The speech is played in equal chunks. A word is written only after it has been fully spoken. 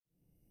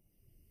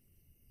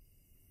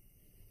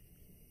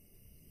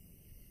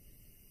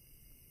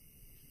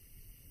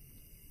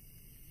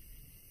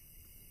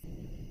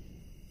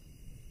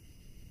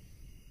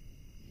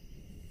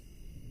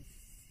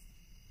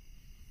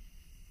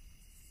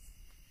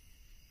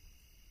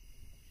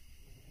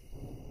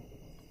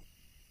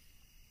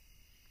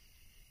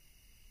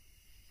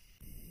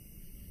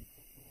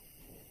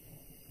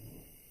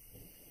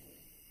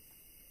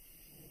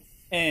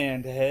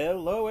And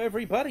hello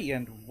everybody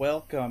and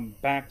welcome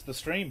back to the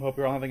stream. Hope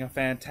you're all having a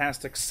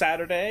fantastic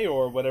Saturday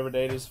or whatever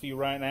day it is for you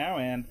right now,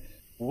 and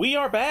we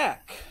are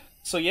back.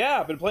 So yeah,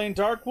 I've been playing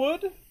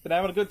Darkwood, been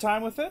having a good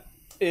time with it.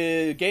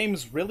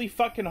 Game's really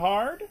fucking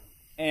hard,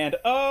 and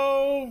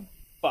oh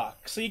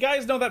fuck. So you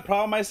guys know that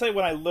problem I say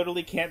when I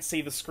literally can't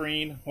see the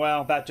screen?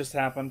 Well, that just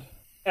happened.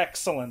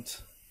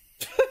 Excellent.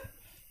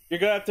 You're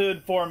gonna have to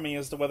inform me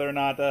as to whether or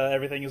not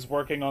everything is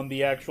working on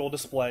the actual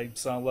display.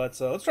 So let's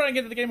try and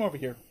get to the game over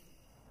here.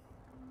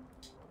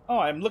 Oh,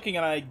 I'm looking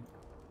and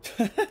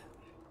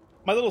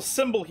my little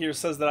symbol here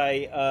says that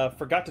I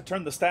forgot to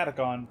turn the static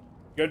on.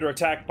 You're under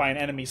attack by an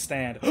enemy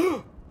stand.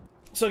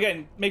 So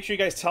again, make sure you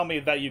guys tell me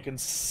that you can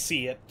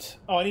see it.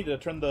 Oh, I need to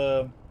turn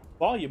the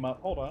volume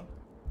up. Hold on.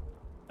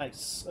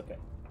 Nice. Okay.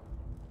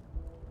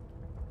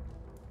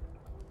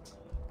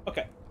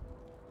 Okay.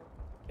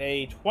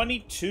 Day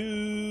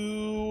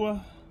 22.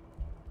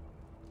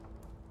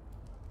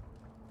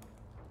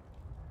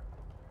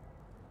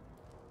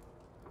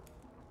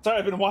 Sorry,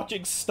 I've been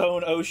watching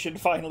Stone Ocean.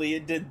 Finally,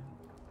 it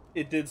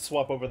did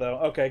swap over though.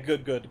 Okay,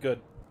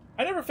 good.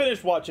 I never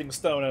finished watching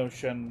Stone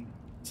Ocean.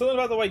 Something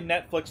about the way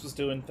Netflix was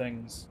doing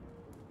things.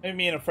 Maybe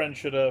me and a friend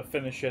should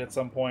finish it at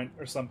some point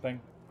or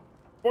something.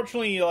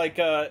 Fortunately, like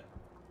it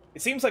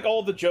seems like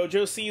all the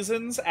JoJo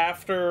seasons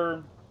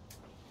after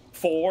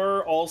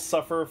 4 all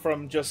suffer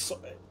from just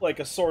like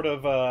a sort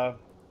of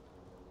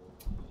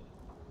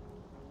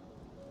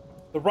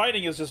the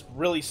writing is just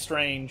really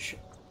strange.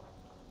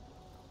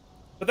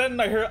 But then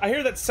I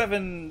hear that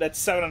 7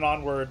 and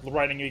onward the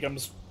writing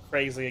becomes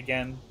crazy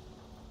again.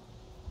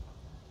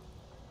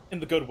 In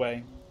the good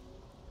way.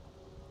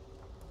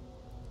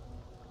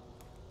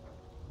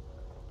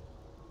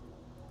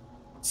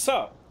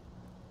 So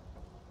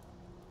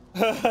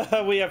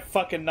we have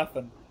fucking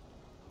nothing.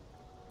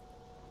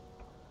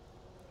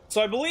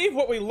 So I believe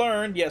what we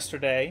learned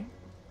yesterday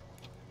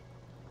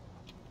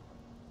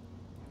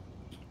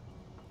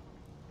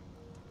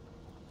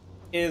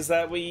is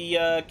that we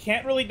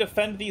can't really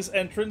defend these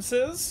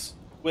entrances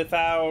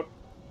without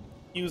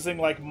using,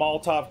 like,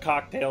 Molotov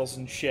cocktails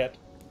and shit.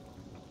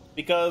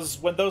 Because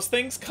when those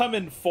things come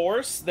in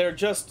force, there's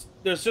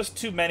just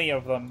too many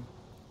of them.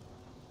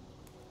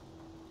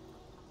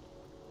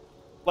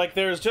 Like,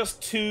 there's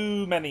just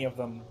too many of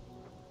them.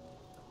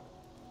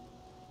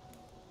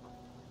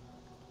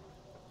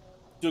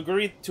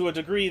 To a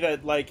degree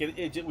that, like,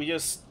 we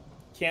just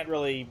can't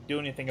really do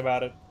anything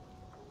about it.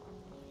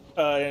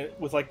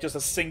 With, like, just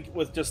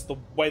with just the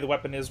way the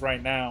weapon is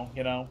right now,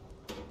 you know?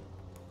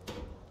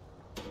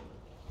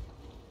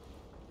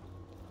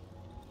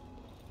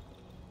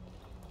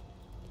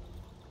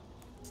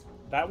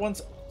 That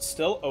one's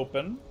still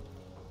open.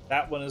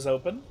 That one is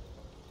open.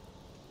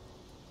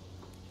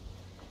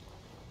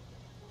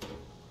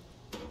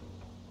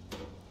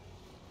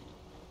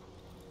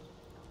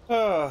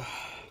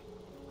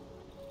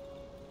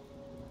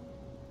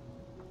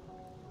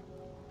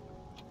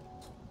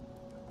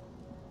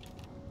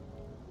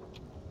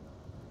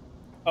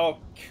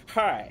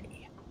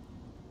 Okay.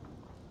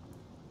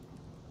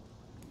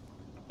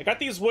 I got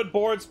these wood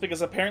boards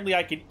because apparently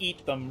I can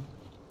eat them.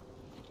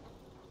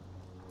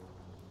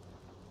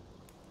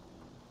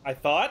 I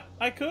thought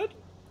I could?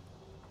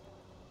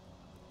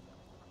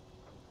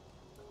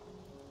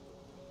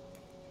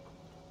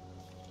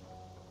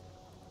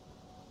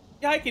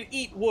 Yeah, I can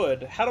eat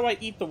wood. How do I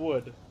eat the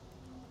wood?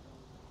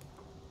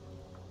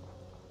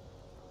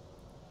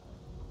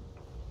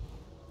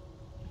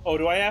 Oh,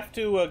 do I have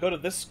to go to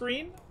this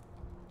screen?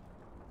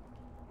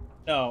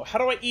 No. How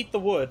do I eat the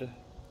wood?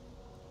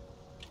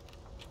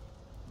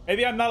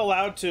 Maybe I'm not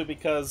allowed to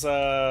because,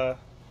 I'm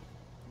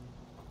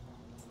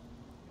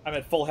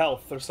at full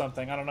health or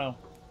something. I don't know.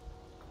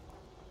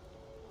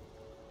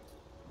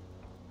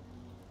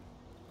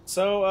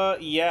 So,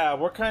 yeah,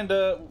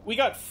 we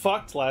got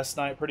fucked last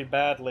night pretty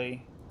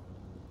badly.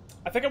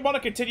 I think I want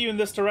to continue in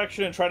this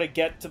direction and try to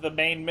get to the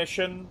main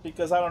mission,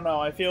 because I don't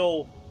know, I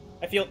feel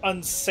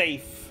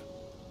unsafe.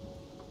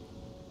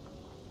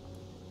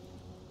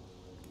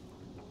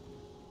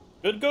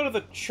 Could go to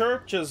the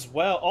church as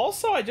well.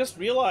 Also, I just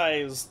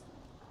realized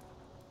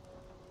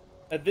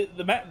that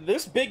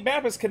this big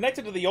map is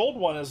connected to the old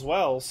one as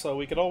well, so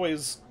we could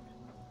always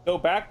go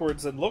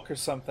backwards and look or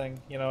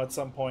something, you know, at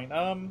some point.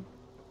 Yeah,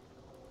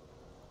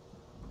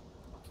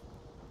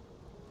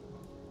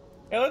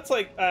 let's,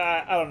 like,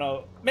 I don't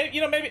know. Maybe,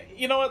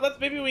 you know what,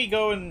 maybe we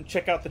go and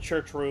check out the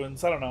church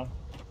ruins. I don't know.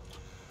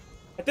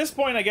 At this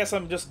point, I guess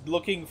I'm just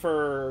looking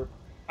for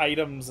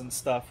items and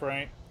stuff,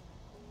 right?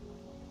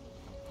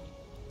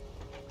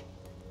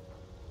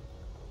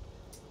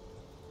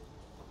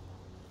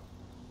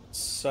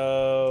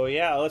 So,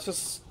 yeah, let's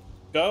just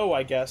go,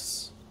 I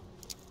guess.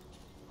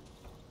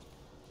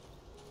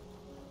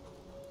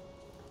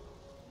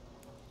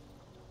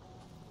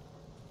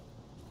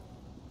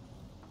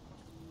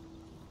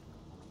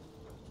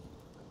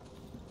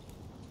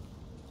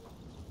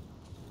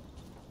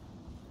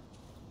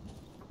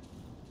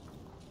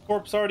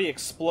 Corpse already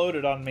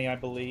exploded on me, I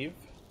believe.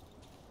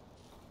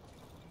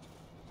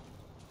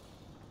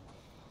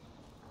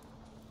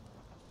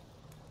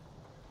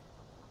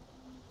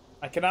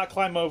 cannot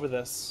climb over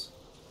this.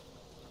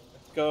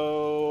 Let's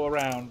go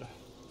around.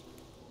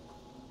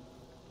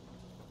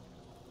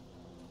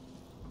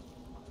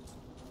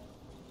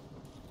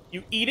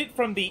 You eat it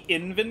from the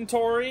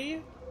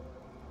inventory?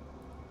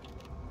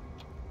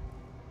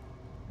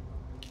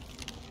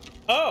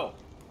 Oh!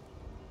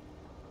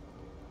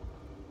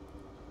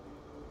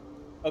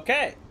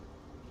 Okay.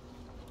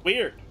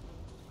 Weird.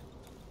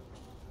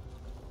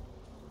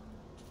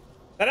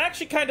 That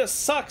actually kind of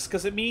sucks,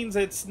 because it means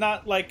it's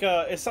not like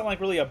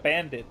really a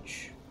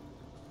bandage.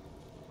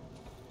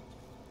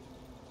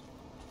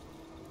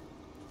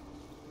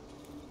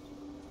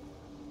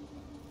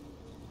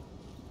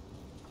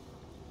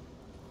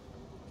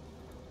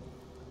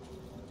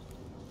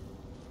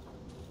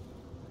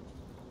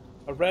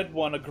 A red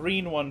one, a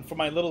green one for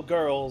my little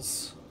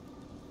girls.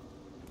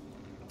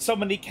 So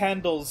many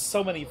candles,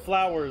 so many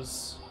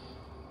flowers.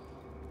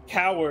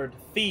 Coward,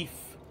 thief.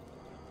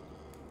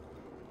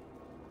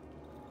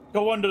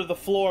 Go under the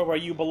floor where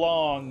you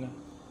belong.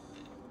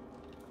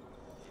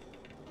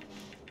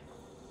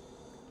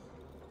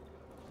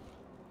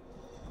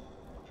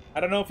 I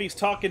don't know if he's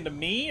talking to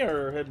me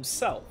or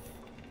himself.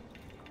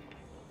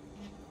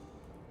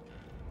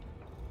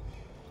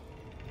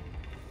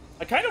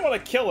 I kind of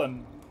want to kill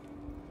him.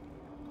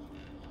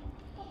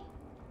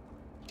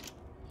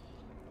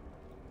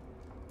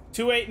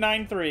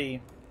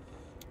 $2893.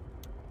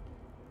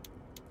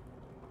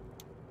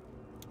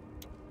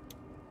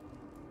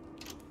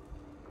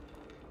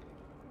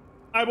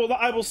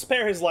 I will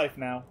spare his life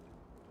now.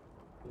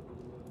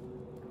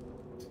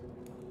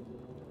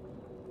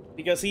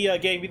 Because he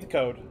gave me the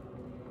code.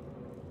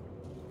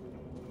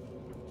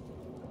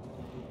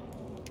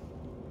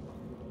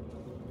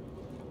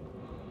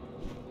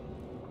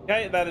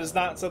 Okay, that is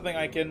not something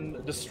I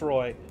can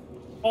destroy.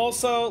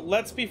 Also,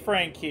 let's be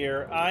frank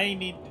here. I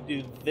need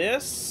to do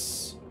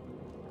this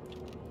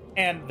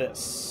and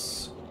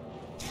this.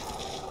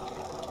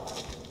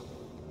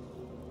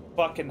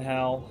 Fucking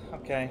hell.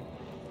 Okay.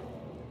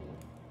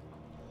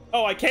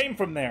 Oh, I came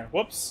from there.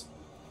 Whoops.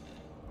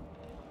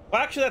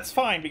 Well, actually, that's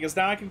fine, because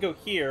now I can go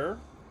here.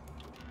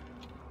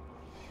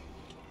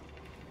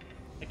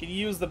 I can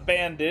use the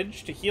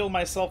bandage to heal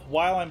myself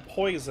while I'm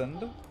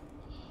poisoned.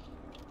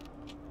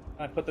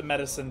 I put the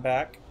medicine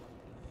back.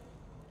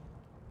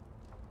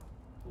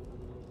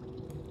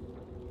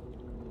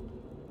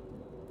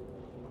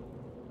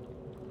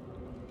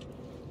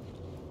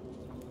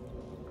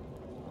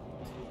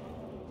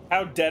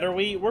 How dead are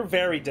we? We're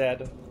very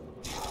dead.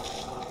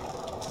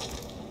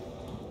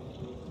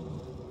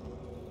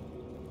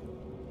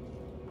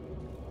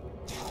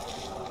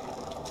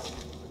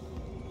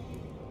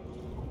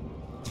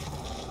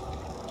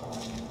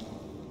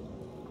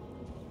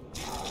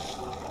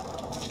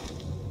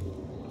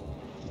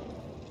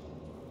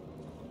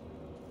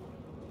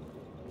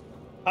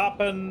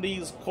 Popping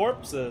these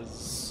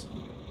corpses.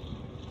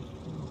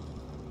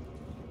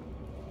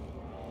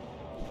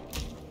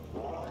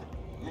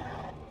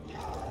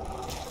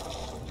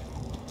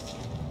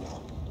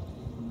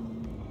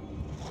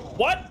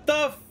 What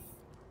the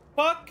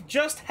fuck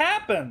just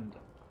happened?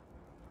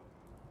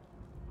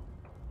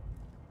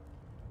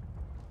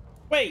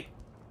 Wait.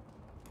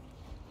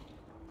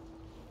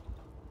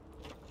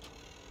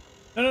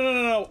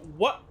 No.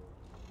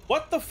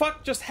 What the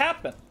fuck just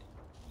happened?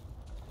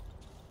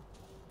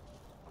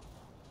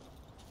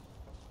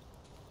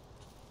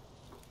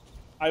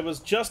 I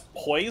was just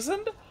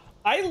poisoned?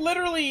 I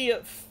literally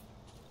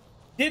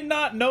did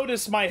not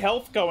notice my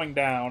health going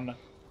down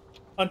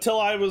until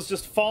I was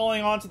just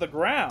falling onto the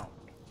ground.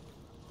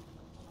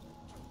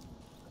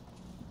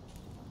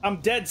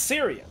 I'm dead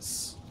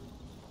serious.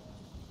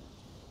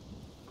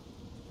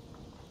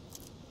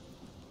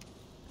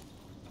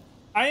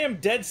 I am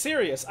dead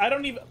serious.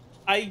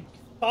 I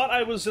thought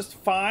I was just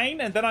fine,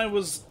 and then I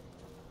was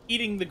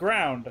eating the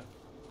ground.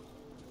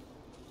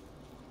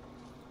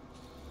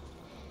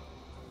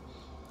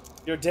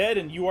 You're dead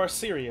and you are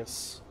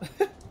serious.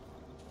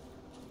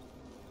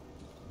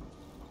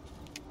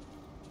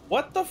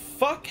 What the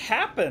fuck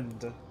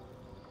happened?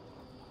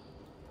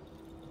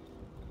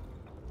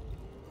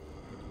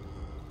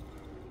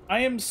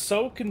 I am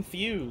so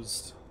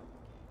confused.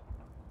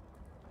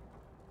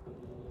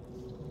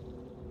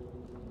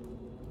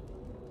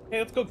 Okay,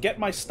 let's go get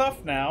my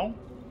stuff now.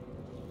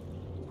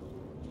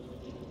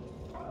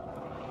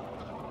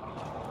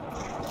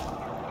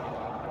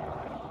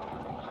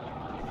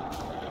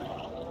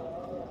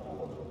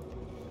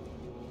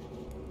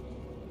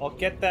 I'll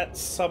get that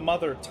some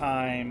other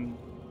time.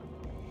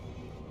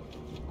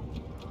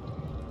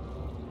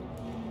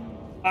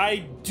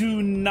 I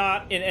do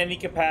not in any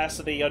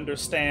capacity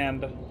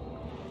understand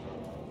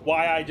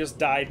why I just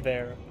died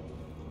there.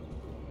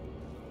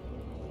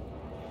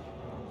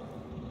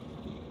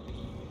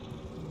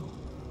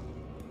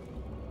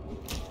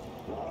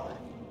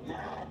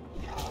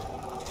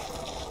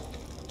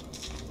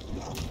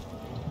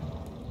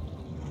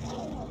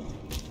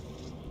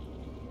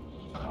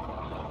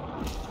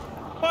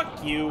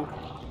 Fuck you.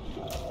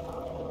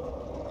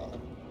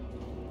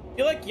 I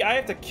feel like I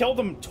have to kill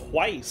them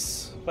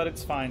twice, but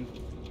it's fine.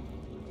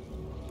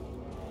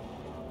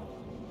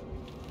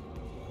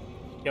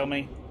 Kill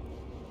me.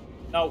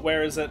 No,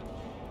 where is it?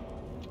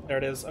 There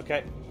it is.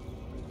 Okay.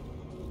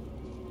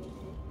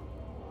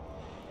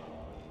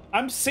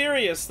 I'm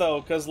serious,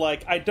 though, because,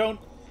 like, I don't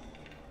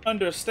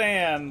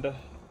understand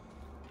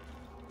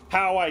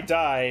how I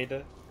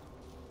died.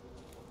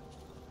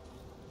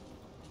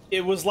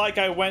 It was like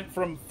I went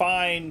from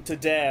fine to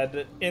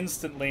dead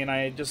instantly, and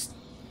I just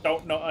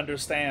don't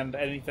understand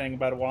anything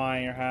about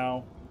why or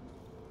how.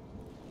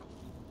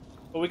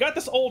 But we got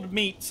this old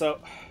meat, so...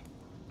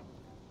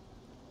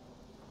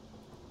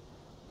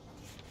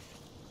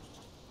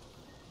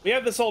 We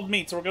have this old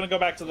meat, so we're gonna go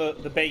back to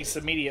the base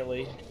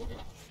immediately.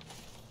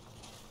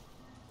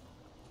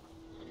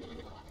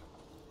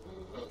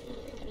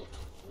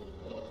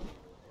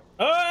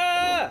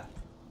 Ah!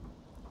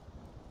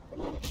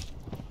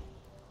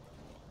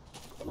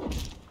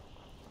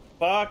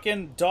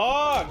 Fucking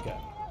dog!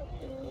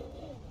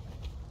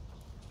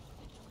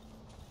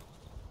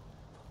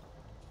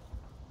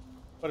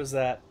 What is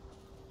that?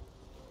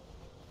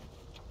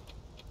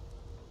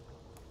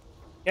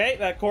 Okay,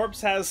 that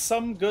corpse has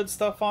some good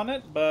stuff on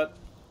it, but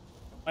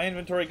my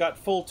inventory got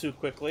full too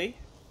quickly.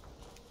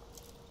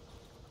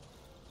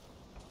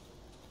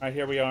 Alright,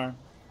 here we are.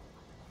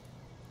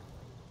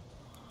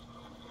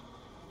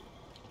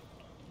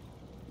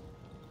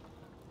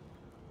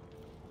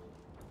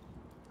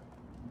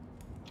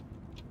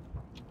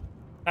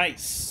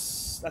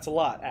 Nice. That's a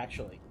lot,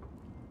 actually.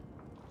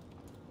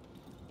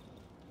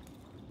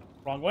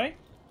 Wrong way?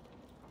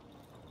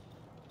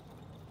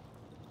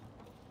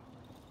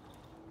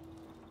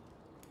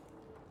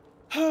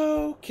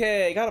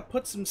 Okay, gotta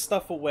put some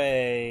stuff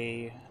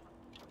away.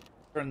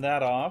 Turn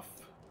that off.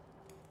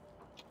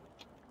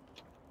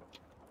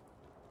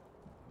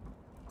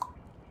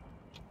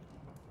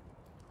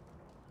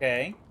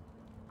 Okay.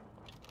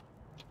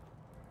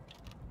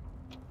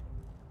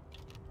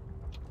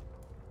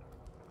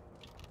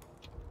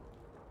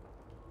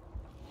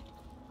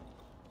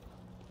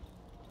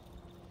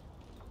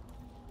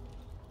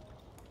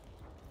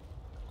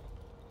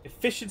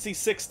 Efficiency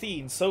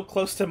 16, so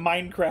close to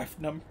Minecraft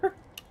number.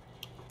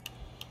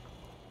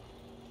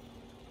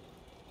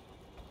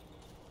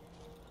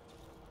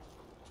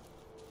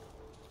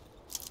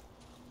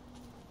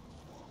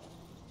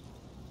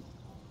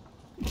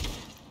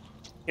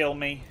 Kill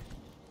me.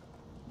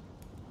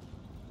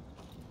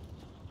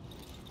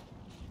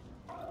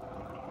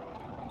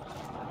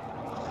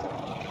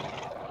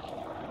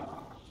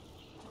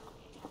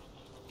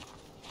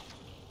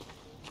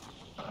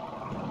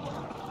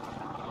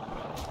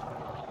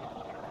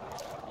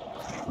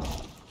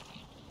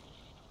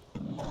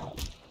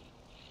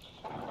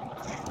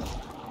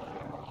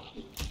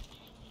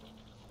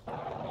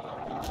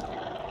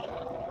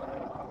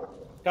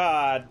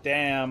 God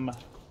damn.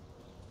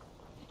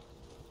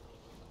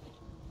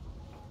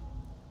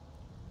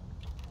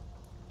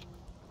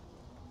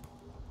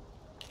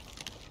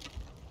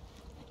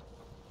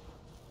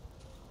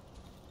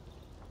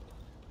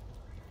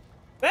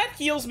 That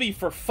heals me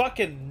for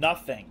fucking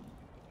nothing.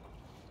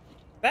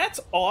 That's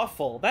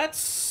awful. That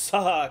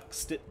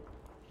sucks.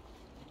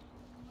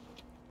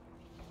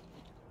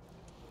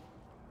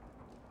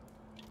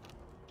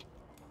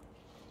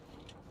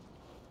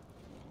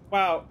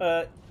 Wow,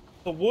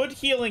 the wood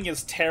healing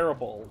is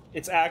terrible.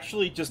 It's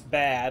actually just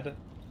bad.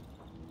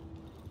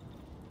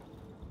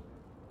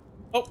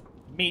 Oh,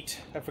 meat.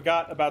 I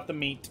forgot about the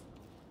meat.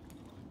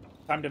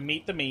 Time to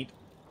meet the meat.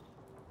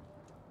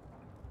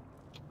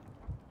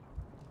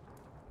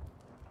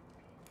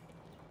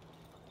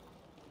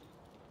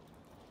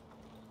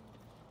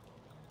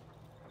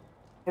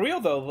 For real,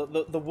 though,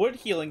 the wood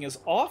healing is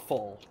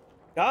awful.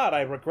 God,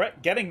 I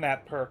regret getting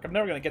that perk. I'm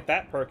never gonna get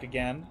that perk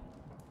again.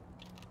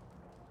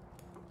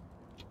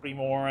 3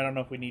 more. I don't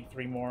know if we need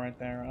 3 more right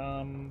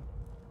there.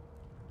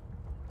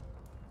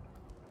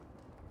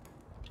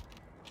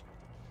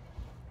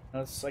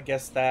 That's, I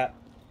guess, that.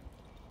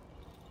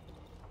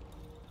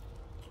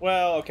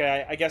 Well,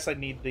 okay, I guess I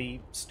need the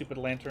stupid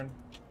lantern.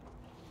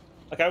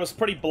 Like, I was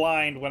pretty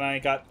blind when I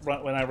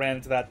ran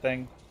into that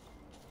thing.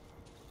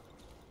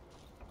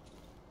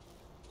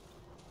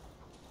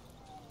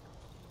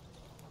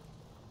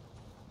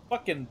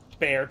 Fucking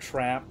bear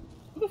trap.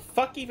 Who the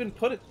fuck even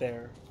put it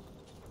there?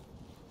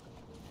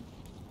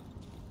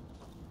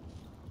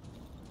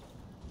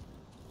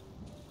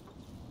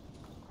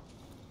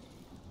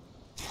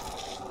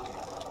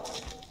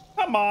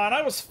 Come on,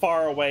 I was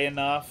far away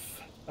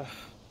enough. Ugh,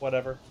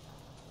 whatever.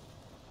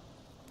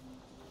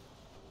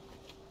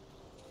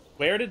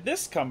 Where did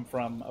this come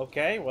from?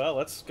 Okay, well,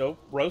 let's go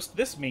roast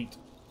this meat.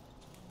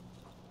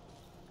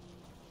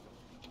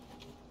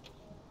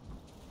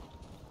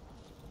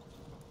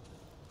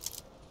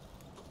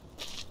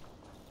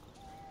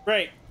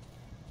 Great.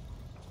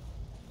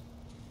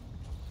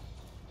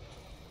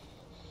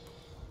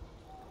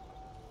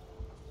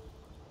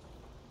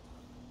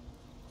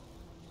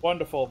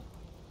 Wonderful.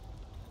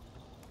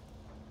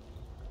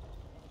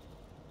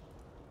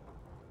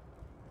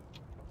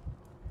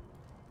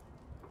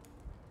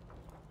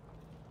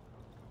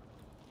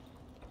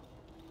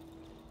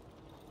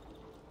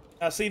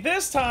 Now, see,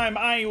 this time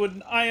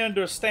I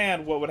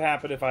understand what would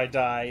happen if I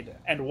died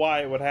and why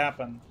it would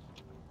happen.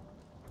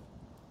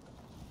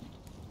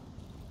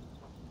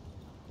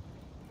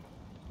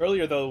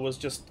 Earlier, though, it was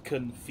just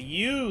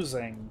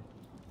confusing.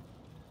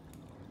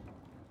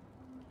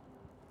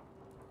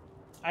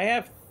 I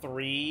have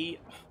 3.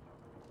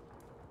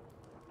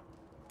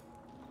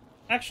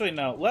 Actually,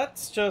 no.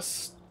 Let's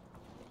just...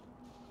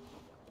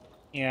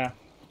 Yeah.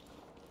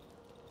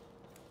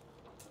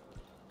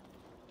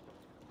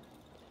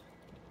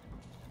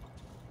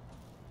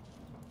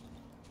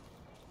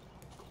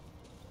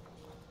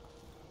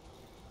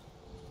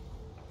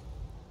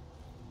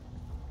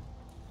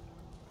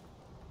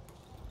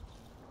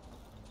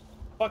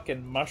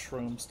 Fucking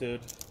mushrooms, dude.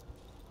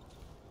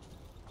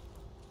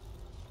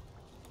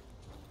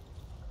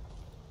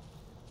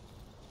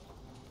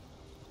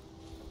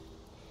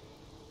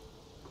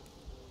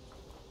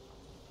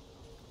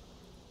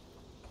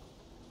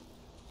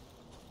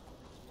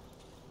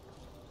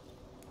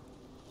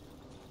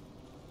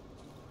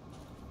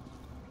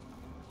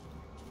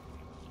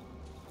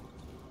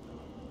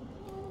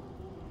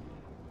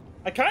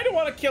 I kind of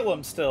want to kill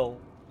him still.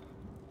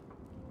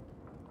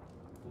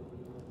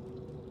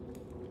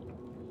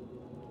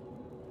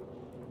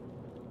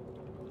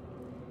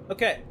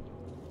 Okay.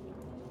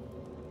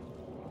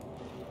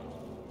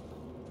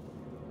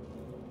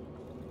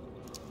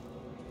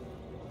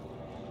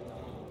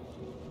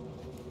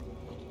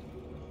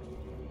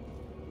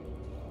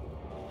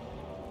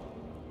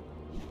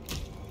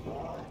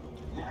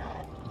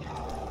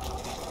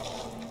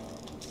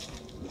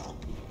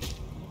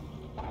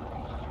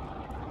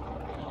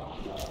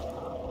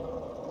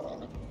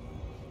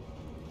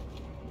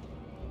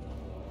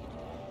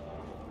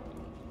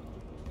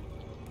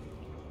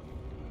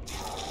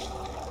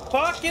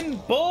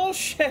 Fucking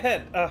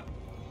bullshit!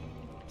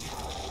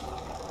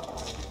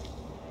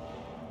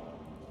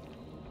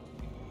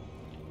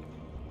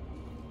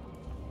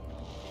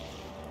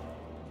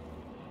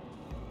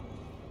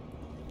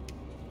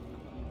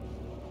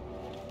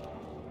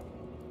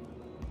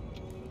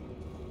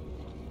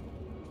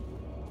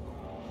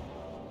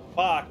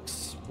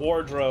 Box.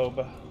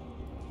 Wardrobe.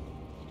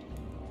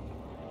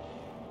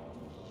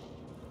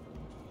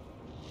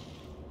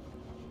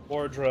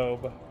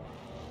 Wardrobe.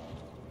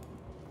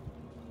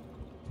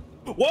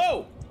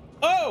 Whoa!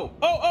 Oh!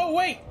 Oh,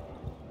 wait!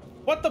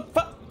 What the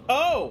fuck?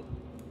 Oh!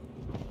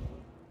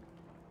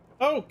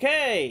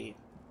 Okay!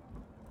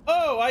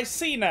 Oh, I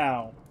see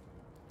now.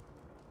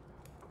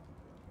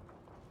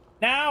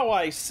 Now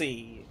I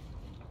see.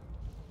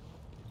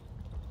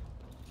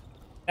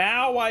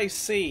 Now I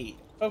see.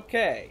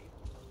 Okay.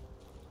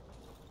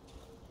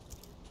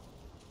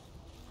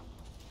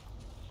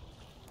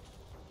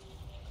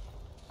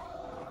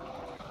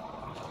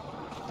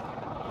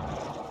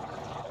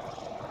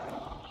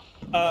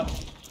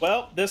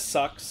 Well, this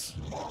sucks.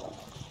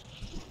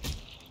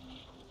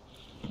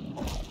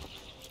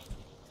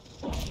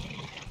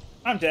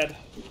 I'm dead.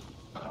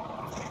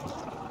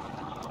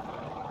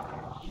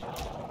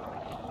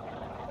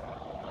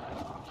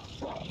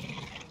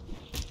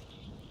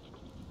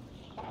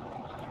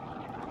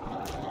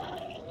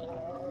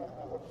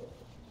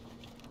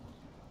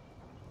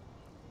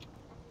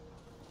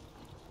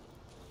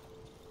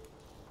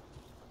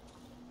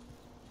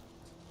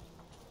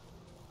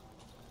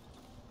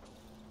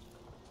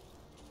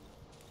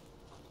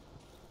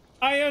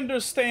 I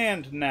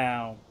understand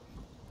now.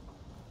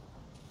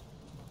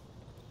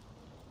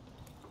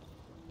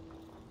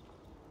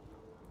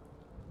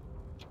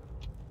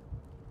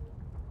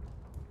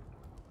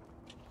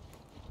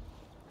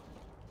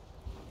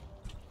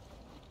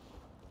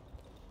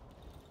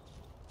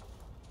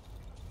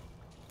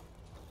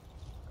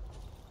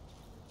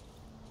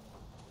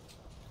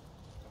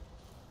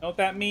 Know what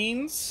that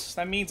means?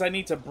 That means I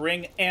need to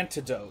bring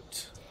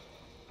antidote.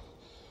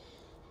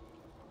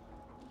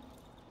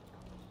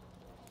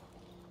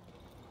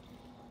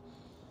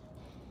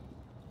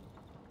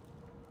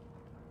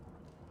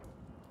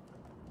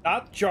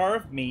 Not jar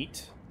of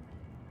meat.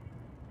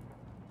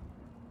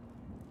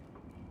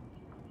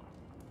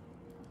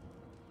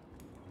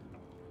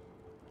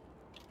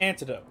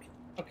 Antidote.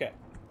 Okay.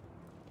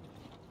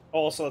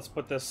 Also, let's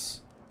put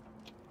this...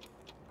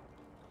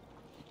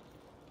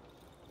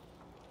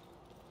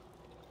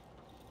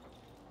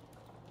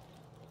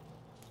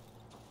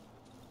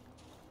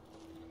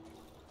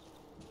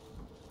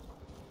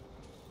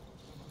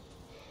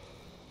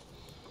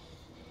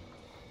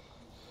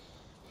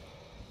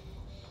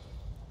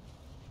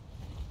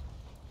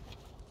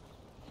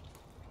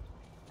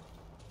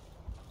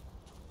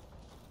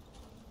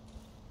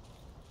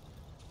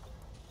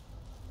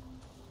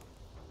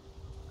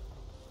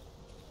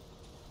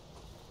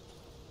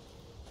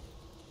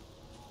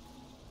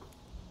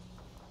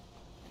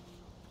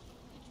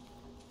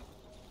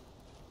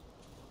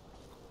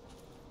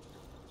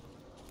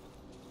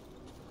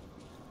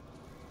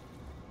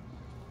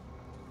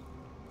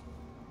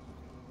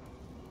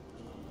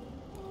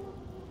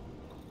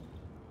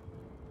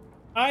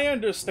 I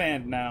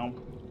understand now.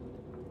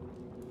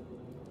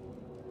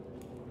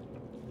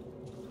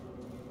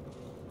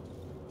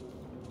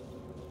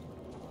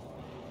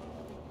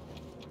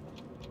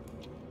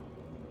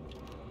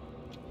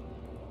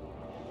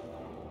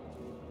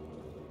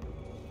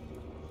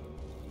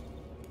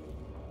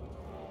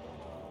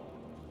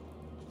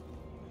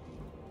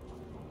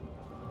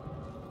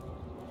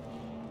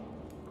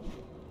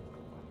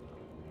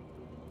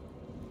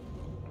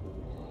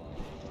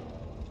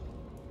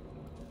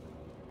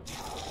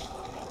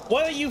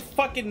 What do you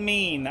fucking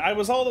mean? I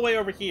was all the way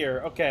over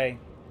here. Okay.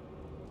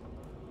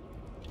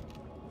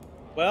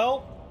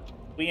 Well,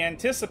 we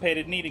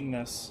anticipated needing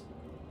this.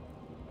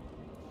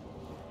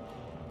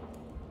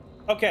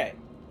 Okay.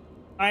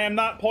 I am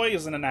not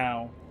poison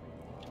now.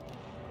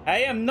 I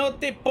am not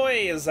the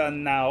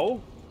poison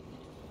now.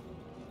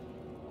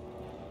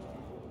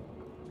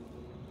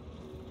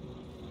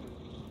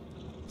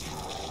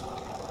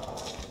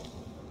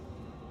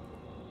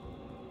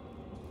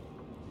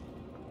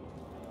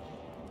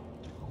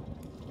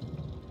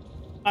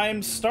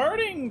 I'm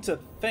starting to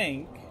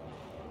think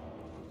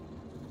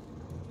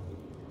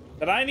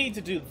that I need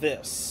to do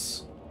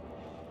this.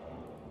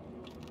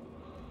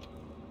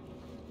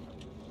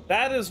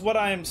 That is what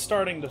I am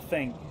starting to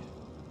think.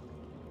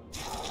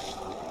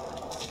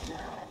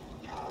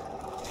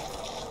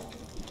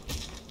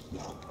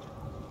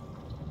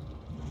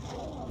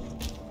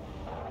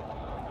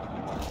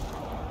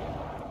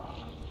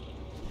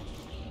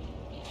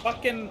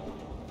 Fucking...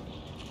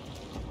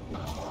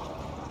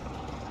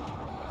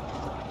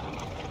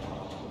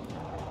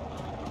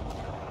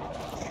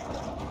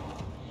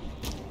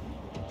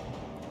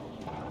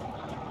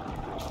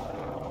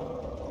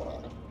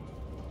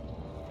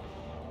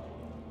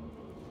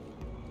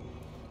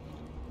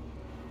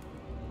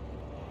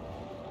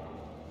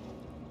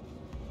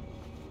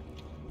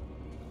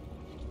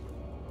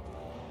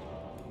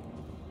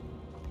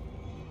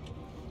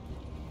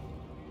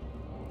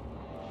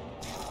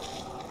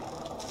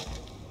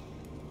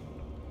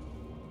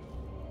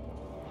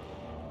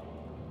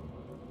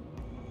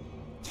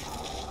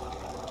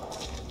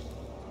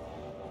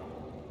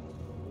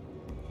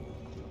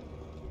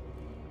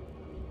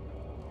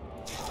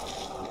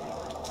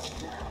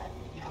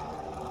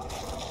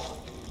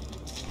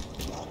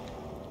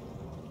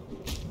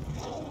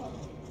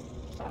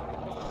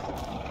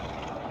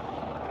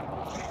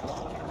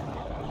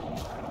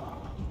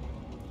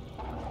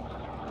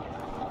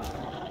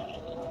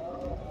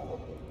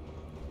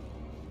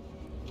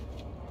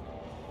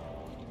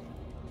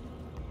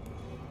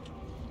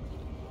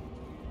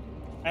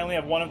 I only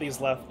have one of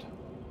these left.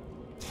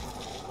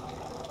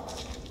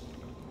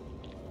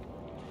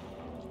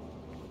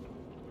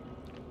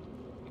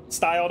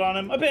 Styled on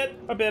him a bit.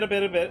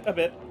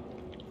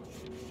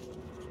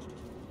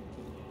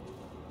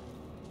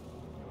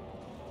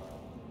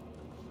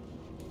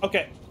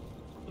 Okay.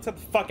 Let's get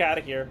the fuck out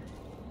of here.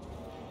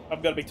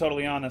 I'm gonna be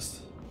totally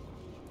honest.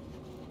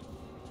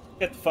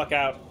 Get the fuck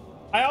out.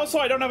 I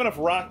don't have enough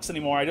rocks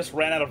anymore. I just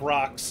ran out of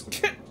rocks.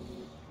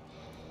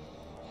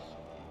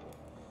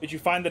 Did you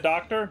find the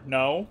doctor?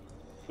 No.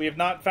 We have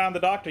not found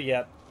the doctor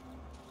yet.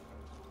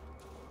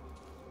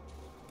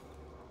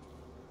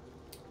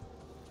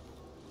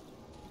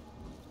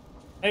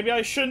 Maybe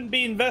I shouldn't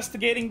be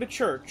investigating the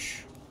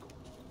church.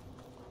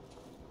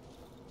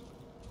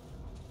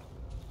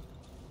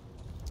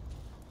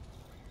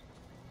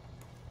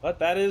 But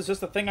that is just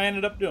the thing I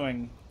ended up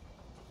doing.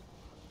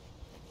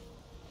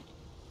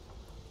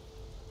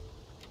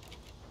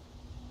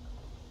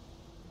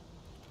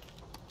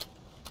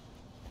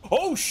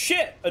 Oh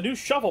shit! A new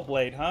shovel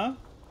blade, huh?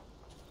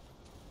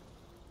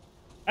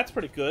 That's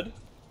pretty good.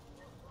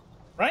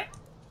 Right?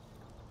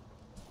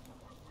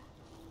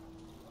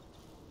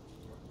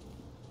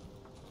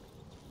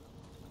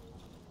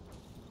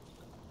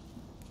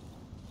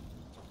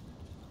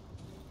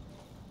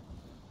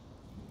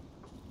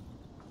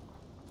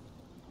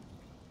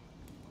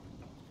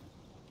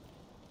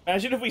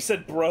 Imagine if we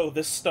said, bro,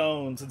 this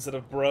stones, instead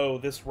of, bro,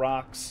 this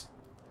rocks.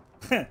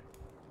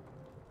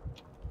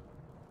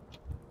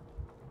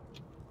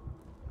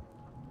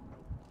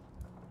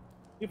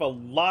 We have a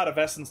lot of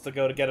essence to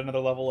go to get another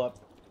level up.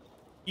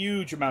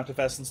 Huge amount of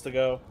essence to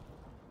go.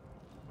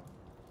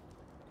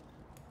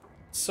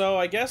 So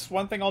I guess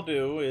one thing I'll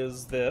do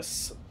is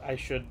this. I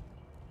should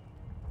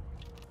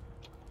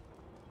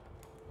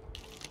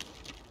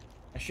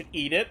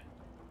eat it.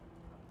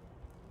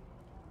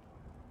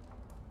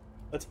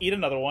 Let's eat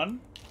another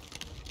one.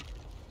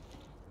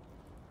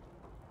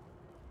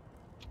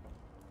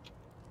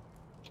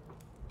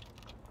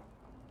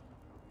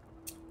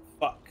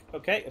 Fuck.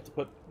 Okay, have to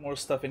put more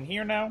stuff in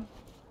here now.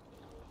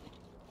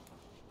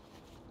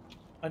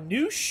 A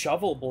new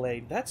shovel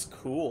blade. That's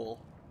cool.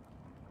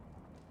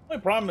 My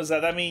problem is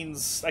that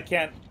means I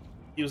can't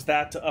use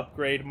that to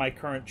upgrade my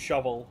current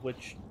shovel,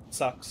 which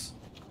sucks.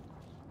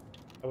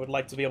 I would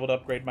like to be able to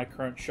upgrade my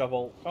current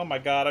shovel. Oh my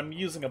god, I'm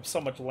using up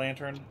so much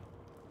lantern.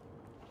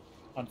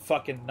 On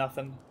fucking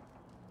nothing.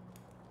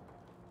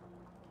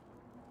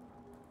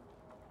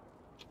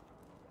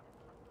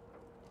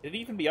 Did it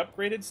even be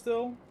upgraded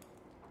still?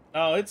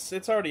 No, it's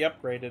already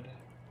upgraded.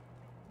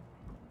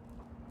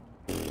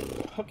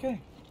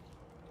 Okay.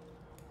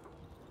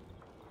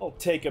 I'll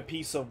take a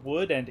piece of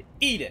wood and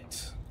eat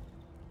it.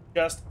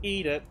 Just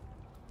eat it.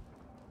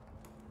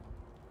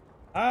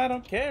 I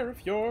don't care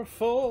if you're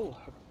full.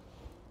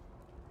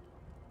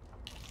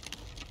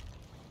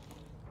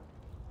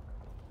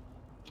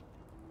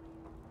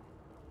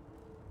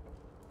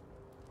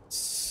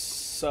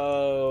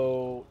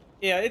 So,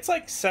 yeah, it's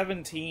like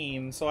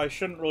 17, so I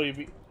shouldn't really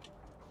be...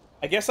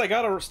 I guess I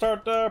gotta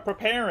start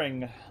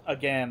preparing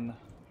again.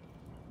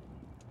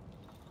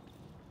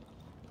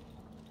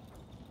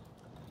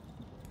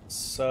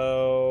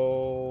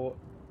 So...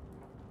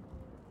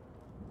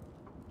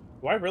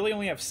 do I really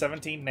only have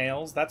 17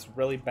 nails? That's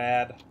really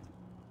bad.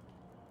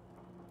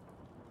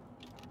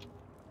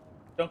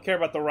 Don't care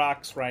about the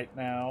rocks right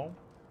now.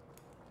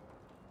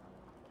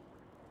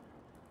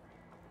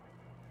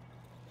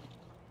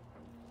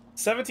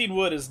 "17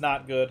 wood is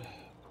not good. Should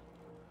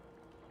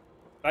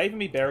I even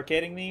be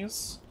barricading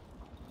these?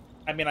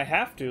 I mean, I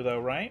have to, though,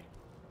 right?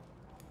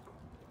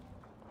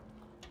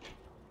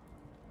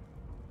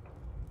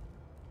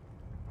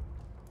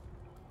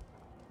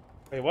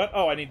 Wait, what?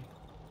 Oh, I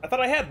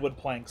thought I had wood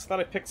planks. I thought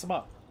I picked some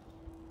up.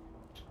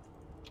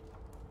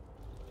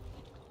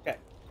 Okay.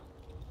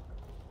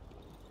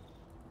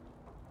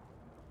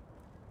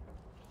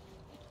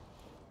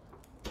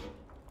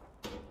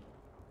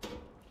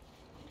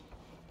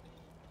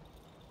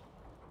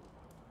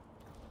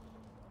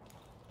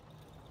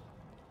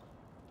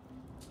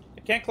 I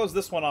can't close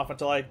this one off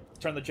until I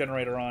turn the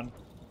generator on.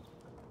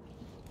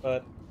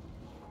 But...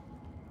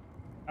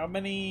 how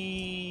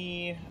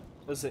many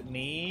does it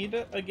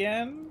need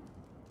again?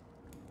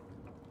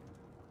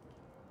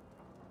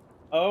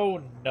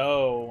 Oh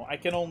no, I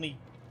can only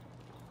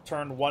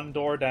turn one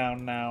door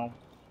down now.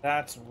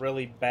 That's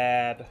really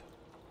bad.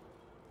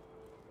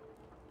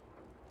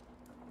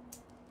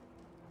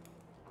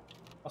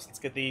 Let's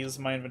get these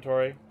in my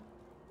inventory.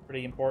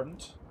 Pretty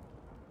important.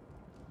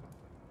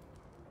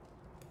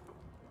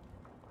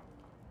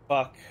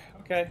 Fuck.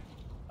 Okay.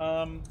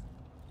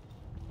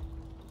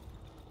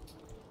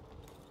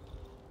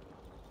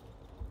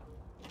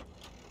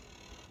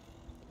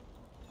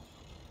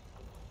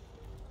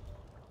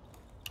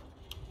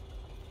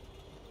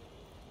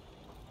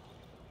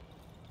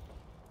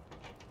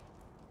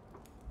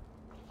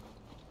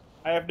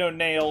 I have no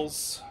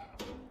nails.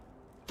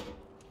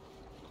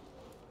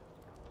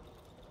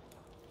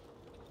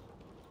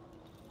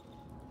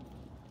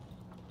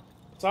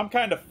 So I'm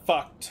kind of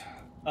fucked.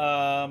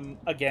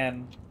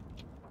 Again.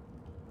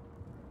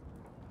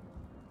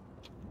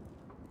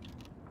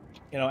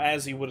 You know,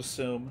 as you would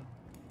assume.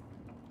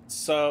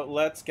 So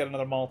let's get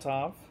another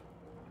Molotov.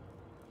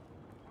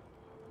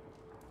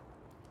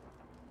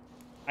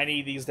 I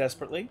need these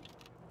desperately.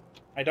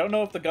 I don't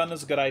know if the gun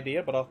is a good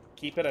idea, but I'll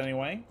keep it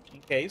anyway, in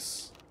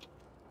case.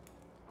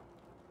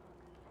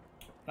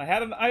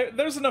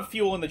 There's enough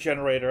fuel in the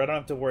generator. I don't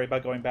have to worry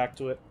about going back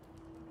to it.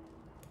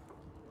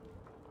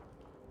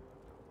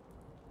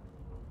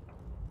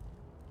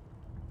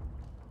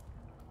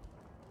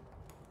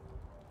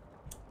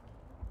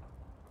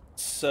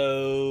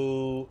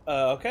 So,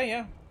 okay,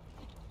 yeah.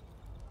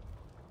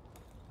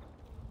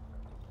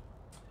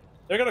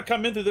 They're gonna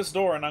come in through this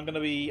door, and I'm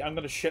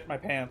gonna shit my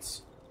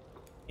pants.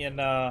 In,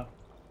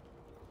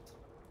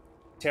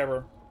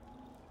 terror.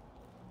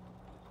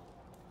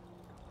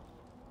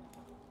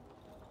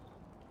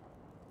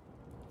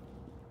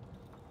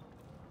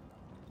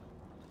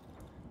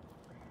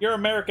 You're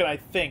American, I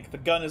think. The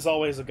gun is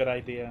always a good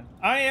idea.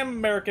 I am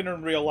American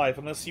in real life,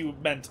 unless you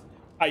meant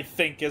I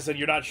think as in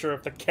you're not sure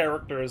if the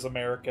character is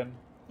American.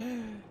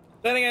 Then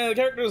again, the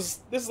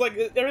characters... this is like...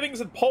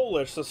 everything's in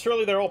Polish, so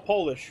surely they're all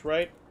Polish,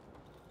 right?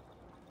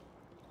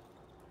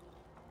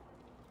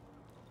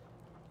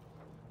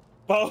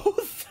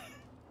 Both?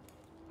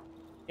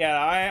 Yeah,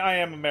 I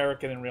am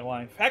American in real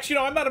life. Actually,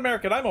 no, I'm not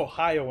American. I'm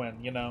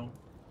Ohioan, you know.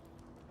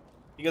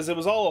 Because it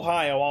was all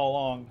Ohio all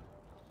along.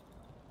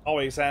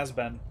 Always has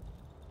been.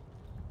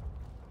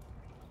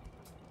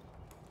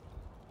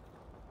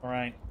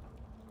 Alright.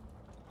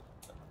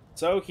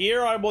 So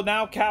here I will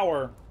now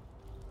cower.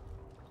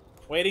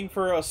 Waiting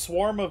for a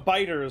swarm of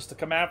biters to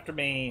come after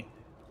me.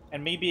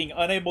 And me being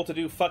unable to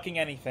do fucking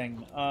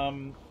anything.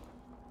 And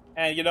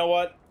you know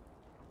what?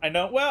 I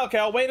know... well, okay,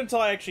 I'll wait until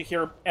I actually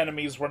hear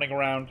enemies running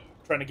around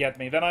trying to get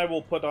me. Then I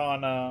will put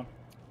on,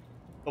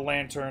 the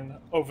lantern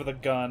over the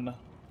gun.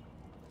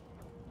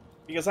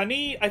 Because I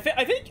need... I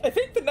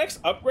think the next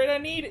upgrade I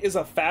need is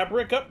a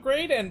fabric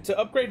upgrade and to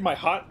upgrade my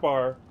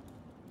hotbar.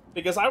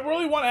 Because I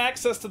really want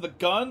access to the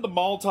gun, the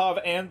Molotov,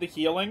 and the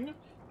healing,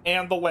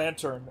 and the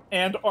lantern,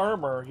 and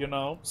armor, you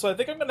know? So I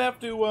think I'm gonna have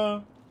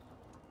to,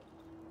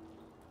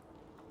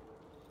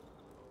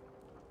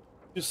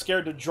 too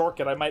scared to jork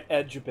it, I might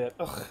edge a bit.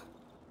 Ugh.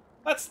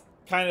 That's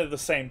kind of the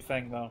same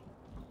thing, though.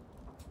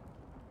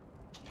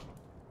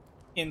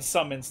 In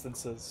some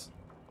instances.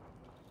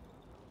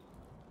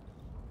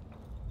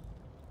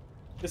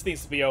 This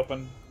needs to be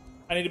open.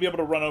 I need to be able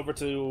to run over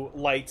to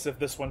lights if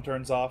this one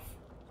turns off.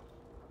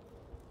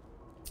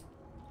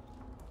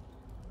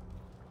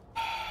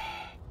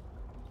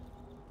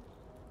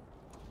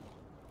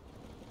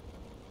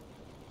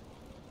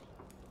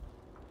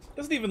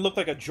 Doesn't even look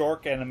like a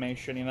jork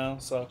animation, you know.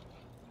 So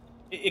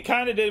it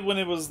kind of did when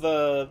it was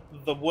the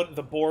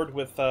board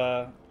with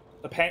the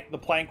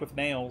plank with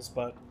nails,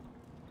 but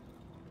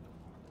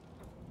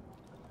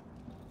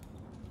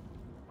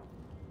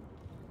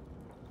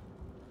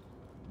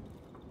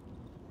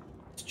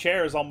this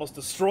chair is almost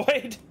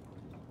destroyed.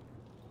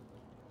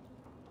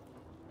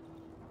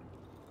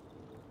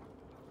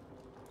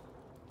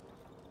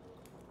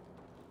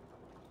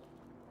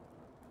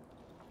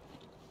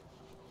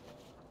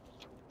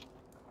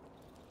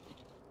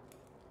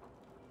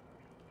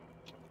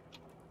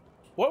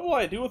 What will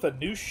I do with a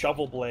new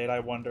shovel blade, I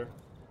wonder?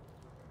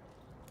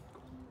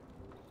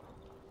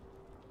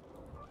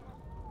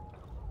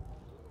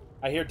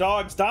 I hear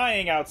dogs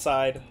dying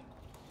outside.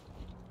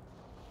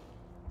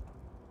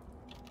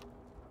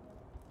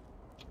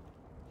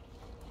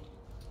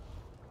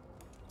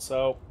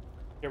 So,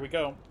 here we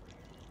go.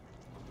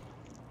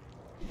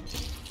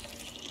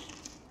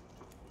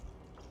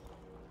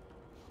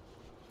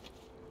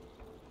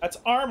 That's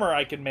armor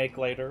I can make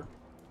later.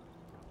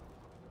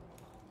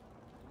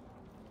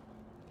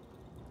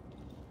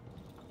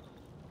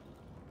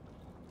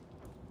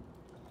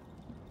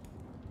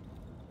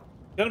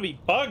 Gonna be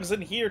bugs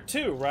in here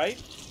too, right?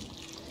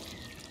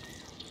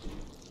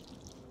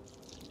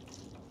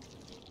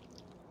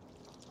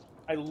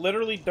 I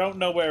literally don't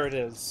know where it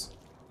is.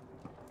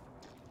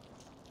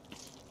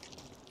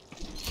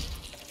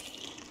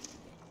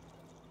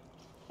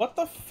 What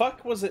the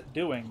fuck was it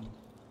doing?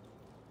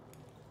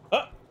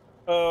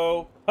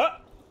 Uh-oh.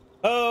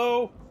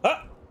 Uh-oh.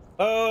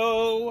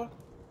 Uh-oh.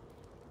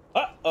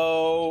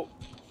 Uh-oh.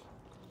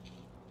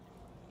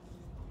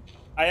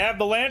 I have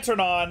the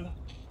lantern on.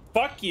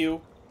 Fuck you.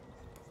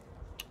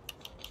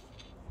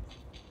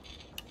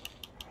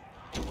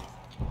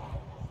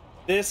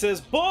 This is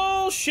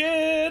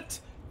bullshit!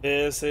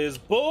 This is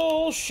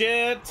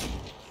bullshit!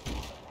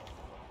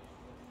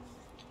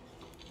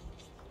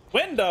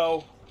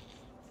 Window!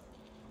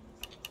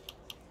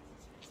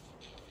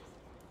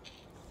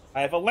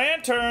 I have a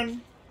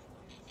lantern!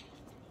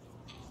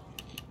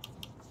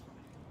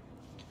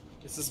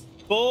 This is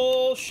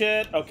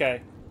bullshit.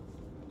 Okay.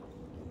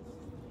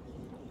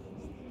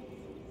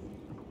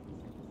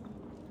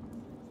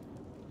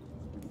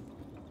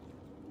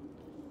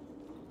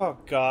 Oh,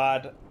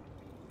 God.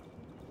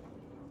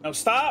 No,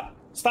 stop!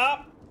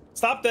 Stop!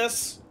 Stop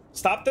this!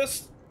 Stop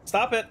this!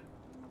 Stop it!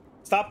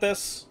 Stop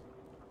this!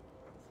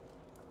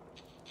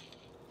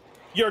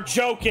 You're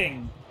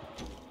joking!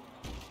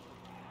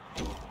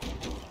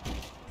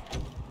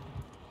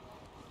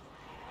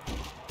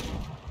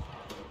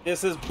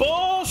 This is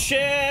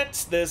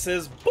bullshit! This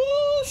is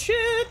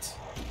bullshit!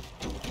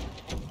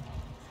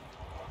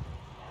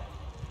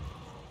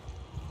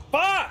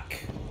 Fuck!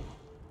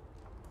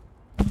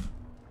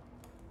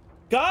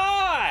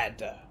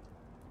 God!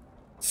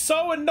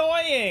 So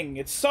annoying!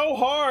 It's so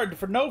hard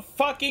for no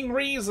fucking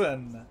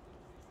reason.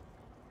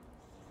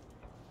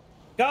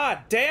 God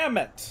damn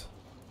it!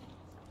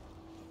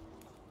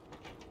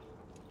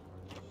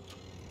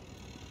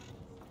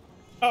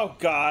 Oh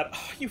God,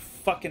 are you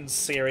fucking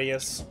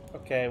serious?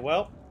 Okay,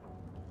 well.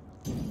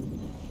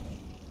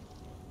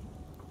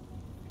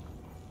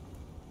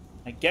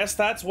 I guess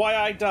that's why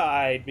I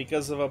died,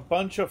 because of a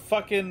bunch of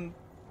fucking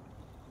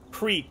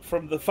creep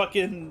from the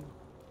fucking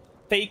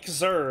fake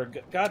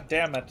Zerg. God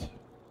damn it.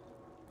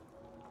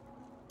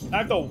 I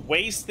have to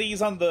waste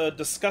these on the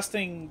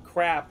disgusting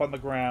crap on the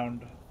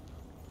ground.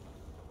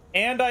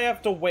 And I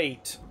have to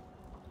wait.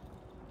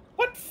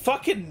 What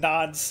fucking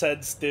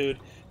nonsense, dude.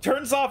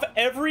 Turns off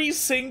every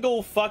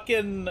single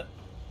fucking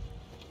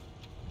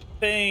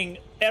thing,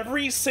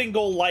 every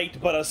single light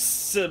but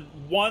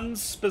one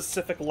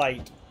specific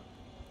light.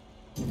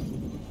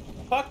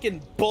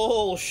 Fucking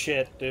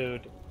bullshit,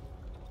 dude.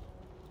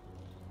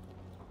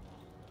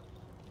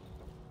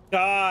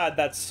 God,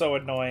 that's so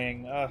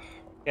annoying.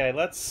 Okay,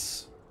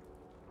 let's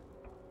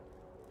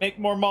make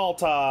more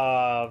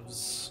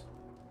Molotovs.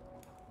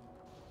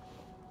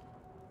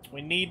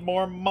 We need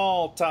more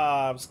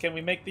Molotovs. Can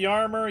we make the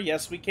armor?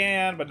 Yes, we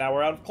can, but now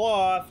we're out of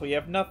cloth. We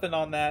have nothing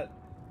on that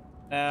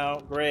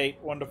now. Great,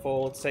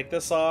 wonderful. Let's take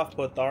this off,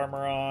 put the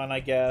armor on, I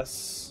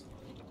guess.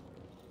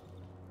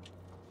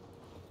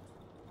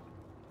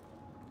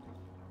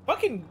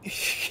 Fucking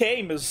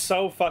game is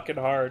so fucking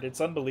hard. It's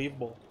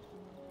unbelievable.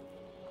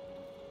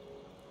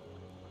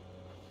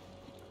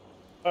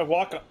 I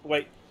walk up.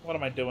 Wait, what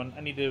am I doing?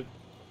 I need to.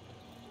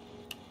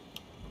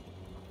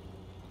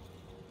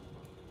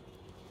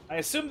 I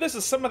assume this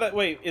is some of that.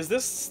 Wait, is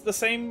this the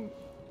same?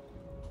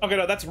 Okay,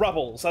 no, that's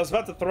rubble. So I was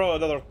about to throw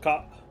another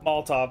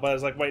Molotov, but I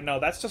was like, wait, no,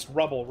 that's just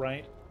rubble,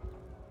 right?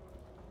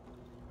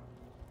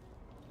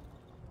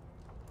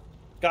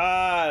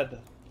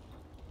 God.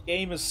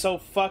 Game is so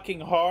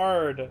fucking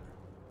hard.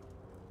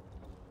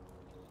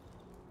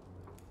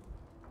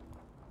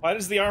 Why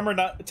does the armor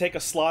not take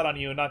a slot on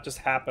you and not just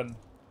happen?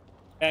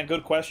 Man,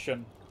 good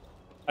question.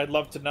 I'd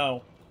love to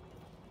know.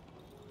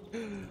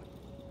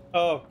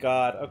 Oh,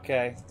 God.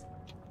 Okay.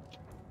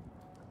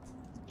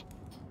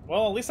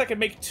 Well, at least I can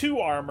make 2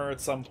 armor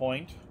at some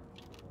point.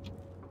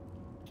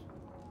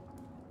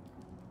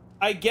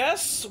 I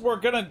guess we're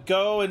gonna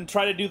go and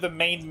try to do the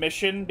main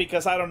mission,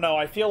 because I don't know,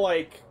 I feel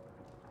like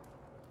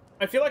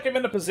I'm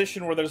in a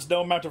position where there's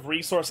no amount of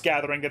resource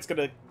gathering that's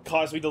gonna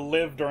cause me to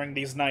live during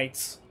these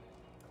nights.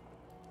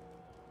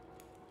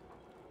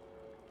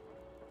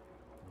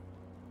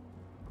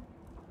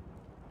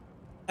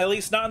 At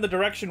least not in the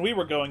direction we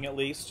were going, at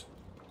least.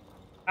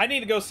 I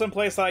need to go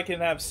someplace I can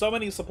have so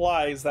many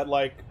supplies that,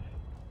 like,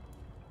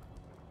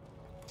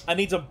 I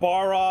need to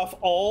bar off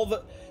all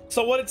the...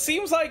 So what it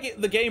seems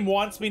like the game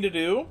wants me to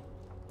do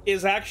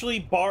is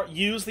actually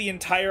use the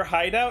entire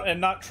hideout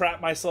and not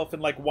trap myself in,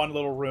 like, one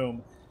little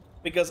room.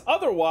 Because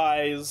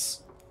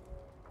otherwise,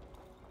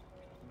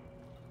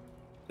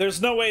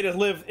 there's no way to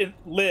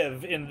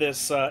live in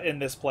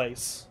this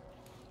place.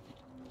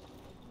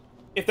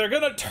 If they're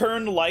gonna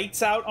turn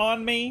lights out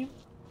on me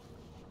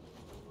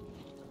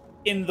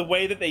in the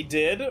way that they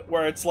did,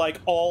 where it's like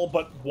all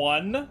but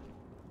one,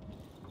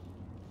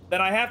 then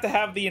I have to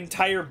have the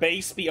entire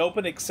base be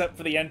open except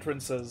for the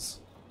entrances.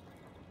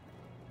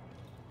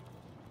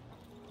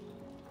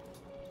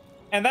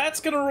 And that's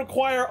gonna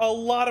require a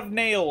lot of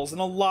nails and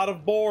a lot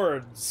of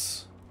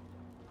boards.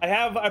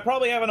 I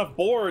probably have enough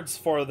boards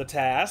for the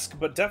task,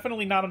 but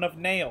definitely not enough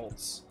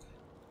nails.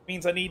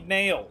 Means I need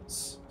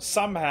nails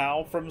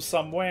somehow from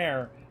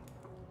somewhere.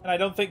 And I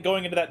don't think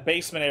going into that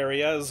basement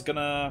area is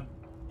gonna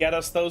get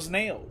us those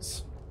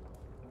nails.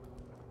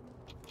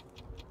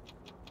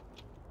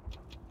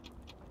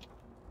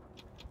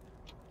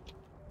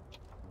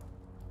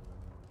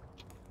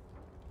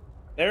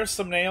 There's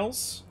some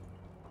nails.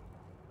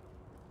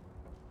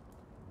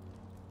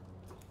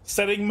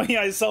 Setting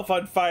myself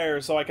on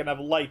fire so I can have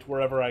light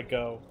wherever I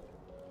go.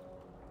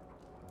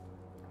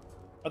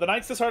 Are the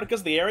nights this hard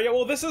because of the area?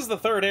 Well, this is the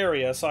third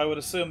area, so I would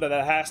assume that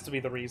that has to be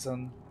the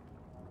reason.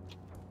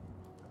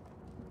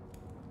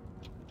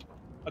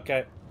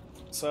 Okay.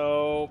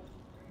 So...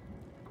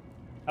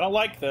 I don't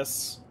like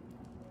this.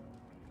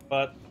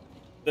 But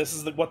this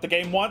is what the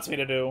game wants me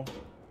to do.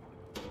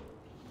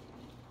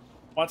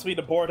 Wants me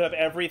to board up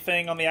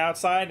everything on the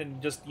outside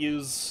and just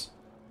use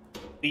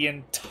the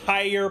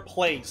entire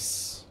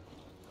place.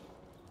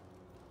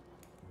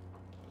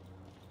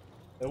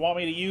 They want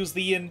me to use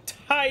the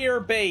entire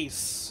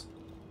base.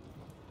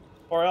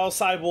 Or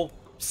else I will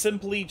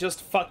simply just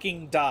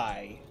fucking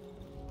die.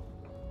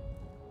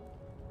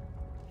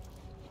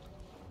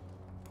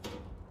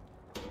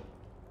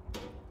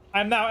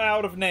 I'm now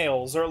out of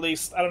nails, or at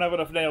least I don't have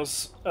enough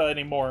nails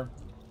anymore.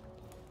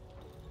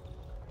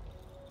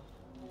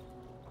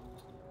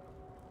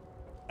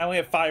 I only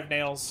have 5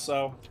 nails,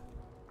 so...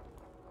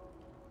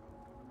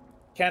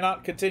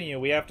 Cannot continue.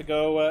 We have to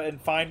go and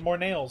find more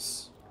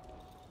nails.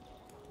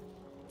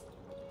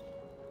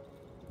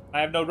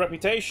 I have no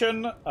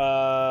reputation.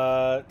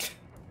 Oh,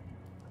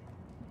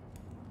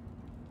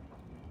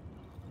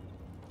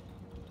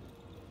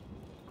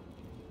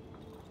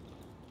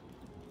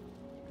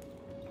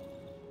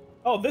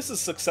 this is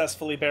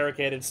successfully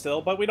barricaded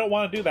still, but we don't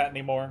want to do that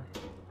anymore.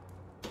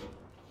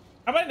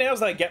 How many nails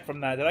did I get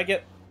from that? Did I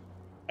get...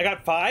 I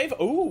got 5?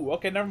 Ooh,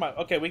 okay, never mind.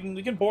 Okay,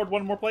 we can board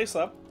one more place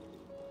up.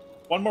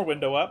 One more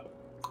window up.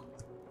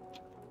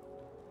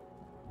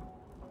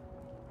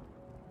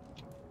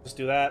 Just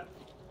do that.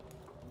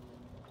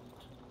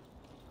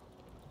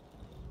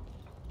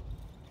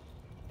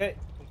 Okay,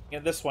 we can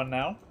get this one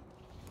now.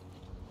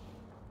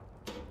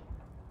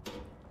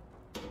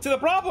 See, the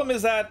problem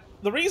is that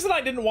the reason I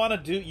didn't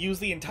want to use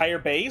the entire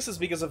base is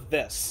because of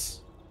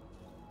this.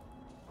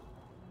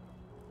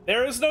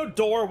 There is no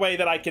doorway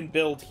that I can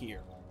build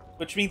here.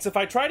 Which means if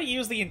I try to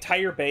use the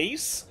entire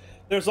base,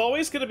 there's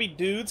always going to be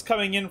dudes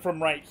coming in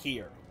from right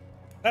here.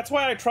 That's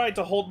why I tried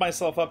to hold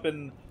myself up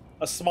in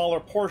a smaller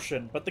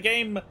portion, but the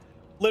game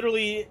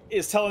literally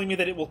is telling me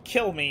that it will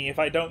kill me if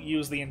I don't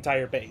use the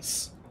entire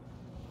base.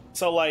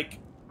 So, like,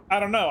 I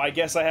don't know, I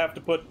guess I have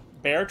to put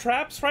bear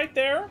traps right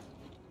there?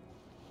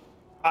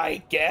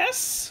 I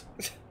guess?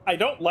 I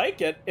don't like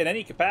it in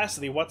any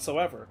capacity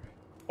whatsoever.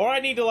 Or I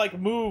need to, like,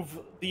 move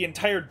the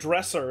entire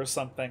dresser or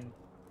something.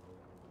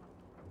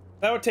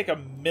 That would take a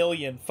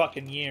million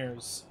fucking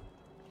years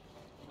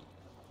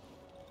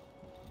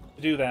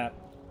to do that.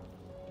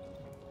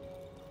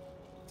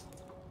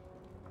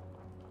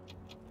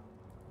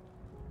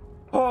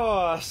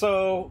 Oh,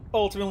 so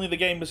ultimately the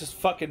game is just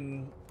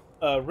fucking,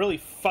 really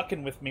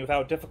fucking with me with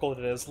how difficult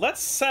it is. Let's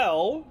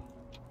sell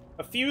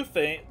a few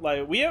things.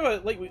 Like, we have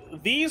a,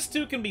 like, these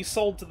two can be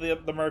sold to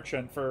the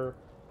merchant for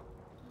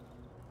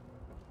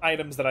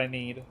items that I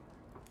need.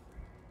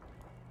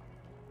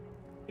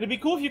 It'd be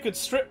cool if you could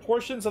strip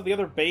portions of the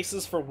other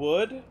bases for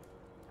wood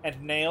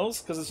and nails,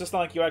 because it's just not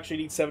like you actually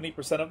need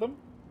 70% of them.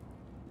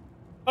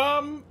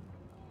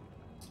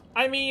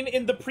 I mean,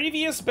 in the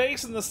previous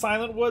base in the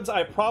Silent Woods,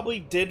 I probably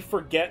did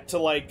forget to,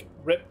 like,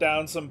 rip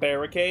down some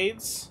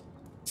barricades.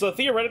 So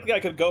theoretically,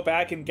 I could go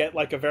back and get,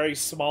 like, a very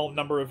small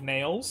number of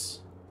nails.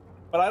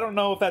 But I don't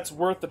know if that's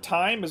worth the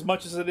time as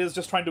much as it is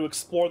just trying to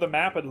explore the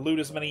map and loot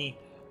as many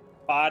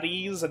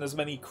bodies and as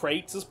many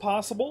crates as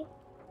possible.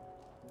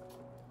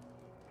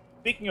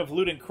 Speaking of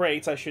looting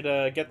crates, I should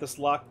get this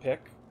lockpick.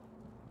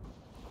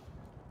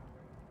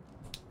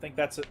 I think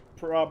that's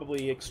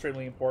probably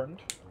extremely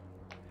important.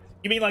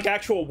 You mean like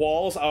actual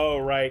walls? Oh,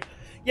 right.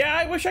 Yeah,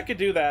 I wish I could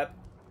do that.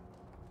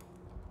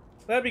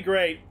 That'd be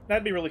great.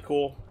 That'd be really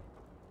cool.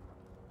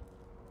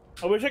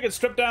 I wish I could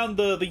strip down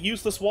the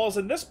useless walls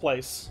in this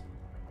place.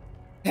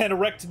 And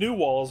erect new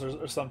walls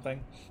or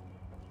something.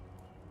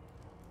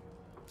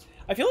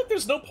 I feel like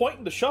there's no point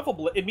in the shovel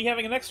blade, in me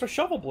having an extra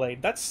shovel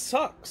blade. That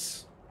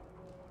sucks.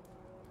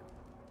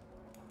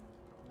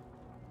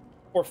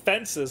 Or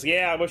fences.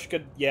 Yeah, I wish I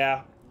could...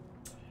 Yeah.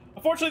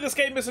 Unfortunately, this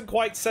game isn't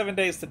quite 7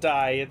 Days to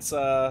Die.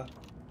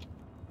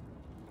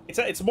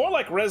 It's more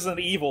like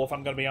Resident Evil, if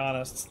I'm gonna be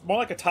honest. It's more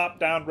like a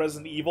top-down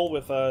Resident Evil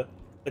with a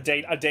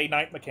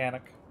day-night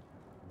mechanic.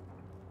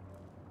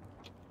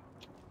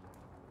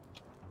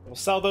 We'll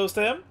sell those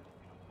to him.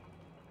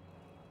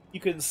 You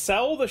can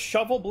sell the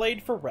shovel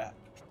blade for rep.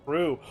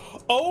 True.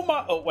 Oh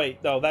my... Oh,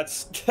 wait. No,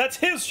 that's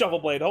his shovel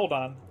blade. Hold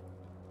on.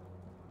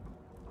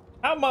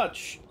 How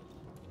much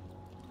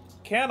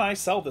can I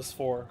sell this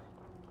for?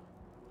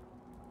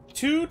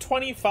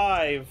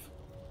 225.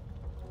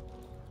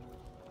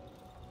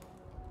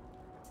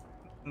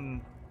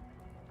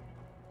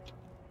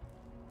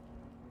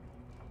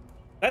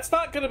 That's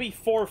not gonna be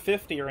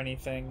 450 or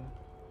anything.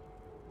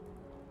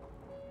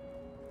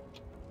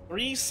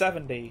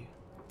 370.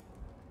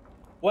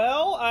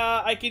 Well,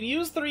 I can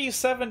use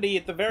 370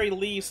 at the very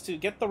least to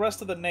get the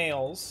rest of the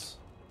nails.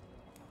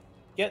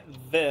 Get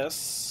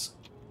this.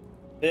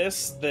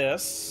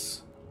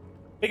 This.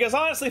 Because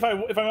honestly,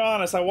 if I'm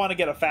honest, I want to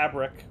get a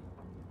fabric.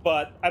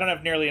 But I don't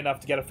have nearly enough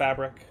to get a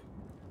fabric.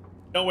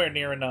 Nowhere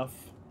near enough.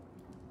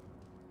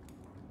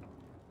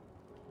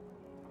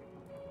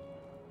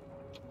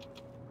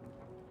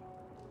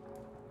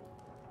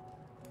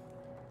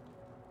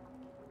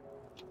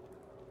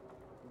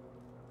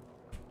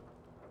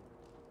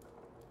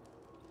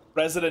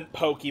 Resident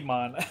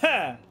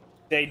Pokemon.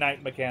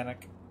 Day-night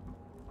mechanic.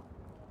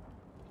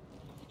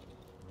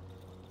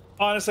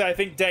 Honestly, I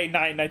think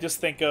Day-night, and I just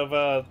think of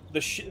the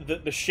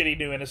shitty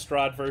new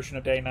Innistrad version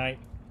of Day-night.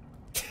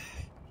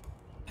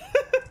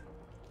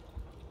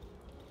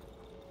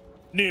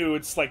 New,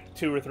 it's like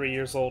 2 or 3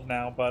 years old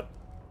now, but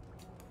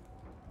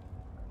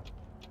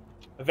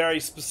very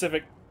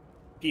specific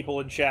people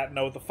in chat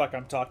know what the fuck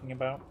I'm talking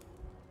about.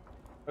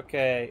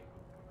 Okay.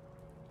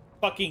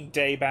 Fucking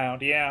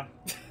Daybound, yeah.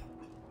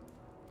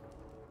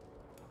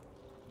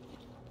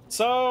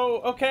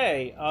 So,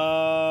 okay,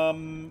 I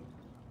want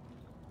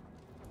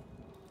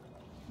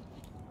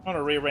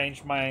to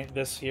rearrange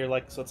this here,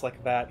 like, so it's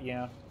like that,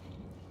 yeah.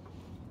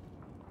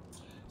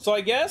 So I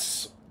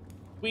guess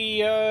we,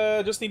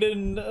 just need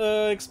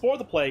to, explore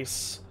the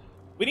place.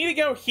 We need to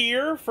go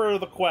here for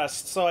the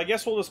quest, so I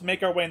guess we'll just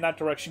make our way in that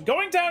direction.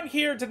 Going down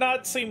here did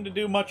not seem to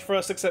do much for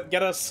us except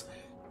get us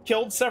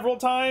killed several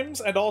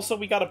times, and also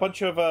we got a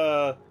bunch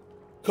of,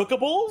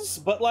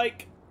 cookables, but,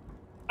 like,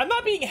 I'm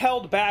not being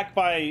held back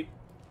by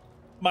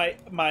my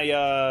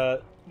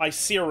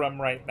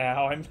serum right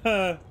now. I'm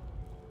a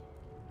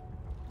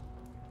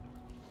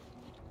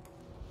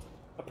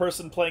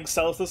person playing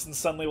Celsius and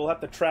suddenly we'll have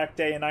to track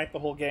day and night the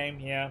whole game.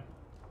 Yeah.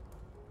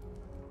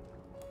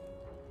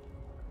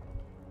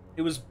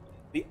 It was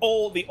the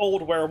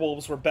old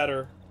werewolves were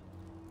better.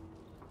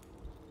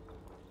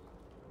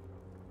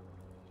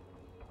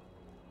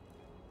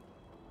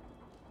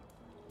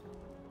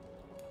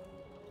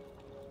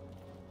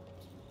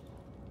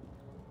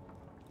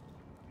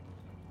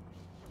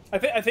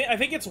 I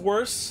think it's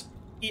worse.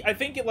 I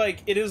think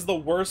it is the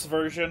worst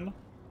version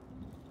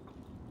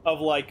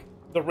of like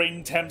the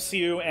ring tempts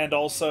you, and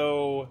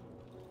also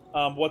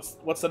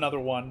what's another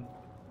one?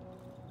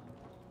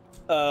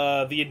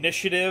 The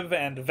initiative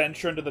and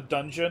venture into the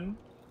dungeon.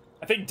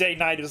 I think Day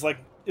Night is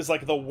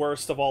like the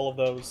worst of all of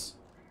those.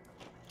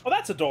 Oh,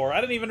 that's a door. I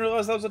didn't even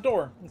realize that was a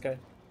door. Okay.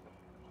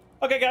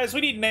 Okay, guys,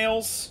 we need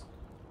nails.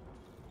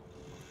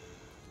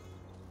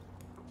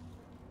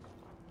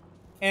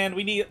 And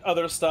we need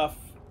other stuff.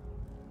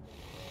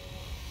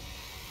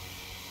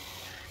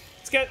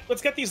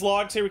 Let's get these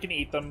logs here. We can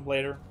eat them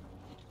later.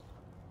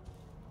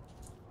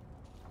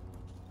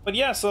 But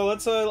yeah, so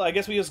let's I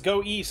guess we just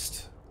go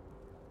east.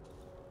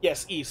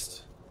 Yes,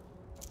 east.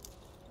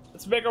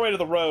 Let's make our way to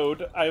the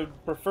road. I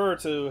would prefer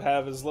to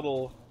have as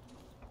little...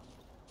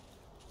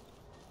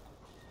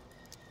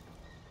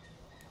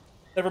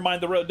 Never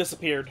mind, the road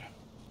disappeared.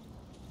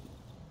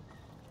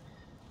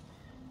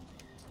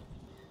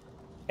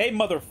 Hey,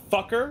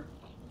 motherfucker!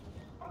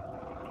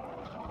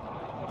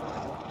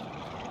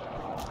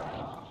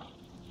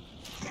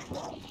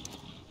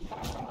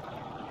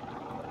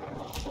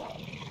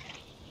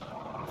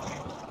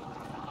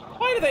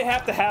 Why do they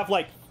have to have,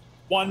 like,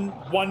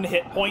 one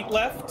hit point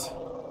left?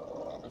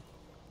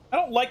 I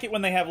don't like it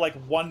when they have, like,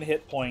 one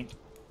hit point.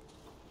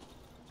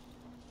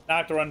 Now I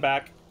have to run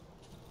back.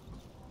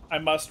 I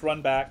must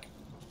run back.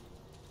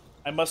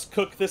 I must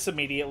cook this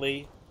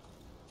immediately.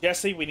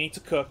 Jesse, we need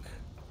to cook.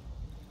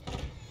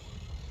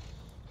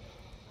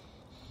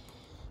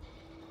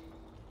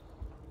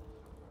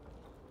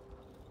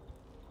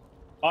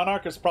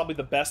 Monarch is probably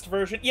the best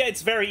version. Yeah,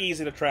 it's very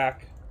easy to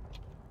track.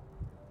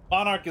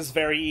 Monarch is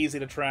very easy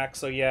to track,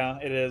 so yeah,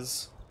 it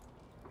is.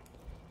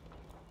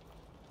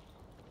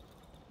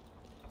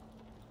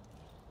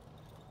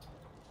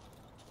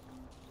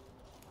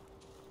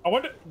 I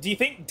wonder, do you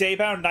think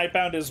Daybound,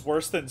 Nightbound is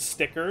worse than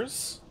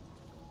stickers?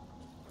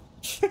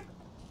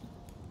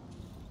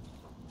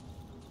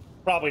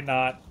 Probably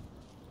not.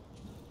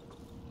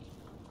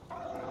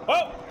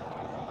 Oh!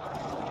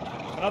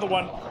 Another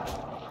one.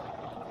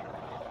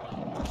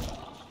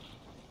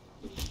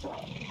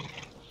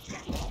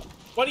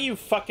 What do you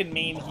fucking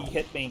mean he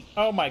hit me?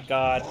 Oh my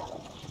god.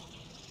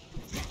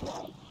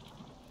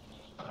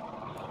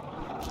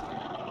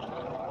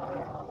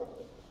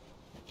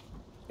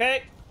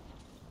 Okay.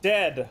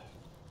 Dead.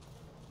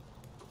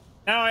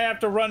 Now I have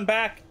to run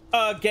back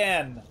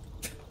again.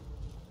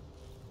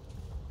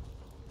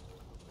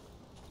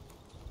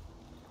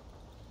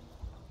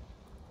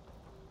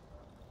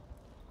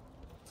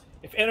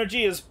 If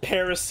energy is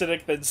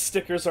parasitic, then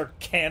stickers are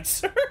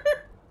cancer.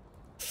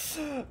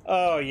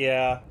 Oh,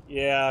 yeah.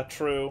 Yeah,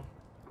 true.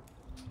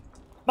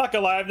 Not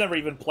gonna lie, I've never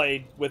even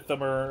played with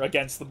them or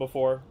against them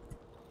before.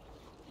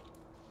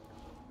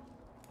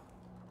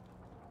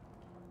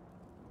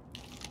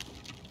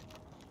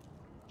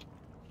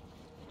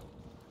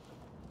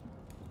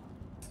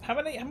 How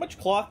much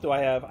cloth do I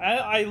have?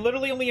 I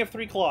literally only have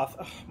 3 cloth.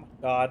 Oh my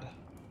god.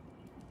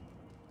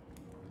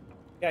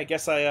 Yeah, I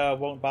guess I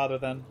won't bother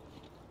then.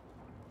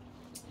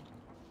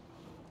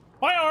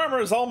 My armor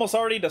is almost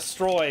already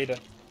destroyed.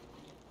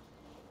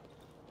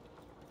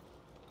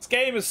 This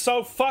game is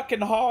so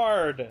fucking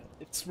hard.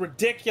 It's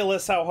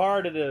ridiculous how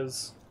hard it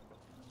is.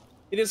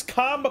 It is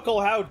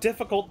comical how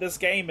difficult this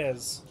game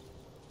is.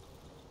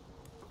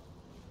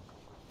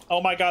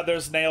 Oh my god,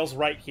 there's nails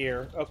right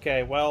here.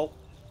 Okay, well,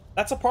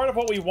 that's a part of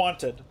what we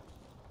wanted.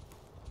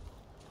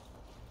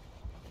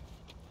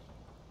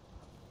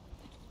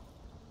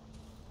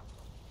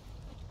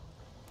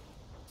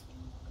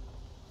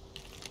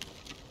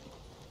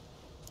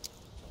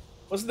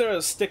 Wasn't there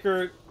a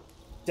sticker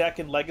deck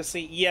in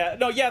Legacy? Yeah,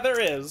 no, yeah, there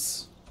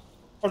is,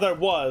 or there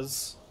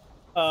was.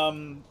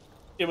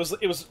 It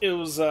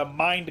was a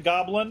Mind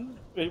Goblin.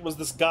 It was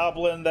this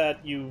goblin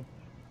that you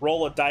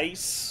roll a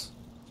dice,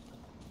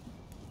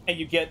 and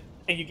you get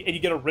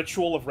a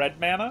ritual of red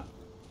mana,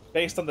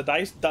 based on the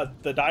dice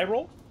the die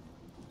roll.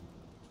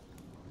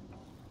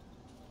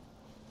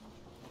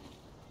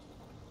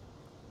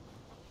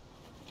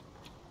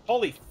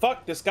 Holy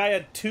fuck! This guy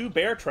had 2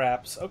 bear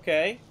traps.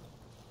 Okay.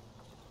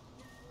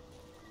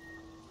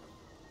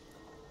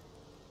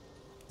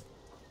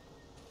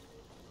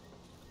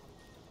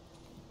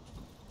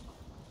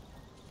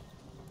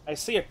 I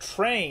see a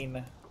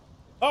train.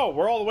 Oh,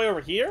 we're all the way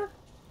over here?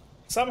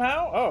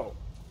 Somehow? Oh.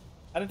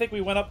 I didn't think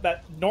we went up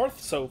that north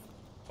so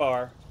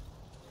far.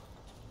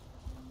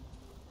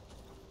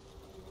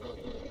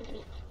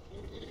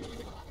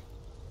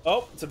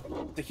 Oh, it's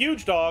a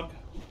huge dog.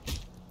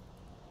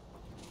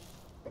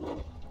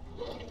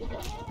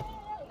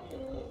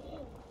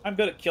 I'm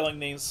good at killing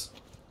these.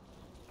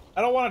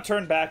 I don't want to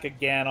turn back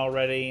again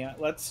already.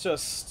 Let's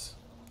just...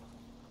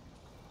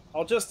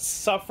 I'll just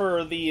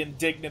suffer the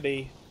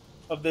indignity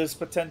of this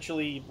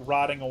potentially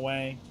rotting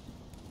away.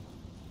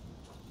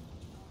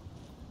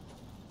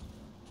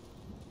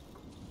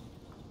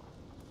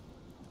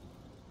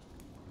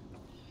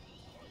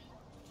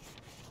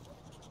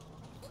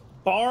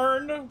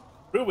 Barn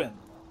ruin.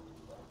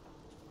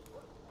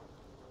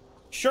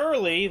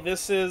 Surely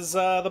this is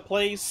the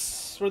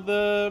place where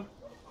the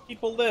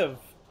people live.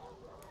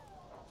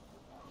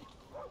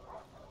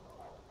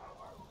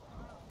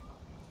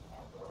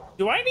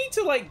 Do I need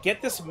to, like,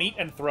 get this meat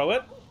and throw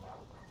it?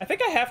 I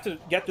think I have to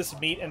get this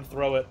meat and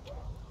throw it.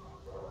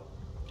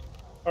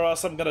 Or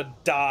else I'm gonna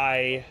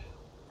die.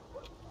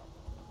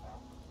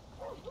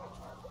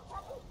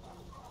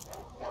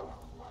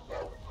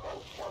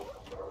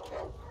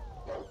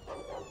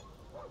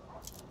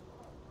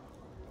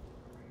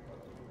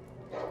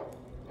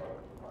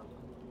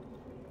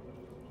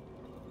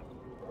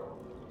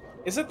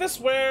 Isn't this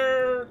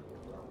where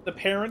the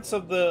parents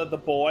of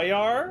the boy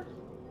are?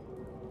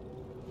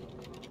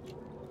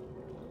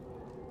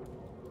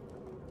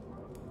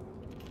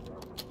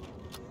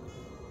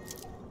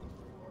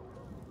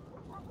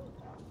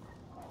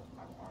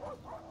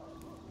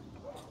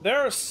 There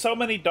are so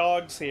many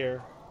dogs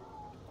here.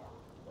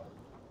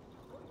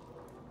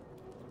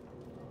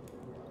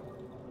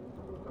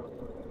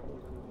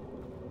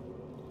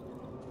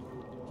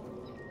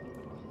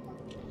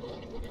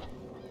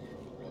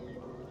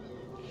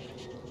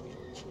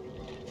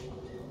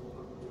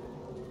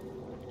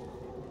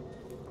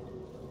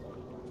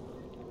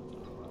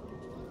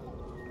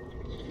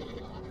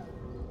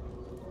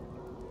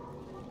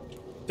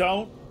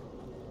 Don't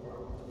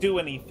do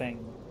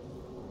anything.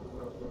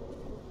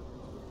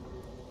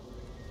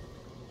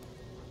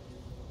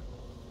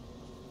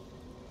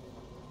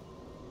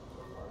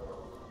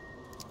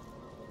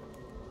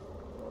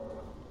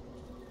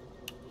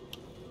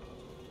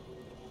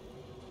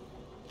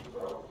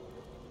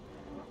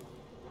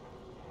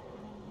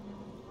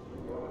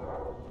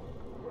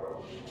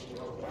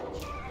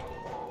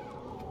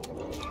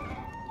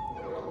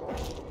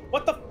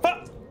 What the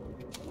fuck?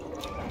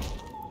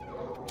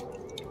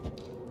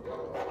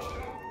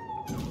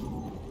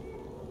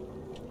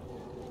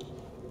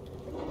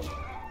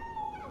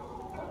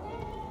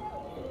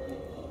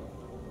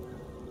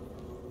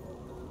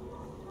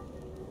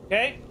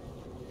 Okay.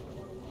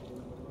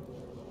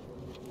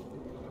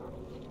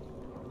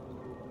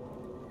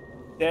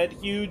 Dead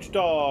huge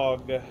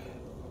dog.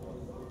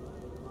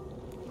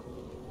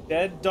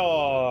 Dead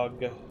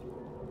dog.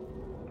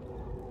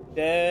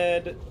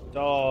 Dead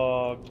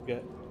Dog.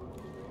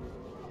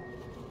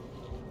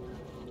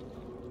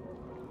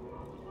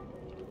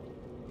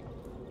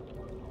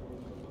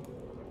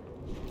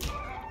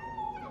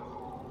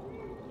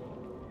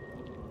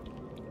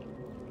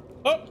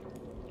 Oh!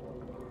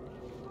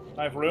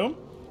 I have room?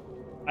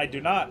 I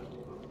do not.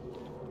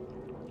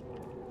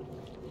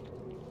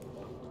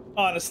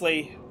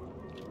 Honestly.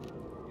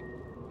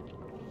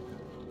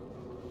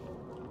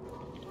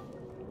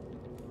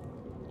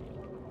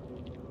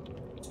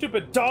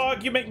 Stupid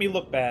dog, you make me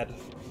look bad.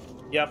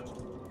 Yep.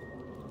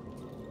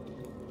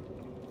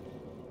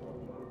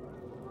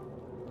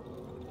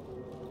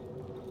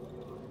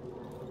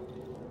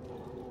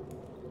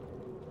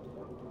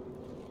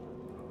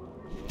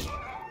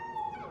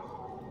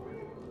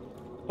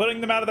 Putting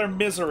them out of their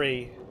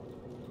misery.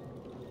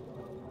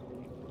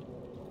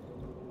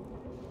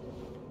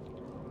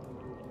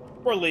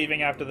 We're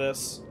leaving after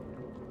this.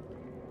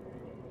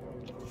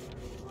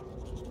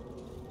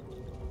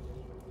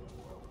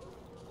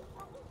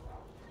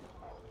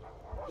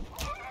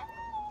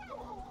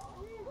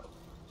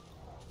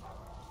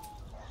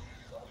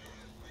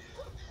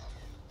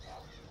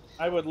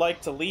 I would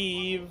like to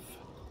leave.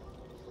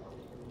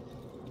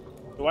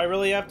 Do I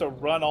really have to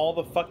run all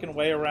the fucking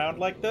way around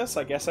like this?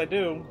 I guess I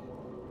do.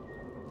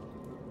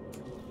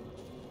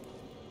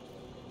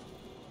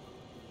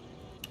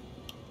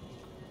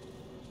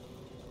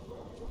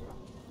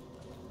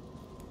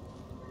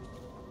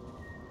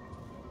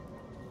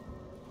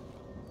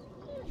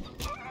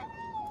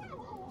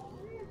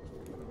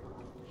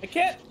 I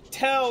can't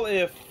tell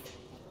if...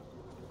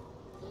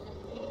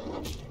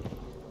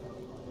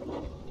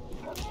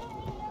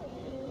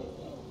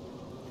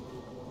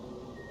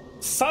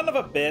 Son of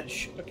a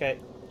bitch. Okay.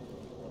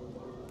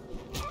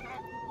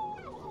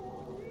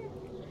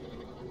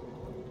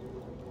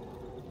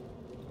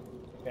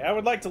 Okay, I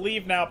would like to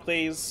leave now,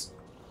 please.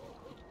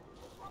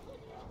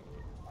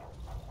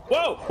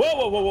 Whoa! Whoa,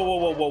 whoa, whoa, whoa,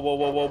 whoa, whoa, whoa,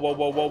 whoa, whoa, whoa,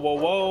 whoa, whoa, whoa,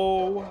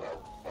 whoa.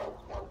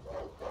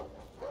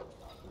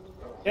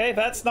 Okay,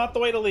 that's not the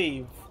way to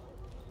leave.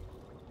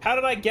 How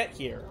did I get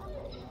here?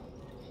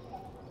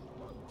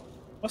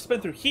 Must have been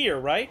through here,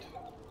 right?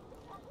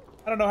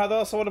 I don't know how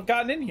else I would have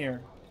gotten in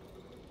here.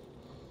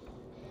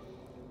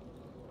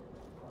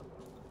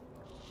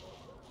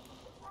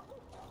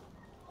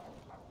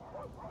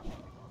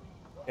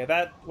 Okay,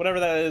 that, whatever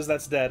that is,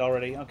 that's dead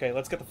already. Okay,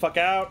 let's get the fuck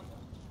out.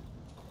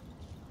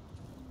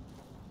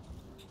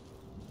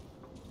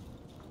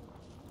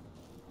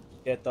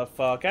 Get the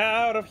fuck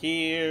out of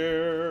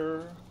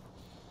here.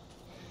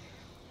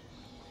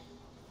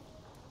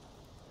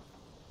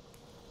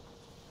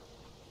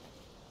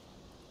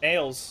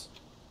 Nails.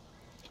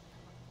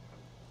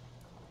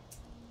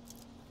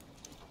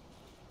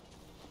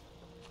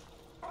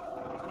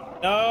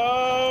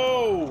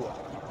 No!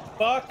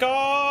 Fuck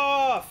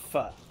off!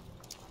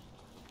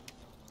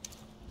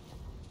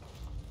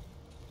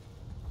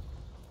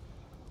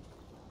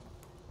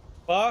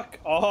 Fuck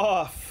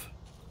off!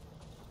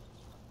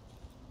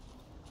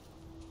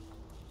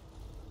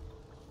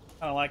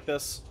 I don't like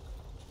this.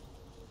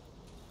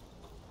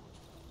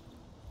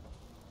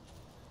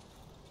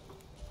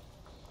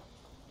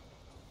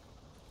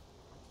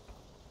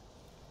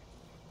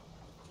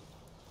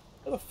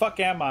 Where the fuck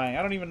am I?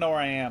 I don't even know where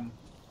I am.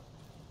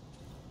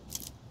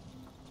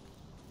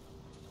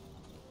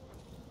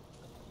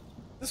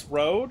 This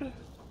road?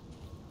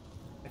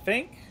 I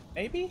think?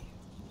 Maybe?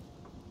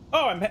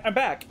 Oh, I'm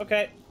back.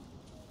 Okay.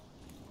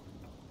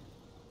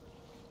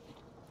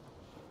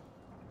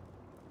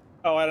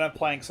 Oh, I don't have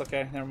planks.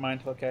 Okay, never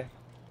mind. Okay.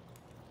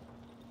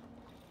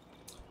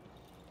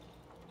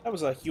 That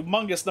was a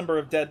humongous number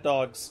of dead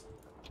dogs.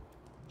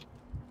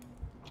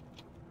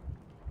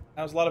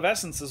 That was a lot of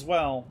essence as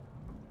well.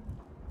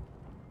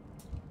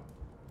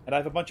 And I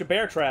have a bunch of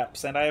bear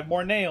traps, and I have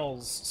more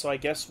nails, so I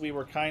guess we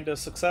were kind of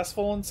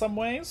successful in some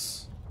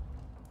ways.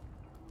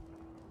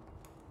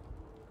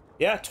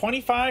 Yeah,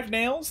 25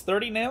 nails,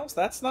 30 nails,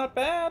 that's not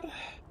bad.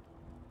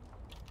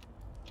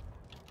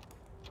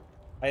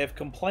 I have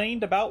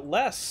complained about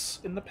less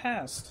in the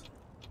past.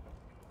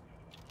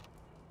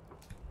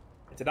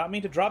 I did not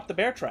mean to drop the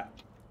bear trap.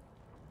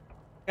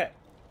 Okay.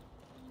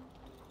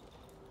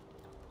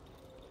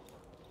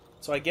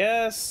 So I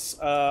guess,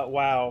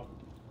 wow.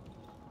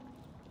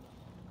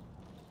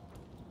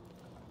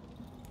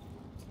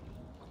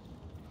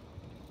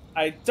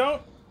 I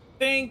don't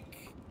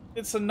think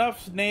it's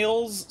enough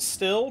nails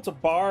still to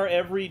bar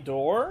every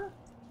door.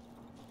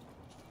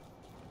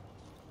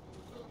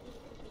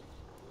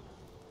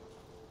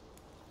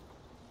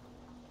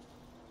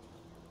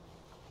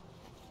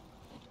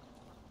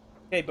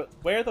 Okay, but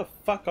where the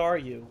fuck are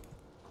you?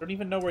 I don't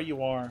even know where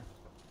you are.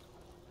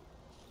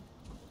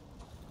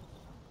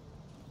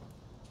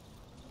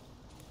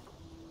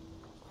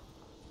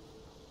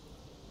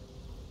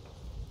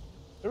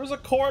 There was a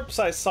corpse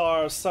I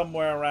saw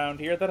somewhere around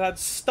here that had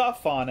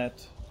stuff on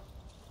it.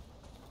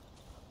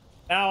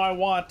 Now I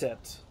want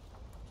it.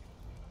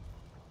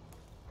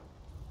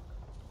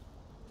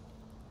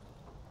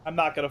 I'm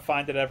not gonna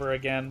find it ever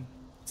again.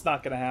 It's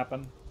not gonna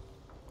happen.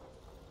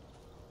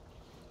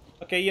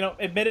 Okay, you know,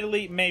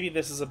 admittedly, maybe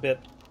this is a bit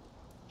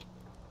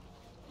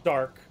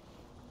dark.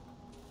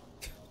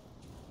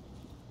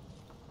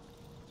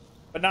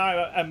 But now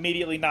I'm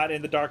immediately not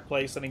in the dark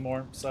place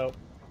anymore, so...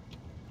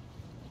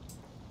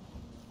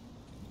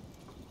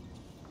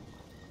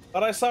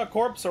 Thought I saw a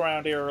corpse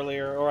around here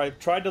earlier, or I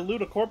tried to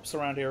loot a corpse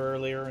around here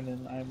earlier, and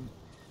then I'm...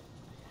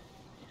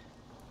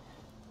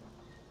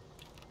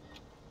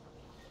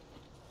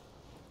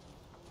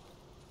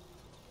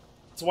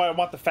 That's why I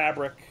want the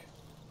fabric.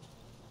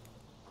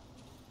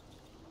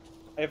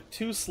 I have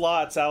 2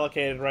 slots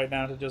allocated right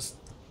now to just...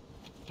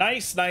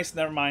 Nice, nice,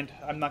 never mind.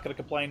 I'm not gonna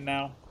complain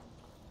now.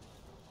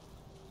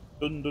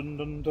 Dun dun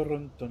dun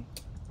dun dun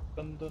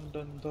dun dun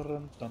dun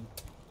dun dun.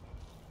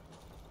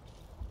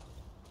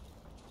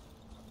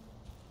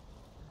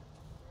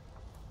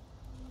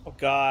 Oh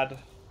God.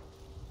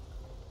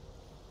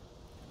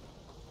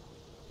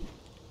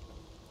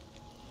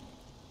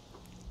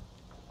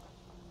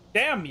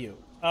 Damn you.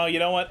 Oh, you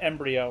know what?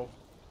 Embryo.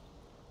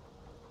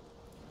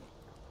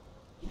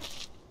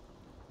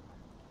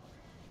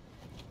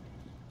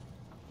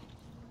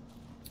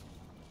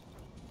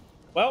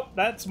 Well,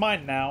 that's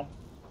mine now.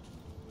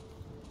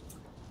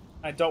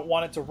 I don't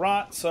want it to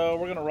rot, so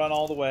we're gonna run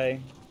all the way.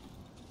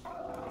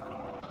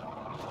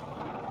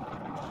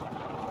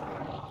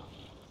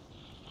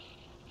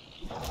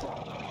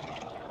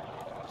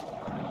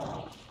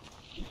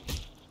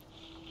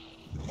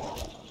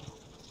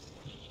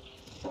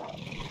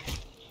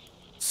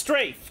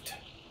 Strafed.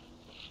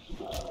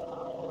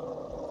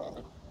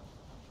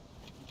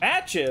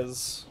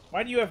 Matches?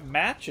 Why do you have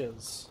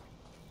matches?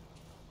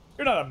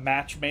 You're not a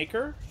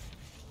matchmaker.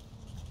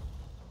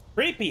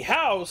 Creepy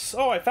house!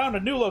 Oh, I found a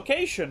new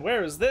location.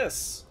 Where is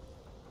this?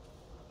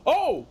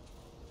 Oh!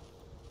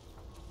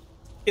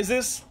 Is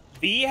this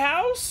the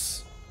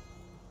house?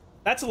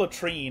 That's a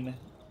latrine.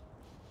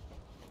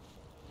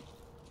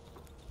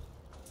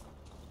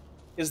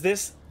 Is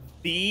this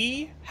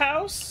the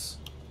house?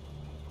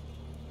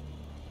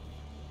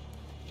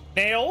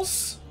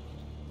 Nails?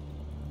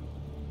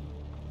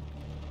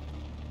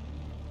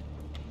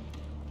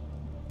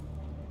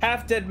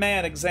 Half-dead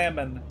man,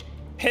 examine.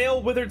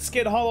 Pale, withered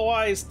skin, hollow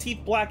eyes,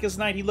 teeth black as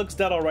night. He looks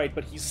dead alright,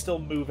 but he's still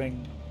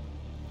moving.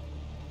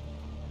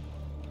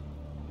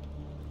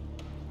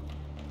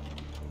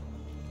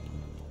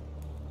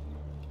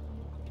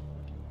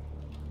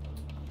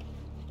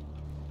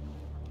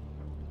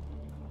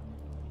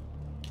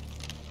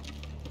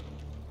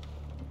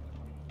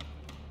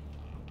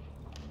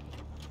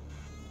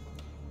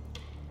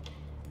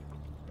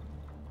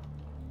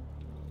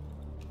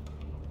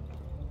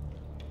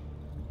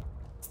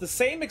 The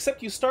same,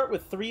 except you start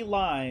with 3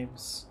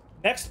 lives.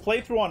 Next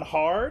playthrough on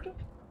hard?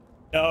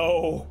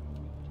 No.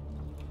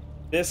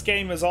 This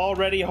game is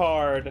already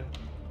hard.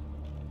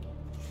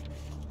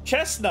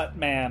 Chestnut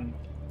Man.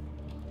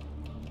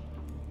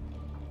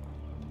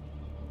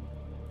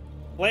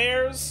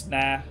 Flares?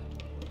 Nah.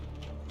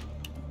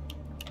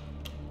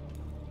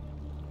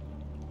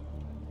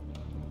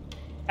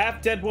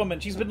 Half-dead woman.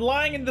 She's been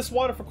lying in this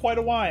water for quite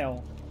a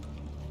while.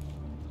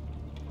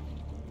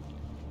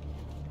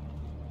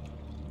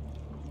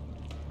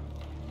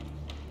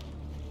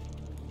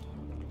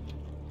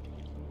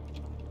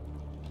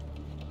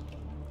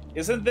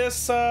 Isn't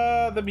this,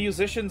 the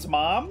musician's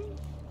mom?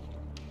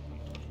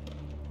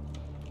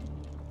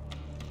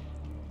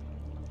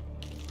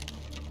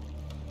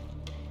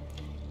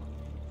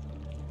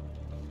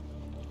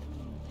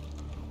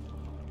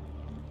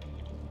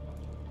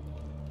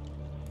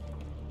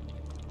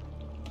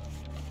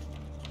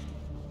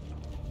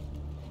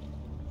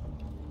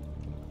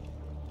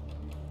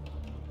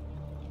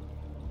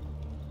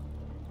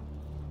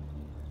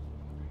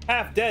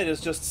 Half dead is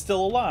just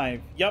still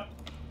alive. Yup.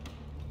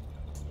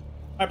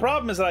 My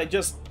problem is that I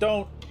just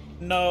don't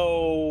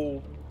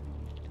know...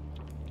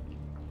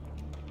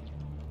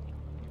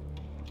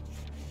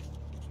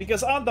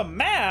 Because on the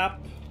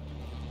map,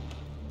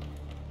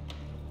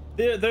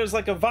 there's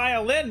like a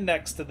violin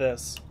next to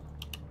this.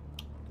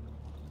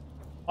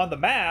 On the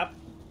map.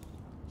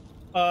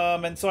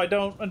 And so I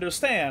don't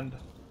understand.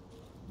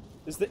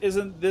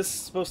 Isn't this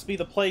supposed to be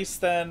the place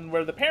then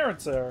where the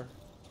parents are?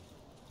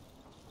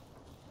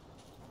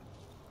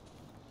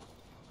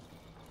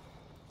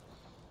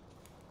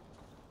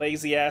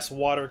 Lazy ass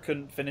water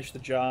couldn't finish the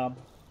job.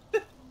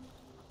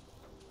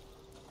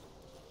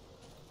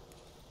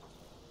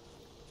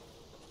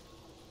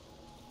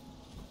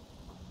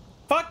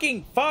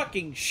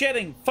 fucking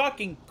shitting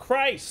fucking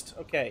Christ.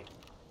 Okay.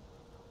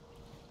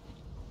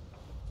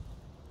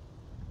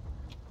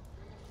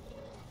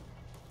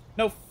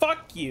 No,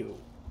 fuck you.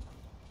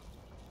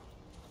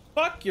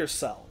 Fuck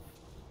yourself.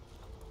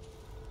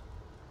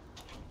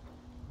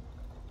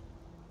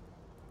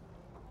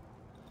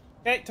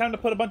 Okay, time to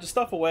put a bunch of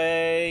stuff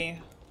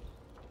away.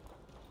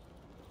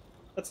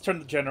 Let's turn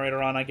the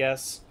generator on, I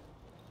guess.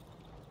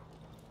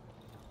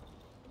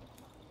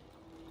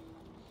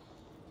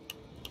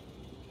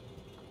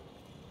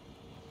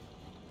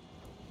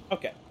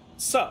 Okay,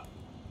 so.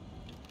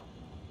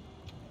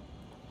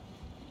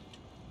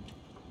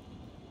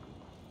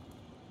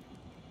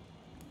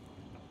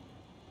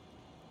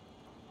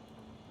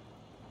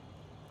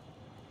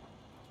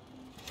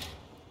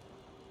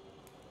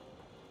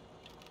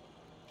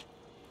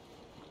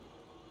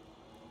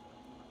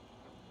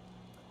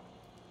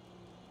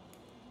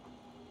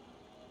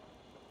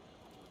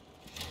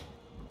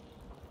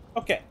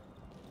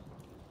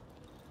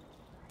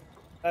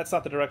 That's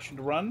not the direction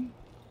to run.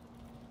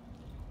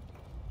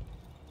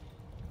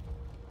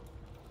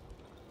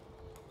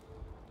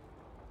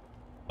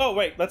 Oh,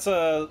 wait, let's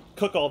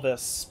cook all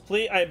this.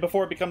 Please,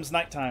 before it becomes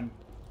nighttime.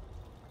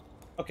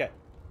 Okay.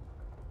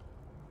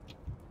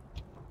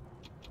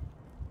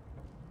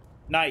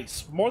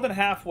 Nice. More than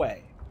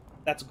halfway.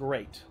 That's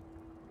great.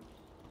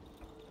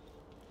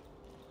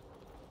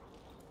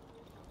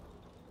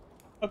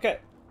 Okay.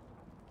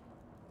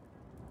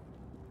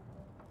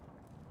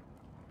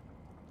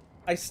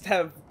 I just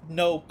have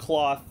no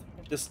cloth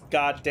in this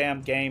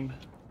goddamn game.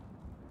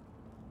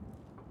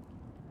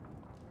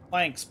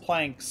 Planks,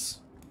 planks,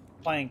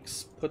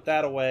 planks. Put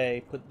that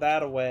away. Put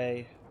that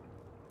away.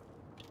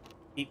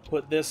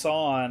 Put this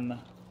on.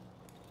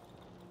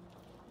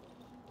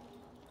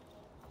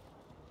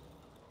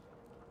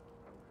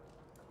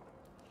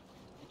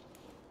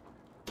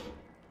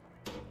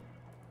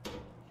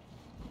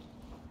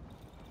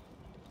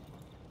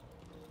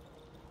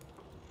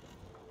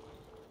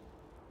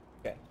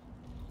 Okay.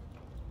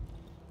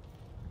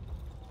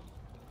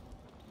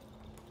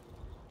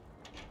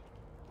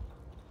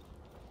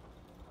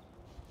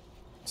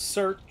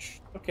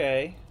 Search.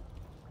 Okay.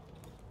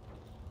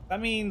 That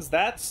means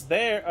that's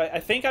there. I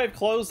think I've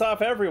closed off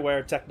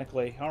everywhere,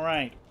 technically.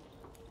 Alright.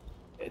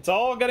 It's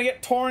all gonna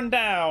get torn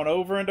down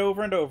over and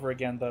over and over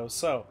again, though,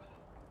 so...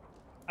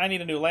 I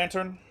need a new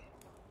lantern.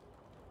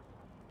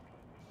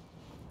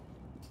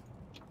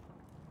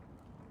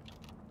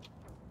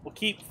 We'll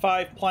keep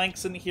 5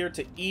 planks in here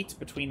to eat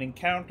between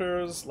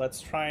encounters. Let's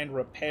try and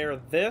repair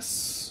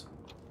this.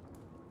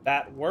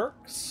 That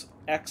works.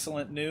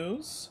 Excellent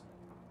news.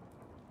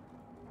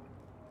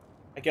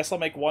 I guess I'll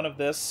make one of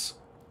this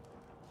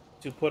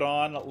to put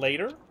on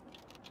later.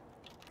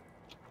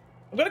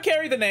 I'm gonna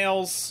carry the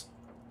nails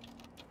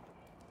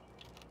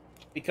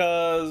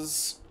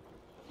because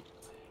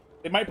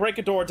they might break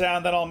a door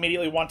down, then I'll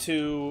immediately want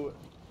to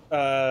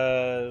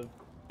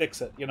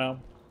fix it, you know?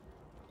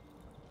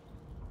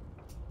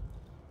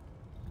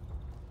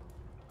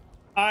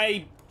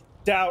 I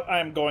doubt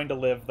I'm going to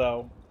live,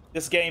 though.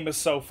 This game is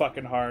so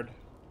fucking hard.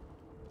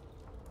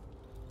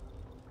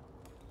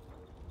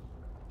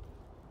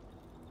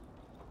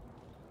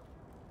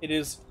 It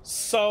is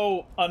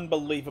so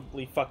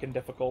unbelievably fucking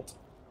difficult.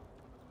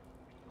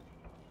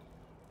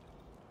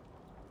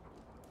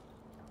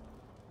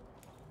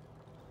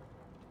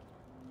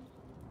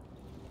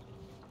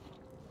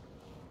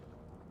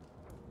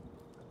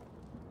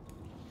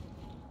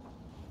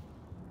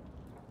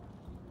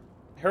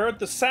 I heard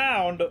the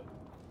sound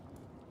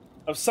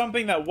of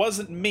something that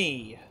wasn't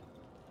me.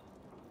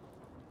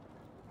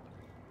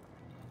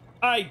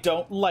 I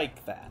don't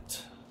like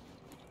that.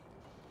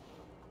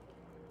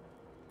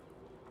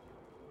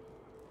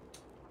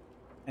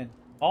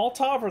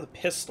 Molotov or the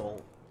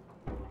pistol?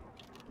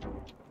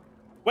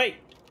 Wait,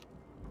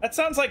 that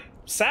sounds like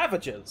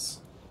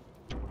savages.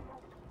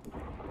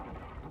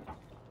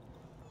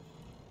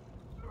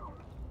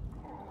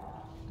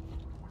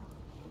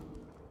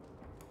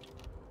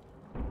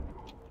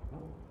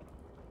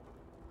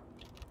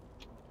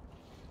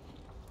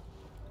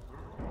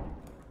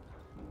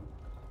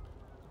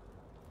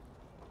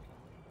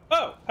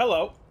 Oh,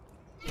 hello.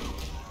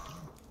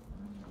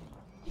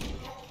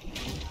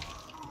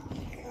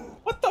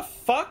 What the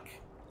fuck?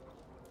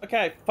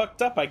 Okay, I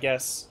fucked up, I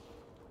guess.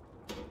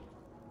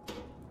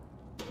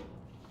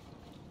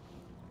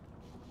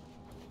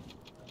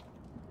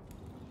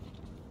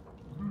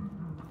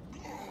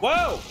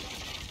 Whoa!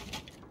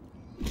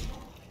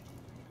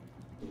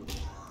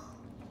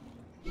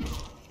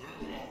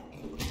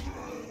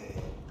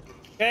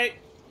 Okay.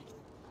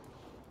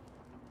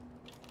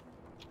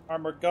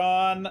 Armor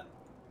gone.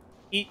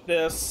 Eat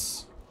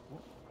this.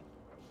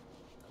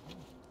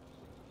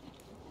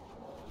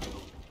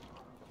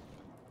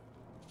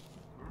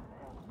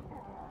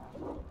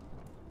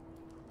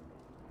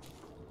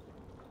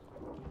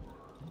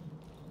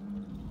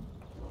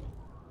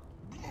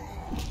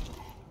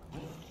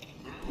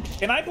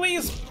 Can I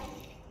please?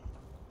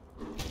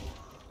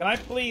 Can I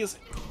please?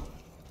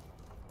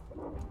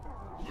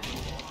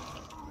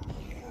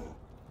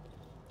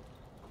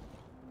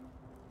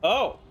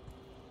 Oh.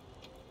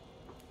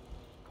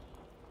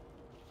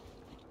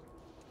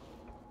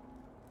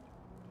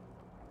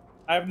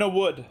 I have no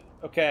wood.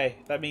 Okay,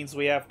 that means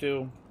we have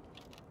to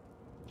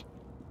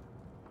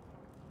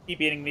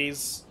keep eating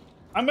these.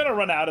 I'm gonna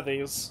run out of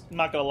these. I'm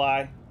not gonna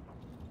lie.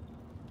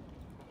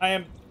 I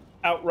am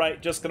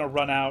outright just gonna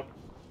run out.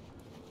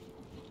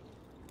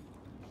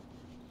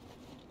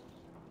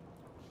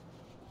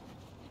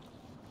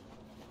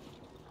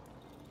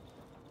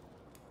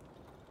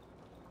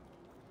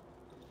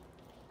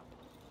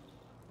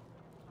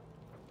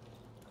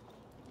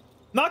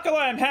 Not gonna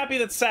lie, I'm happy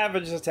that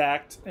Savage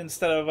attacked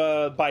instead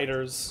of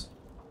biters.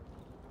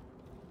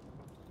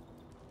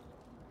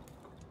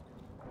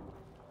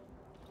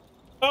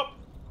 Oh,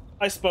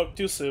 I spoke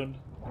too soon.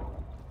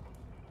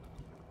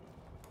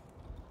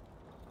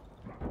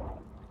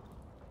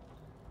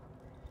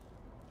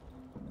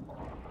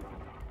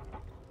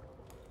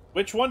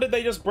 Which one did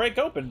they just break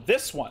open?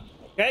 This one,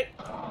 okay?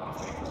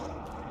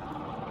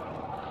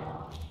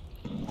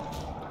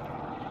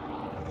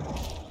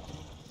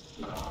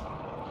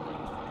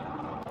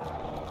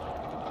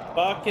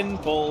 Fucking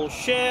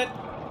bullshit.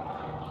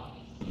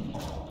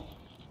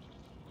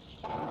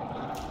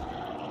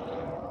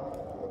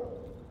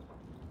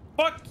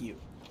 Fuck you.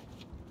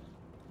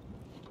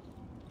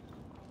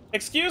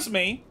 Excuse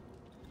me.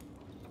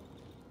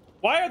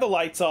 Why are the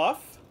lights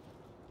off?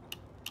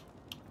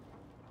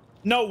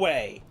 No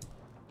way.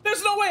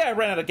 There's no way I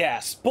ran out of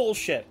gas.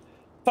 Bullshit.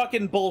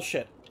 Fucking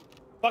bullshit.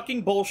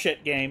 Fucking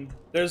bullshit, game.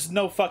 There's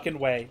no fucking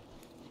way.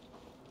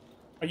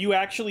 Are you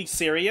actually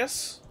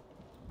serious?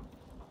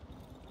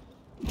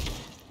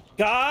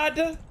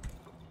 God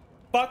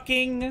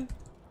fucking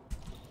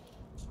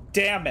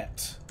damn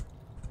it.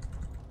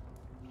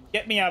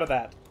 Get me out of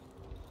that.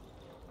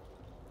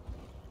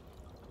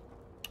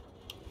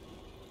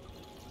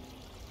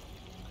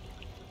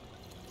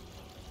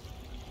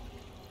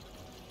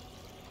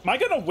 Am I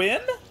gonna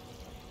win?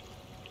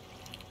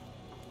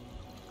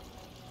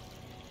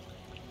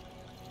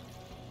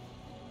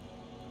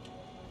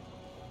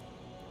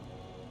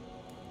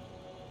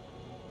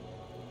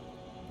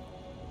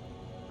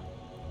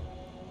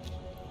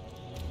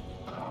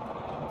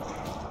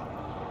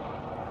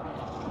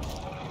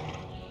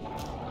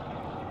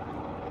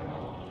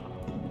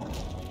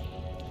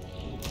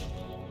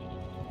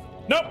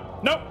 Nope,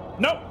 nope,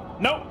 nope,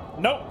 nope,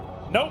 nope,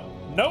 nope,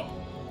 nope.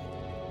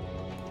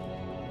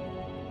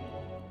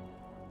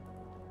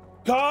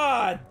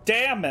 God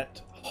damn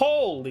it.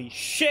 Holy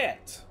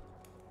shit.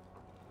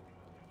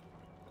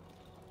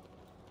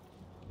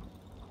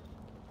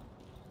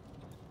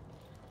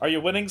 Are you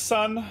winning,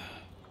 son?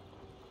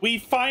 We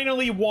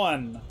finally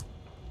won.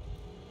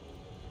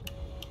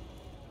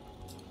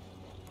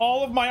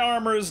 All of my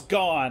armor is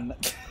gone.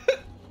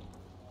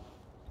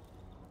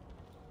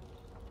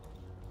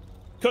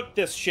 Cook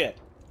this shit.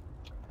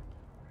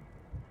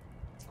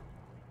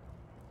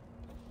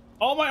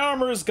 All my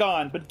armor is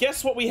gone, but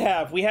guess what we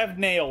have? We have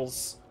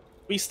nails.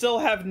 We still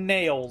have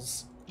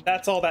nails.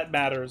 That's all that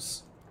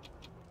matters.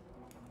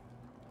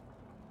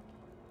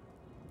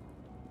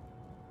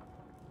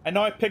 I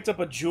know I picked up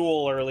a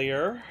jewel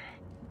earlier.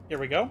 Here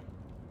we go.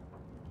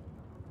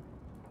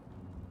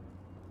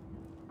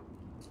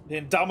 The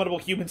indomitable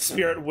human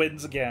spirit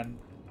wins again.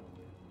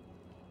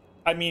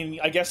 I mean,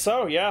 I guess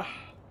so, yeah.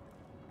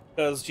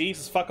 Because,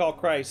 Jesus, fuck all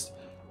Christ.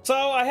 So,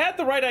 I had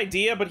the right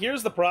idea, but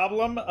here's the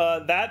problem.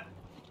 That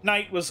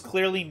night was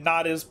clearly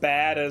not as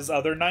bad as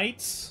other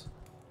nights.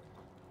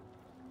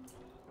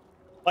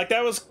 Like,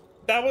 that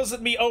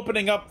wasn't me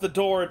opening up the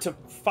door to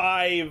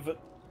 5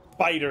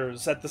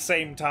 fighters at the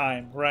same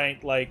time,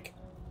 right? Like,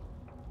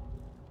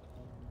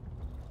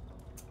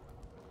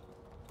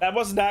 that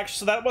wasn't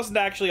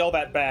actually all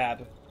that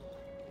bad.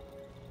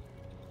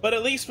 But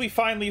at least we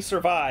finally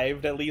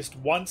survived, at least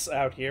once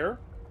out here.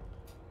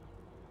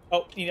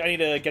 Oh, I need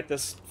to get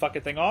this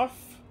fucking thing off.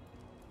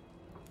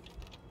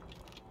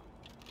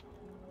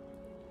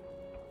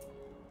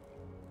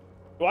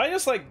 Do I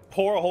just, like,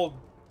 pour a whole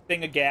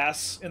thing of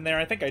gas in there?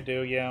 I think I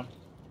do, yeah.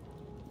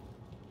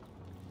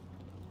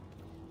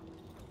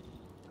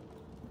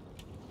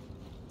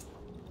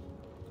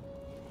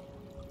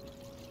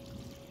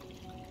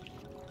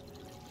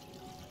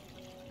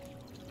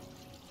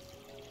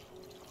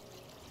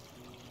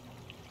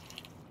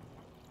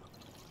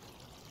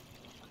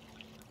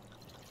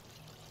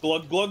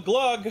 Glug, glug,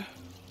 glug.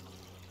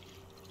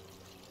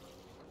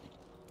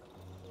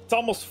 It's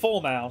almost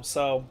full now,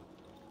 so...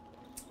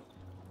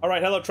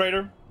 Alright, hello,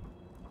 trader.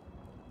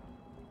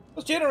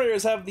 Those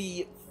generators have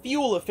the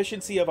fuel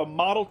efficiency of a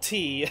Model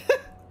T.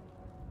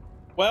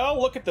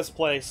 Well, look at this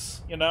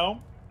place, you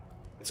know?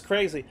 It's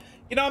crazy.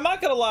 You know, I'm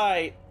not gonna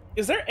lie.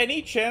 Is there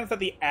any chance that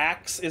the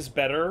axe is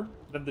better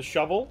than the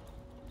shovel?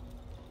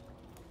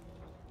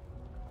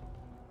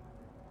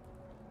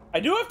 I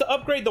do have to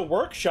upgrade the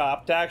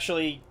workshop to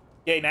actually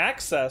gain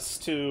access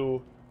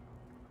to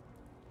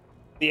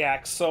the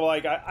axe, so,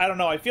 like, I don't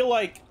know, I feel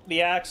like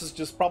the axe is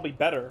just probably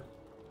better.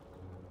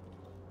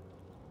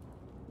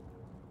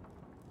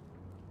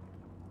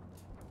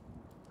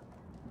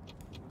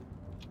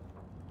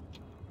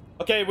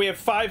 Okay, we have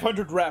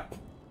 500 rep.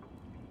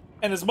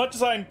 And as much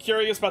as I'm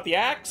curious about the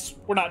axe,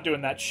 we're not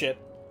doing that shit.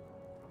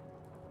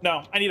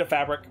 No, I need a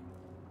fabric.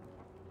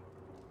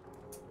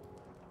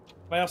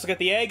 Can I also get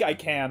the egg? I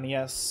can,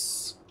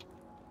 yes.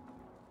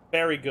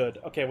 Very good.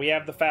 Okay, we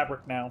have the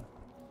fabric now.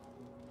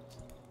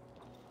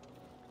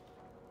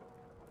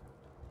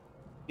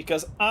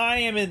 Because I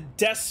am in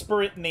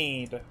desperate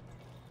need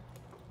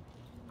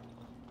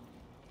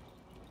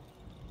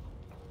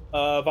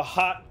of a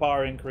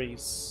hotbar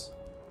increase.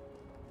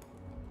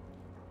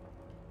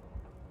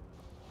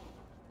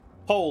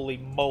 Holy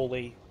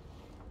moly.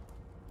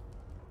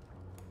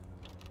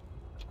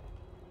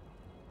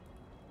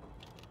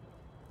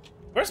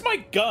 Where's my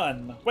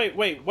gun? Wait,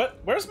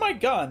 what? Where's my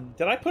gun?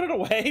 Did I put it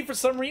away for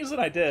some reason?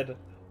 I did.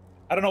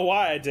 I don't know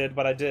why I did,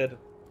 but I did.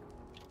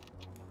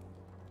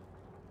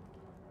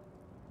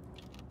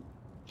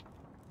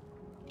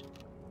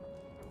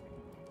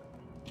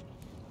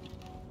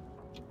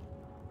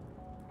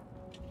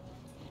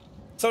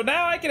 So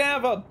now I can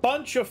have a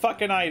bunch of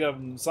fucking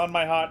items on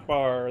my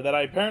hotbar that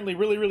I apparently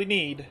really, really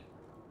need.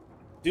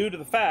 due to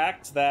the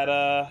fact that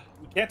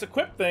you can't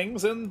equip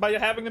things and by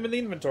having them in the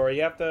inventory.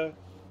 You have to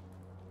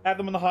have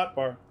them in the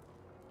hotbar.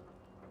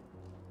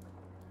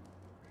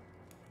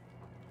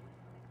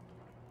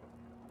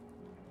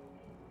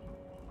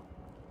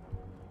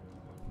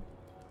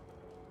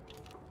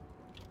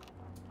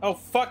 Oh,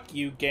 fuck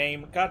you,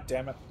 game. God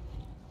damn it.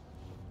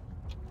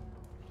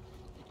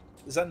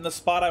 Is that in the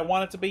spot I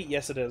want it to be?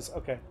 Yes, it is.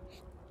 Okay.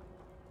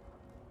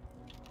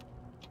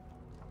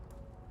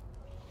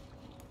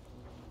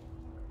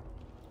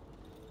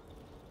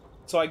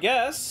 So I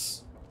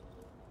guess...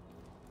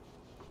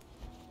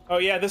 Oh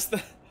yeah,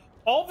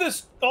 all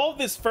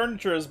this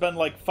furniture has been,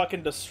 like,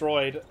 fucking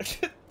destroyed.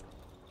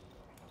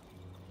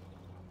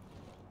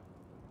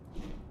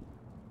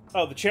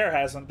 Oh, the chair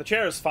hasn't. The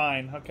chair is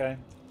fine. Okay.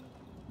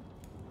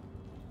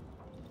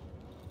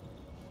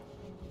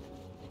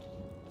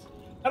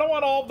 I don't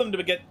want all of them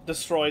to get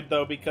destroyed,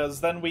 though,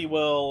 because then we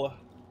will...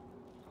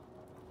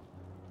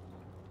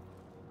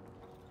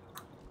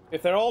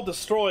 If they're all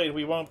destroyed,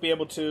 we won't be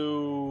able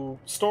to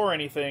store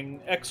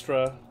anything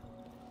extra.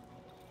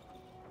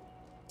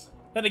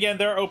 Then again,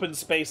 there are open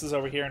spaces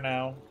over here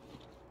now.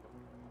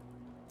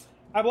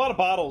 I have a lot of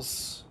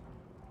bottles.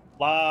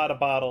 Lot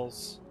of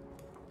bottles.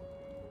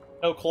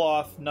 No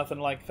cloth, nothing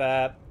like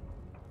that.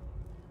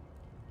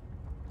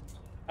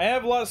 I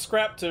have a lot of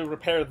scrap to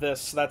repair this,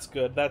 so that's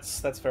good. That's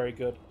very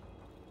good.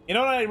 You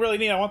know what I really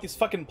need? I want these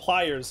fucking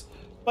pliers.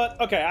 But,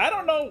 okay, I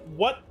don't know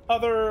what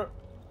other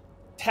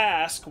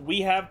task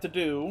we have to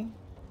do.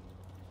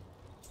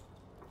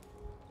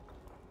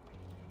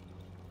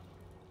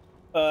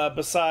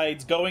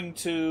 Besides going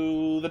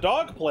to the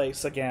dog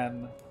place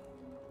again.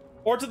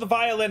 Or to the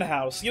violin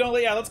house. You know,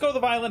 yeah, let's go to the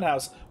violin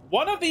house.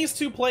 One of these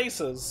two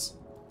places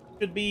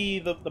should be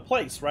the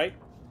place, right?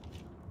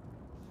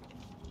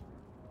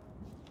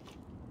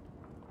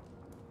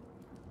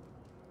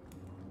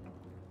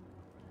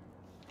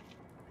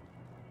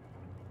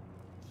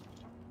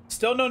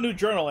 Still no new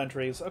journal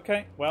entries.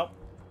 Okay, well.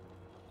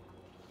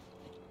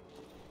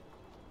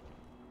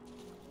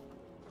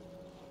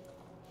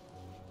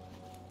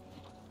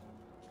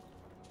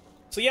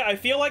 So yeah, I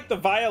feel like the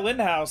violin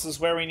house is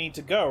where we need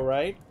to go,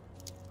 right?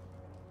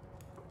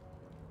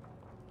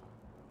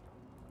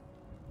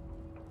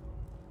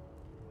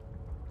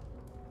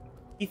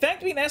 He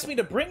thanked me and asked me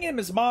to bring him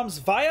his mom's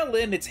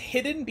violin. It's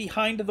hidden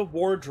behind the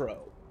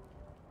wardrobe.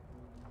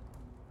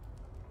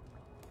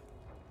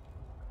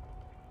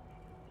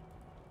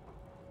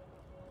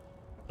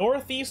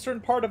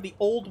 Northeastern part of the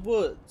Old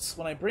Woods.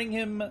 When I bring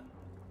him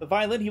the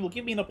violin, he will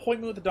give me an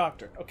appointment with the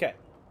doctor. Okay.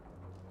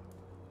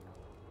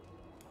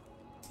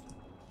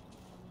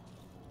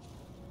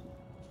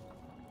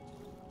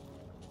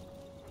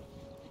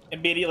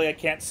 Immediately, I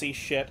can't see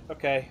shit.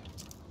 Okay.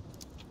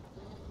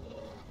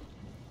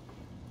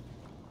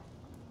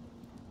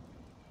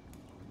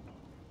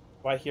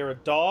 Do I hear a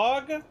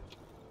dog?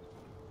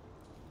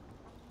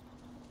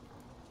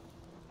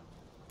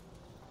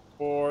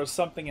 Or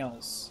something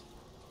else?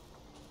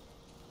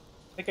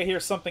 I think I hear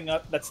something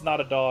that's not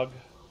a dog.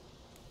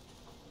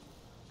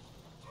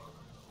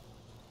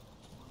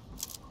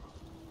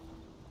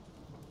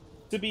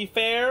 To be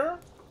fair,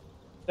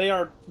 they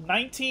are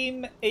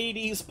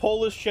 1980s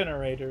Polish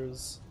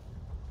generators.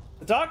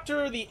 The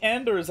doctor, the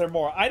end, or is there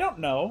more? I don't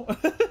know.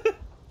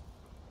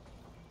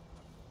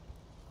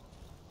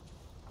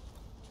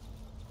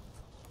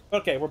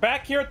 Okay, we're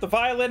back here at the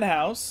violin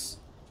house.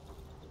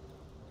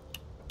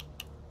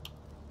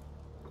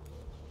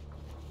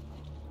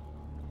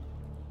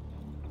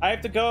 I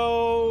have to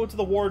go to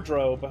the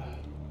wardrobe.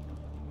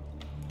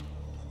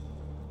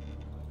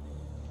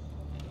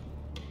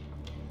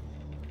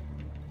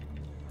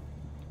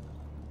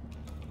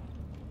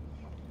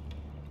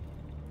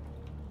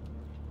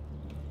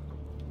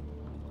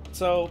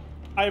 So,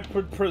 I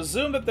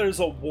presume that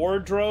there's a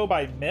wardrobe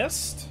I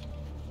missed?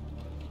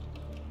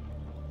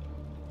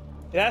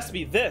 It has to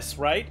be this,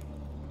 right?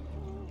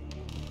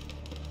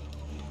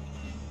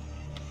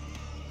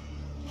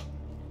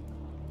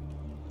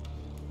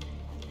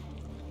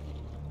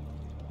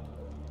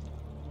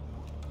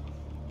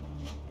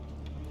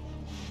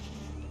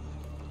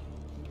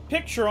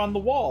 Picture on the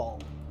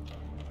wall.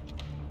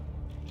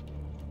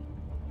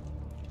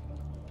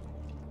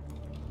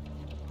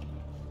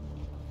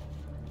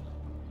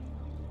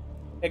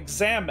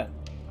 Examine.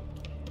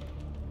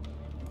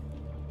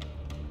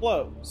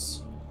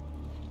 Close.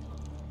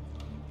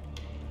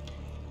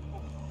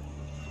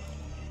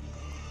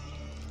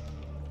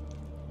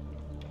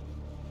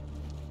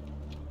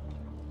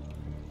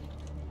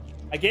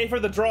 I gave her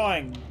the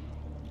drawing.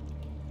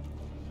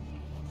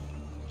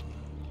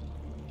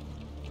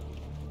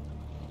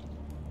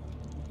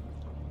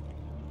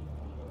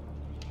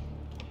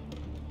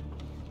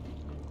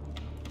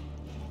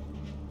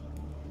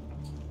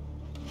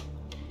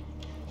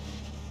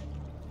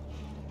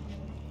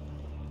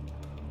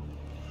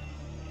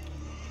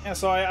 Yeah,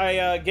 so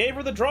I gave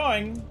her the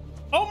drawing.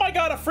 Oh my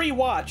god, a free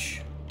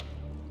watch!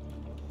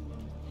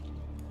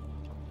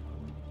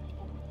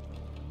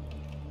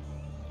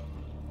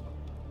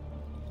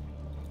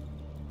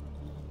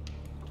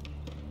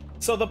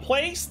 So the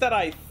place that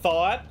I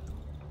thought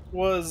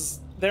was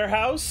their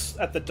house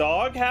at the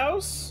dog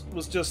house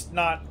was just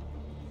not.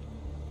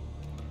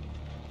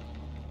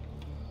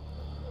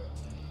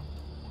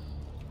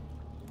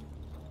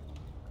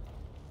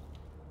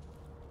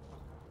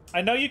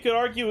 I know you could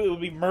argue it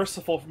would be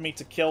merciful for me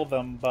to kill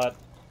them, but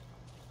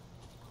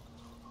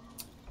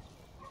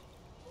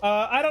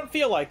I don't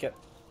feel like it.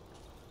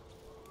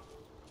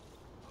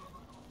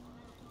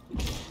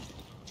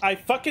 I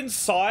fucking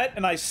saw it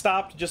and I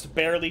stopped just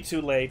barely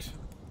too late.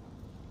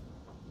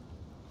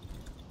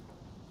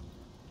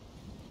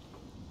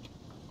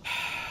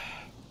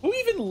 Who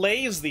even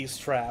lays these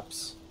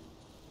traps?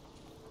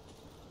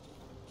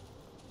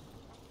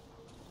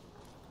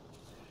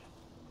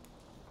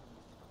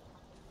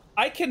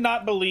 I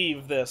cannot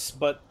believe this,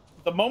 but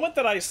the moment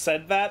that I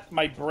said that,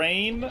 my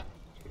brain...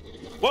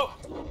 Whoa!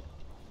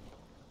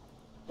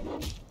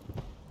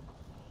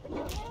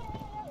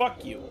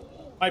 Fuck you.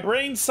 My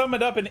brain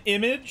summoned up an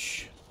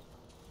image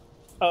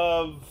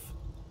of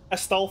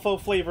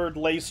Astolfo-flavored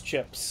Lay's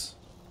chips.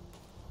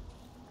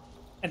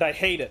 And I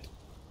hate it.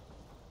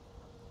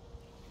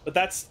 But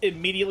that's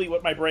immediately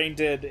what my brain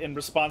did in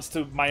response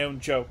to my own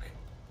joke.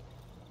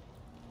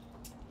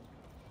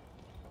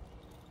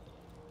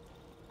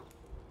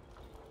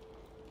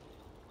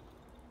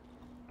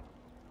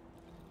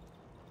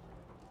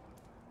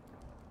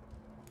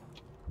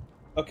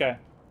 Okay.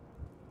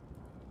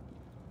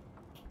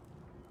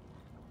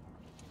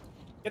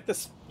 Get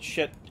this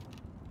shit.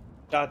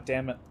 God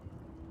damn it.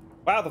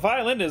 Wow, the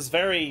violin is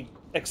very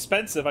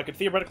expensive. I could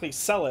theoretically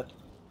sell it.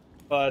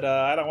 But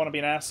I don't want to be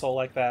an asshole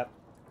like that.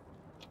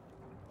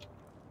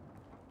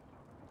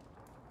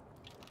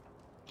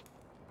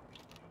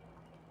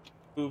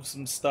 Move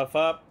some stuff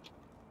up.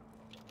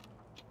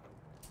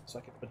 So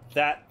I can put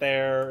that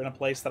there in a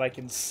place that I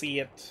can see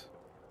it.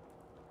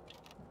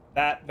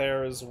 That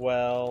there as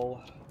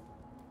well.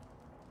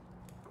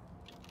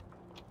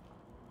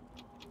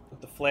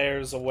 Put the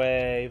flares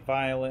away.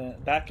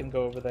 Violent. That can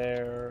go over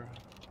there.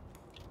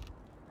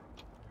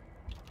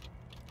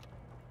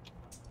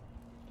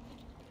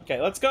 Okay,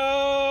 let's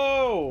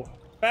go!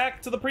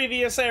 Back to the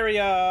previous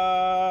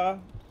area!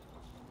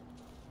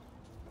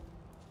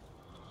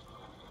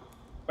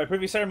 By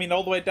previous area, I mean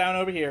all the way down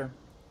over here.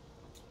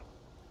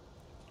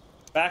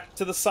 Back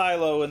to the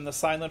silo in the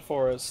Silent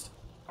Forest.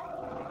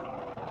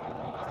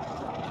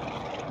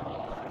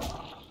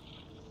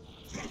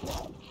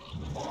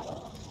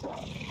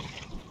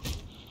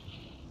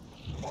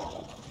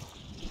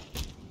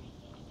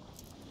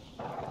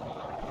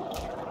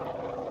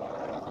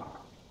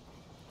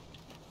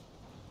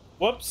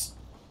 Whoops.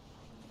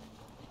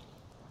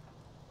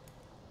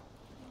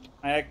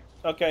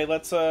 Okay,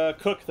 let's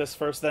cook this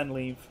first, then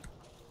leave.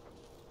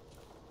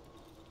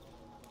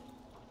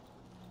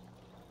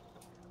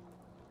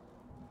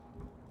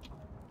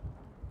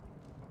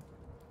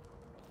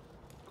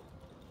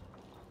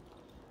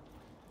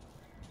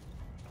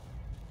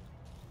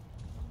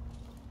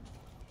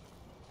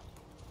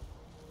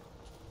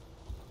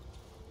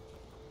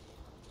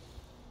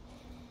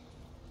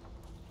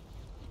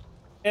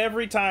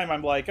 Every time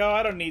I'm like, oh,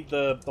 I don't need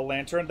the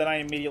lantern, then I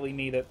immediately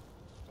need it.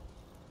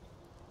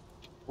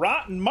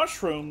 Rotten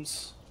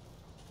mushrooms?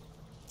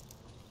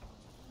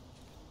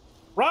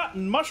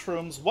 Rotten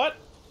mushrooms? What?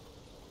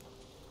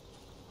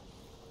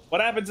 What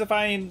happens if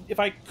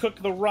I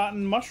cook the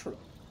rotten mushroom?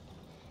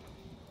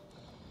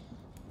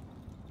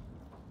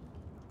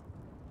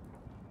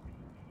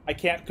 I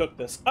can't cook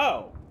this.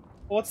 Oh.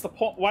 Well, what's the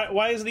point?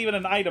 Why is it even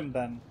an item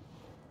then?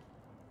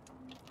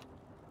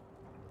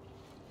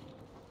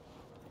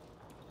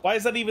 Why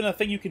is that even a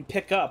thing you can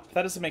pick up?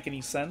 That doesn't make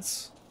any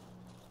sense.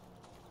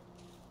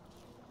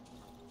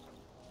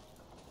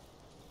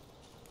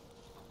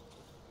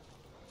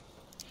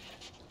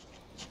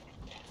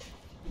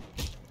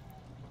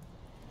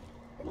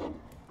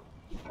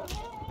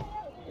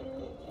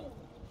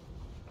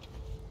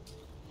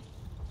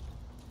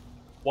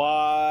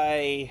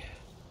 Why?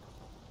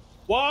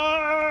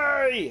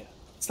 Why?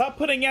 Stop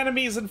putting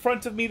enemies in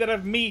front of me that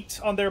have meat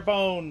on their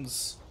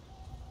bones.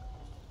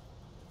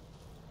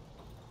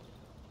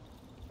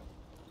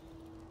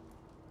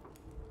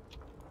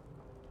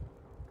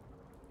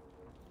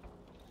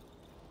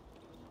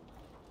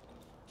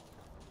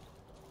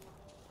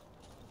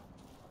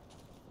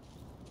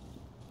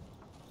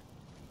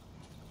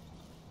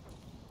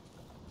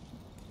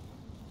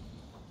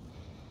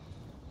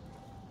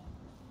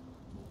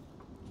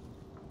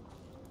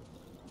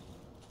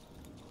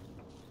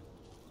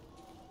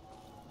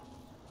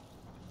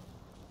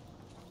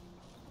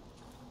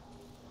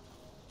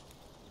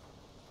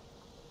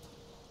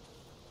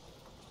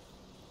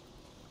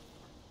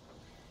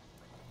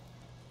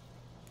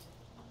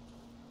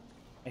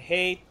 I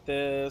hate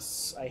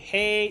this. I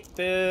hate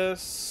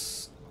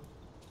this.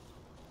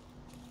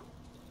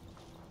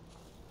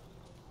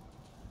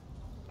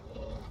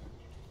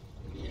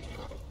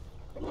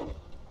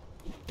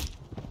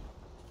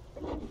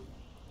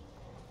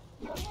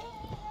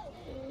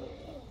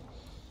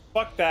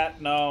 Fuck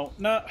that. No.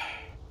 No.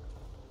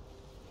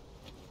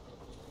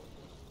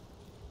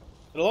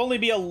 It'll only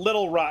be a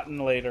little rotten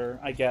later,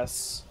 I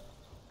guess.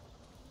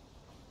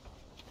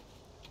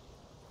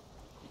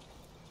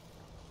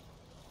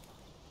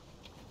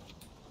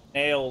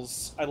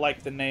 Nails. I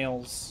like the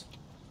nails.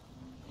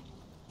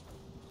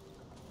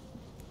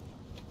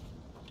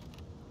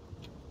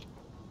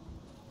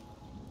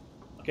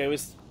 Okay,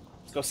 let's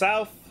go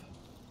south.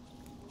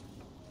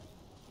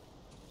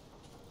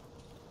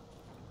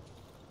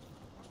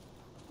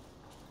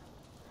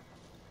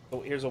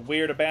 Oh, here's a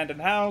weird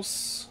abandoned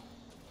house.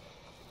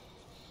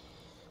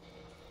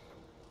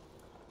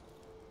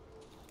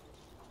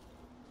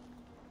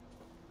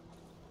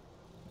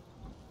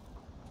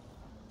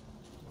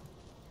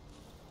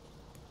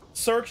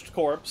 Searched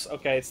corpse.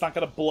 Okay, it's not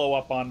gonna blow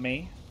up on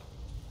me.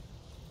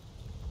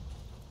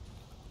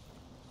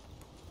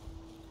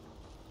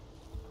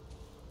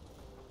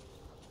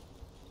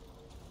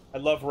 I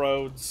love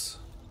roads.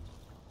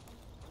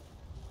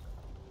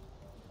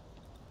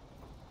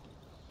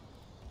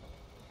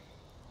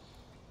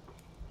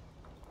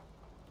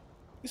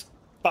 These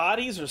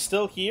bodies are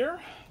still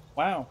here?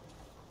 Wow.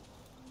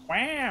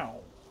 Wow.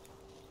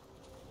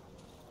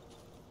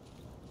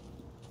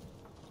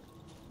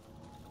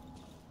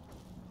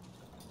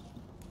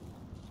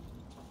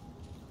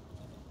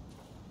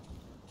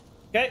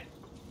 Okay.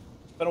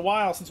 Been a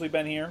while since we've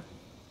been here.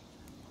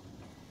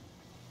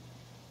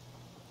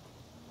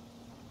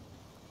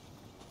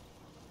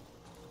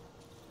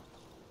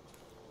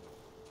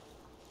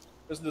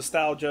 There's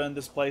nostalgia in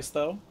this place,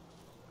 though.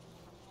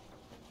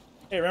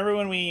 Hey, remember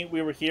when we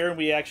were here and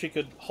we actually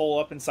could hole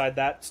up inside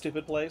that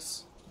stupid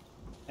place?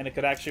 And it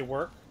could actually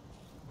work?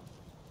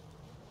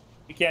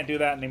 You can't do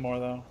that anymore,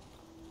 though.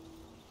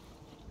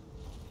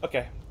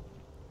 Okay.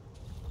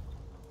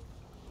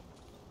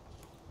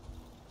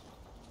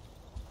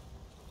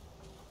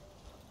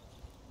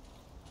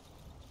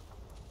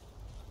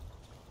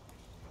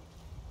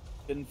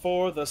 In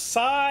for the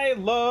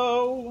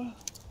silo.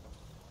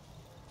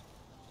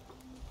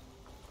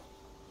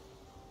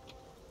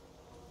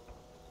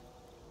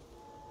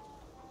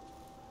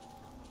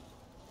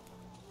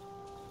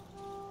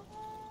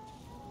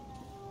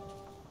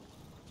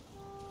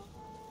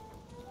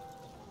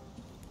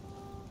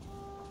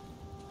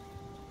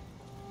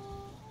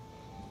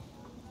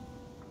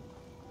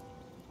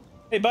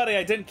 Hey, buddy,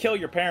 I didn't kill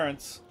your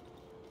parents.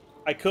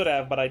 I could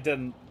have, but I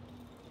didn't.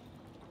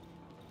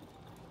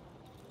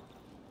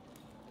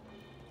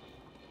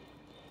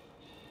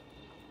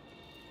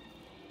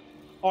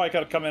 Oh, I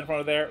could have come in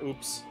front of there.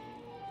 Oops.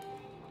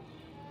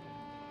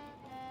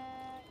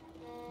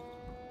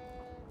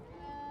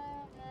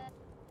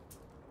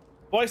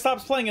 Boy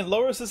stops playing and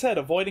lowers his head,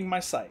 avoiding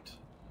my sight.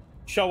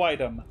 Show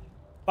item.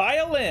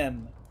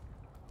 Violin.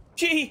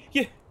 Gee,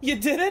 you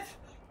did it?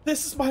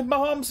 This is my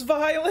mom's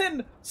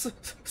violin.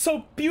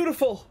 So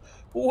beautiful.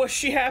 Was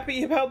she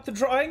happy about the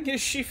drawing? Is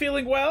she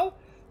feeling well?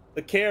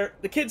 The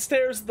kid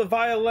stares at the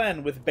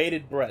violin with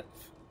bated breath.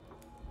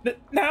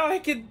 Now I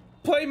can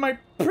play my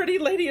pretty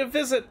lady a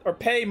visit, or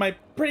pay my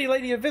pretty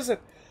lady a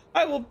visit.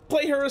 I will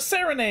play her a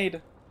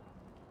serenade.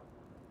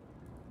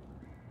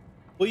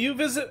 Will you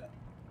visit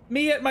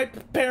me at my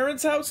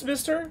parents' house,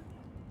 mister?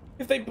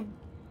 If they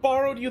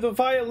borrowed you the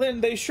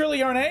violin, they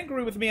surely aren't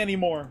angry with me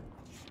anymore.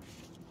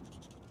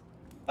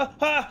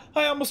 I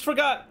almost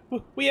forgot.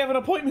 We have an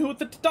appointment with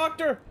the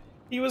doctor.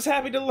 He was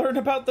happy to learn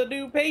about the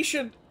new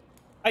patient.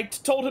 I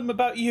told him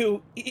about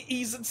you.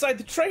 He's inside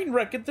the train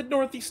wreck at the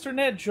northeastern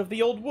edge of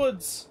the old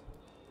woods.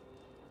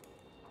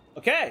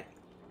 Okay.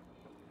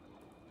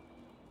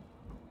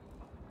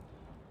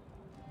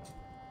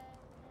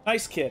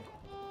 Nice kid.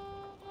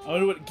 I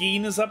wonder what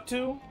Geen is up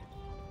to.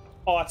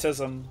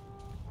 Autism.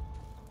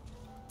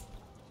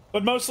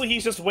 But mostly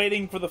he's just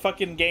waiting for the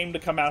fucking game to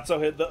come out so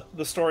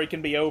the story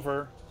can be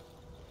over.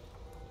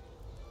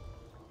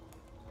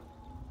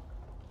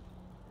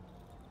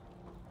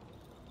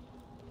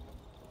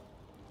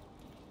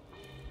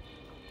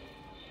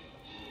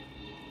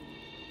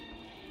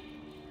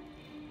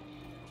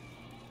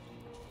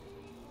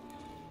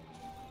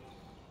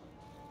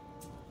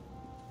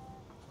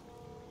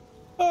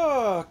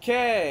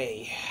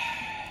 Okay.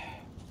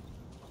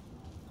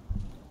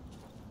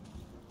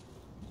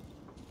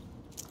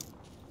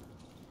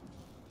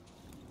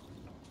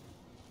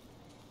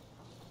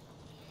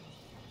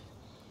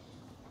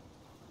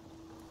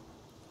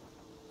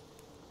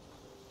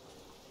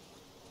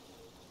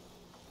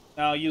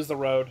 Now use the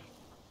road.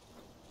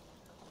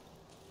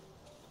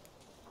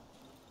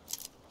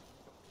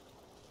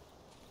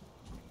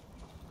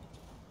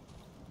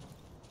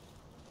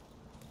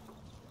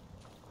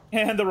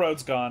 And the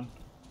road's gone.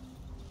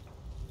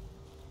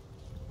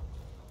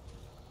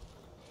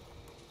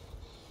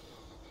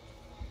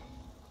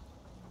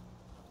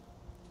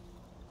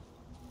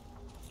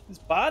 These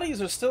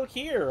bodies are still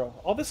here.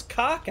 All this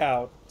cock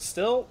out.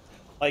 Still,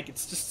 like,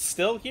 it's just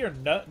still here.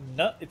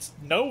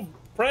 No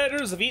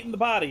predators have eaten the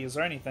bodies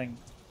or anything.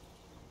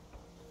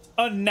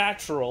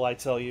 Unnatural, I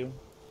tell you.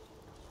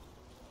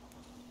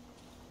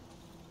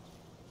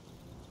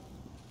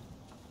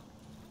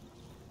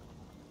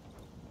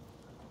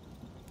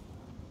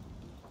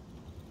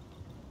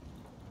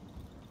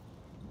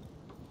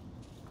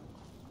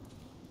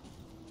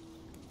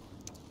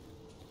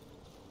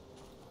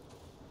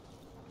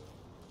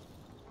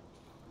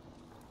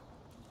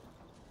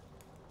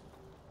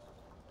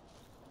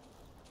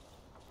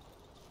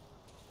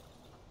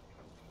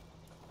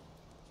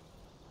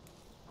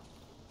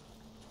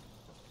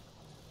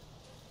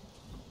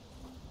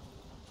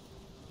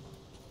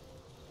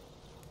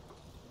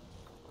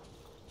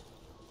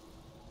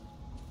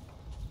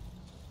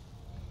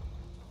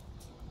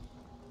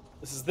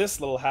 This is this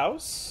little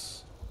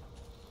house.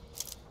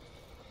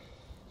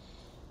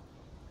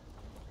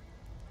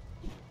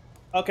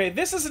 Okay,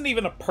 this isn't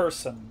even a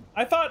person.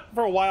 I thought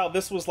for a while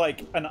this was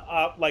like an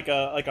like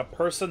a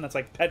person that's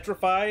like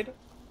petrified,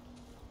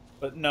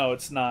 but no,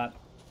 it's not.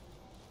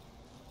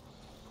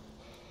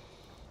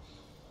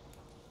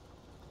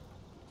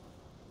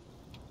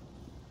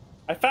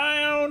 I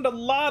found a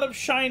lot of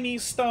shiny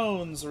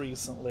stones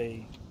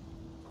recently.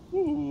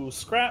 Ooh,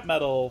 scrap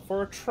metal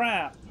for a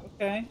trap.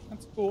 Okay,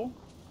 that's cool.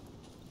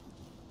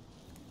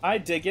 I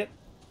dig it.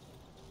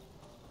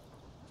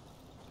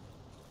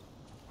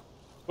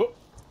 Oh.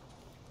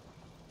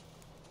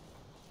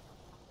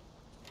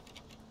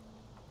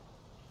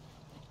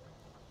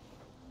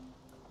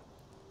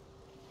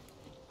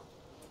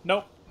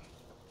 Nope.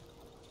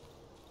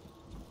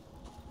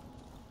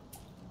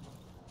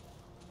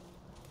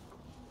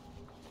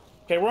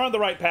 Okay, we're on the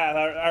right path.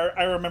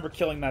 I remember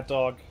killing that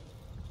dog.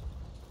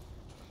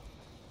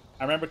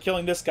 I remember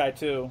killing this guy,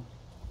 too.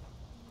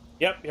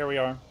 Yep, here we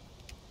are.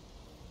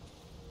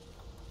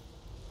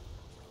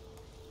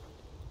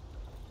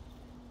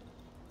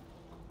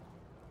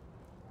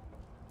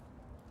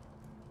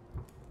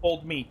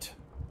 Old meat.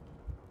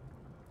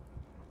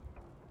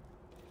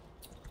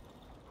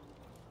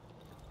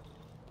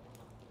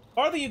 The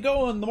farther you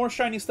go and the more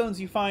shiny stones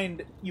you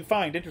find.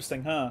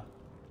 Interesting, huh?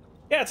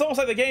 Yeah, it's almost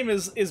like the game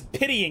is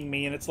pitying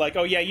me, and it's like,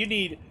 oh yeah, you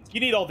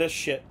need all this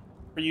shit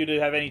for you to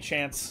have any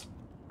chance.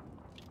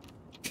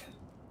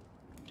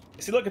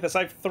 See, look at this.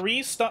 I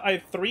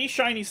have three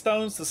shiny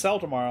stones to sell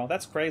tomorrow.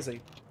 That's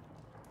crazy.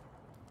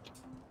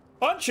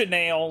 Bunch of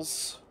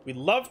nails. We'd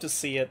love to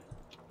see it.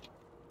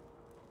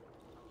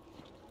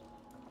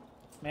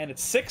 Man,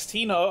 it's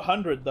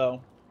 1600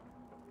 though.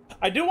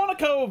 I do want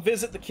to go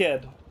visit the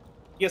kid.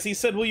 Yes, he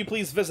said, "Will you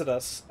please visit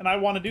us?" And I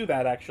want to do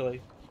that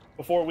actually,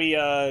 before we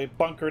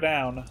bunker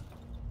down.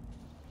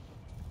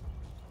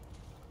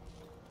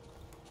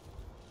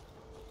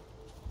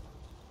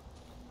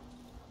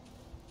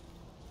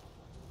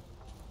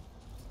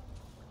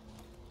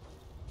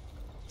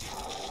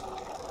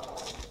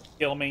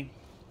 Kill me.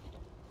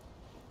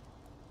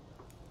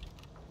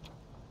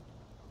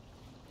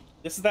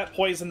 This is that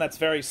poison that's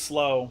very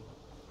slow.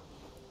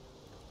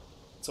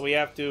 So we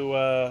have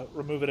to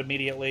remove it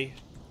immediately.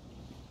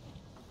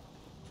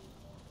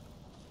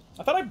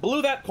 I thought I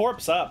blew that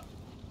corpse up.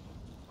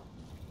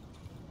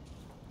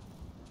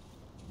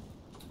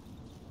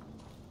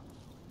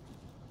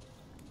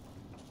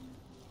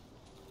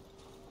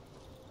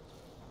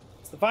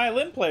 The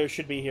violin player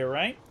should be here,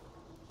 right?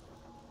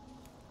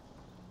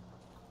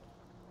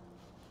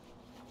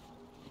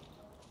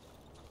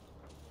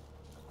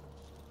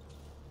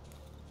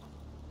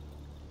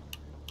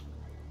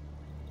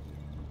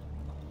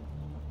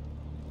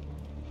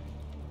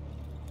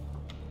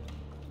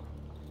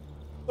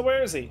 So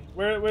where is he?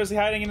 Where's he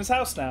hiding in his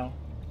house now?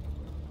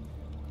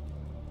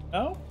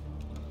 No?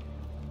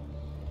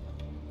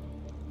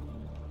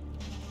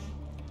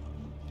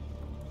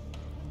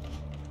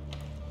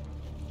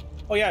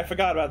 Oh yeah, I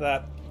forgot about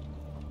that.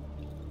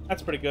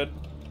 That's pretty good.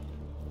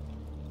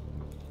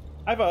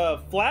 I have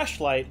a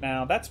flashlight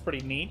now. That's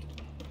pretty neat.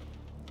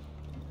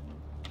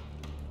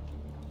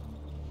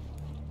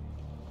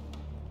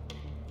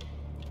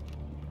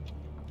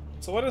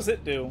 So what does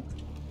it do?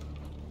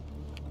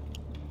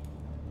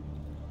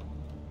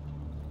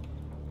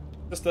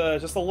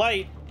 Just a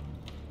light.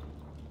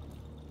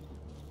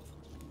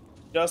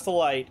 Just a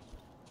light.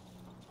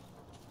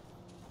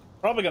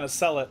 Probably gonna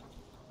sell it.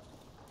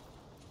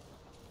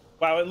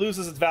 Wow, it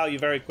loses its value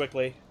very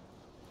quickly.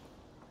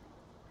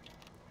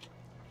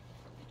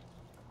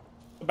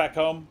 Go back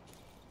home.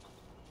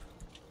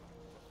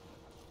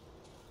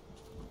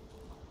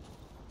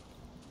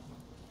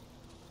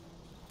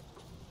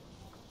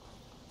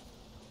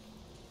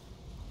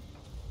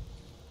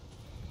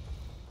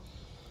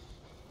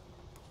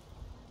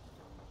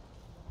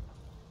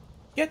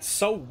 Gets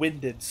so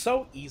winded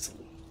so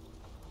easily.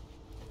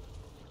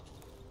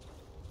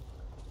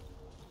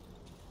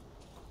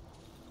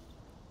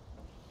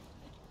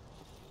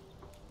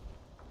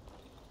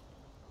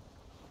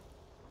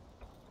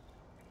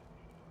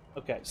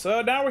 Okay,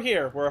 so now we're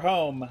here. We're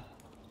home.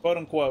 Quote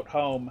unquote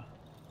home.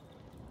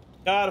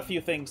 Got a few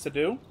things to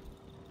do.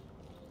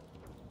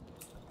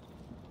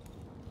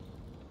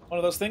 One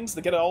of those things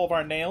to get all of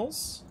our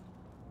nails.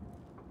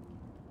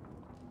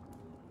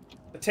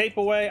 The tape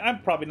away.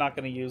 I'm probably not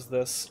going to use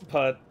this,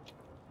 but,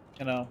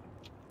 you know.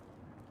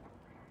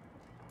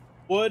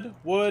 Wood.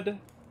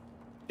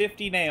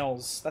 50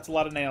 nails. That's a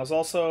lot of nails.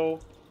 Also,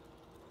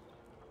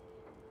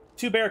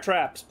 2 bear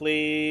traps,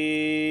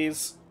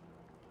 please.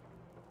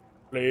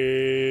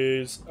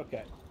 Please.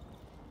 Okay.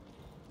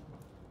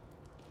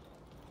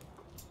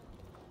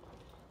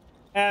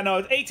 No,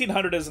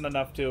 1800 isn't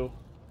enough, too.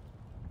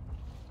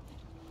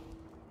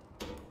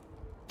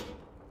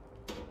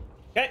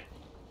 Okay.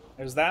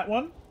 There's that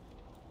one.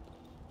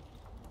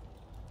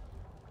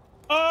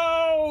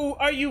 Oh,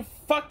 are you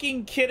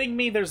fucking kidding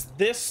me? There's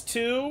this,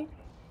 too?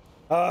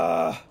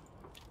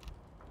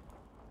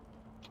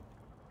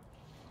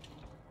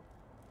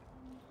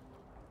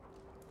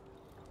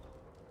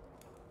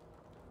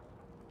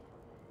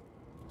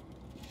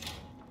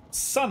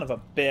 Son of a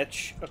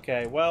bitch.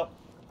 Okay, well.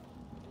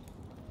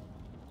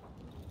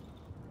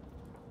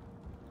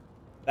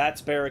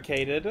 That's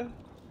barricaded.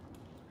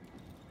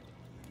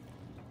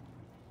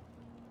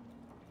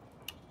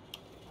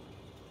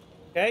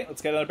 Okay,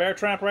 let's get another bear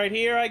trap right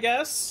here, I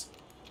guess.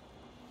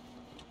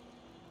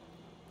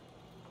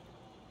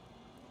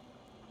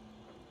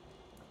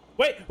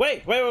 Wait.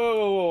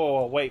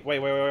 Oh,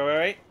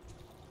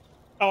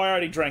 I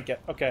already drank it.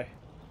 Okay.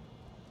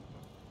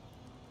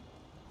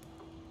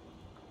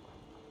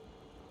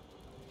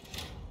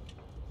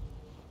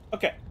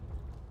 Okay.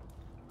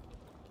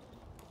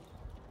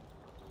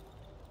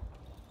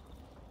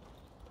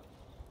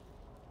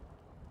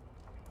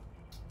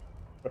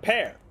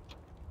 Repair.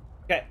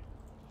 Okay.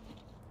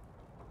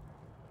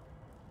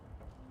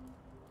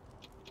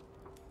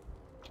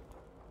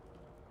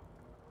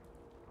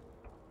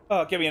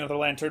 Oh, give me another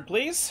lantern,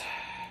 please.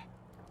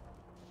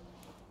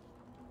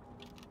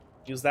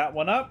 Use that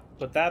one up.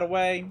 Put that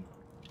away.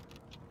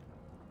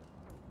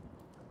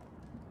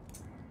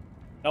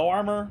 No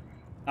armor.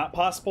 Not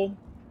possible.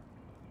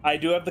 I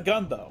do have the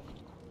gun, though.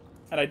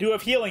 And I do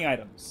have healing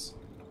items.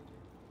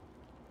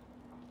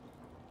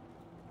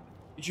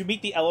 Did you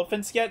meet the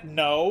elephants yet?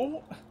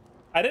 No.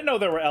 I didn't know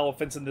there were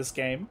elephants in this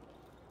game.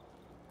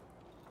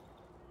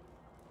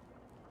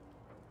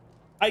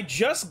 I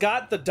just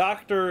got the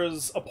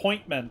doctor's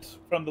appointment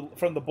from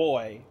the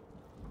boy.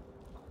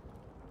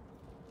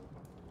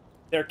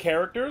 Their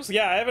characters?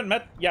 Yeah, I haven't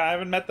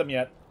met them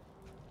yet.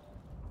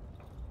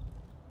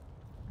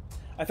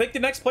 I think the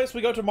next place we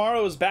go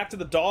tomorrow is back to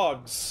the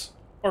dogs.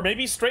 Or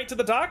maybe straight to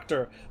the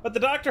doctor. But the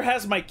doctor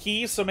has my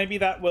key, so maybe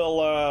that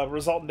will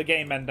result in the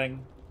game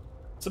ending.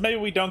 So maybe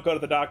we don't go to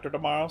the doctor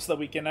tomorrow so that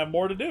we can have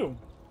more to do.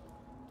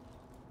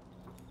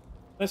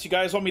 Unless you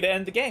guys want me to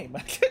end the game.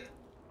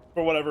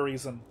 For whatever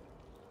reason.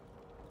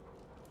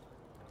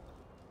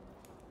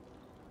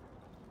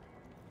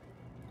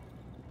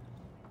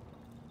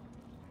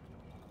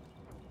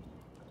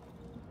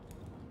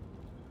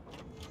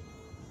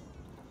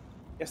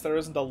 Guess there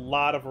isn't a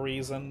lot of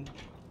reason.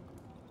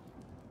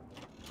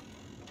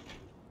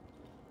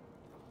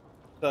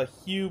 The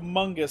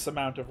humongous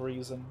amount of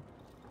reason.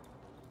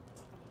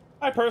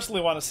 I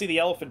personally want to see the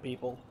elephant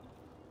people.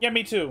 Yeah,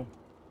 me too.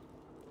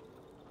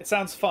 It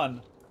sounds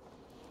fun.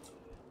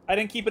 I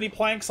didn't keep any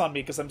planks on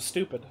me because I'm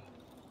stupid.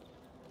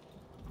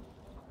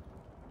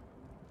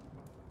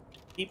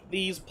 Keep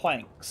these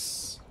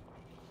planks.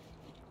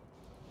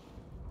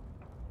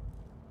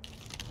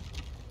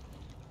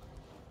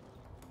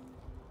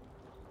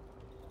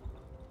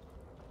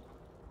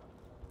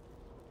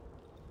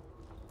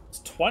 It's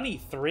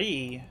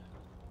 23.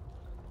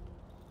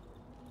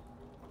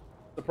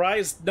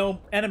 Surprised no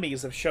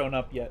enemies have shown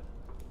up yet.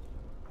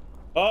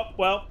 Oh,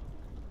 well.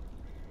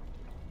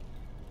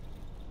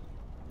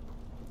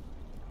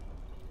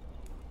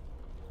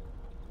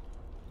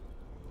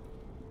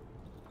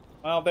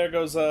 Well, there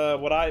goes,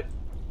 what I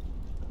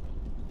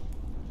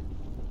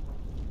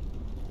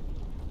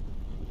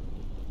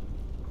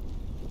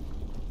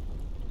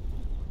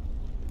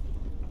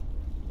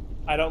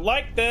don't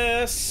like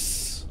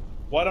this!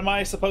 What am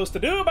I supposed to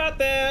do about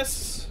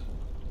this?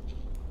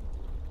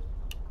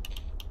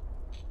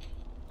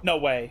 No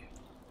way.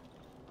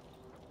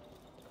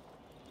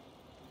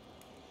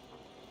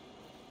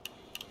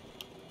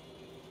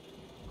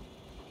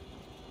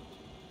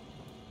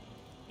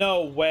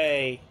 No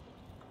way.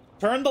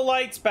 Turn the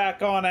lights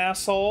back on,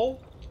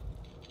 asshole.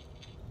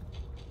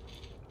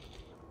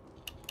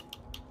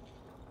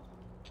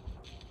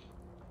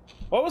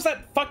 What was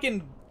that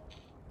fucking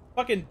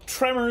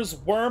Tremors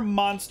worm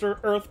monster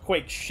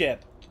earthquake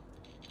shit?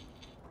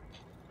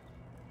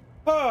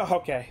 Oh,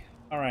 okay.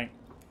 Alright.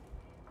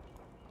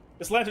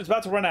 This lantern's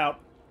about to run out.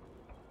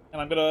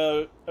 And I'm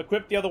gonna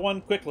equip the other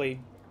one quickly.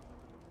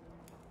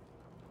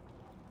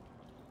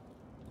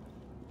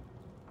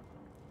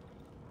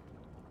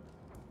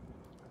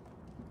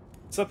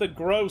 Something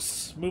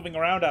gross moving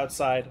around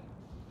outside.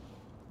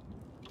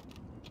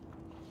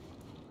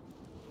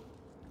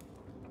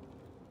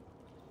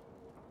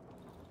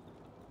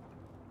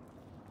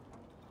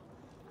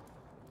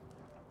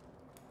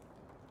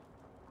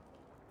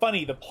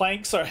 Funny, the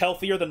planks are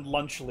healthier than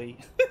Lunchly.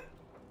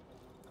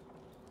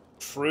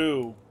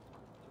 True.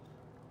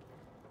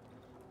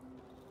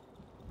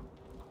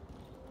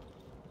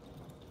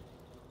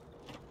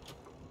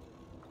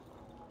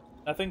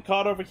 Nothing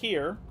caught over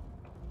here.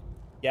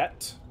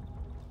 Yet.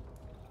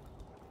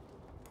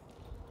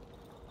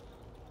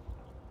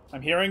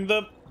 I'm hearing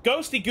the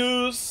ghosty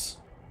goose.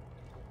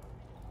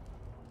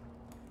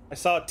 I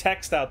saw a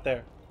text out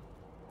there.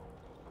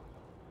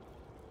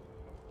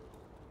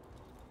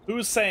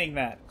 Who's saying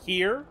that?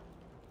 Here?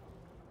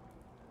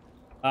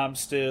 I'm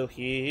still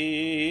here.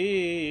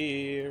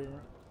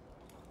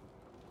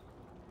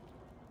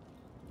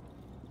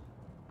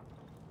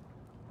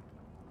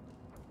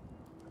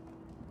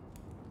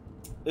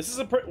 This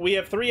is we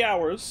have 3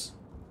 hours.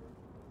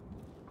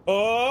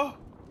 Oh!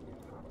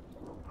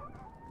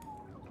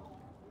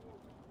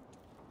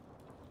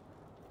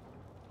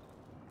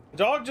 The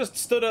dog just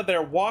stood out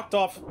there, walked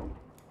off.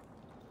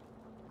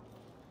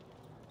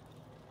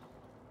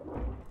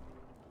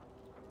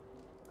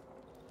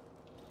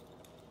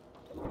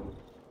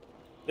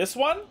 This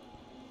one?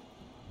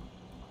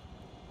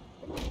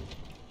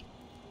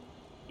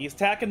 He's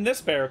attacking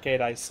this barricade,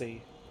 I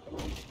see.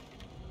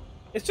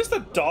 It's just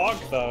a dog,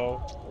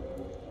 though.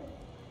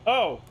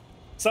 Oh,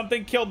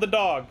 something killed the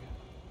dog.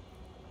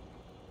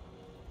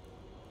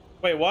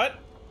 Wait, what?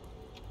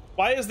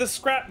 Why is this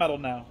scrap metal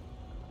now?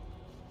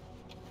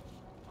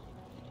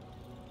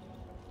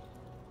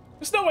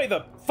 There's no way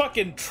the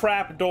fucking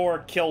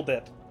trapdoor killed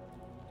it.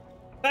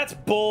 That's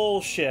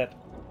bullshit.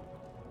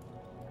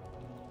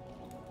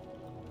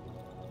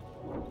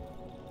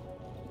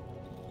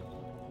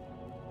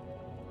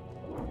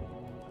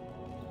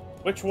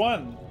 Which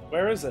one?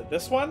 Where is it?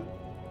 This one?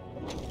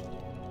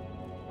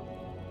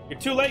 You're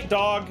too late,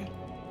 dog.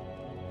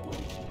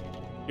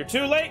 You're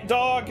too late,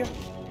 dog.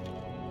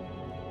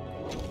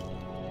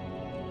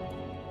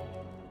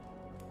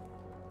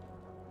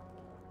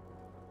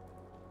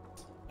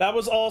 That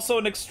was also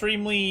an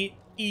extremely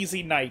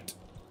easy night.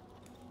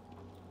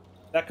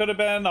 That could have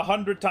been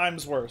 100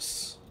 times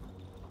worse.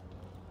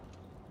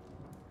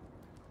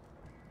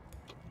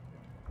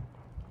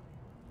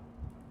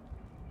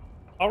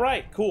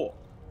 Alright, cool.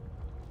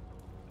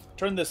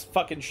 Turn this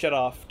fucking shit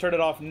off. Turn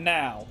it off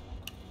now.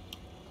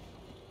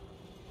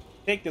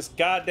 Take this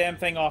goddamn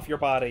thing off your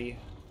body.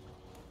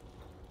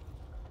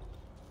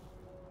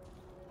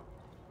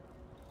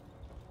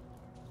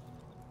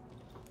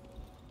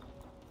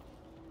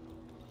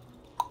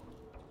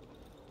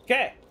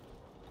 Okay.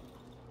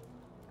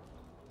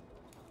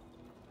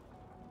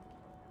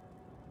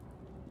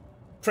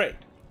 Trade.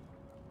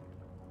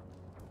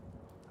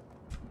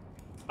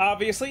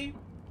 Obviously,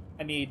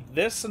 I need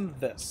this and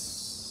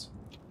this.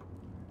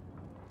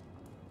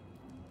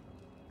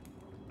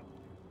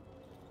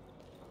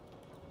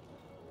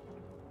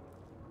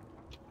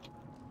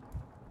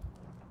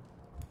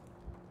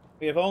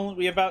 We have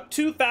about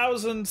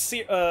 2,000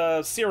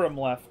 serum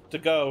left to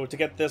go to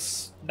get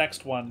this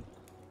next one.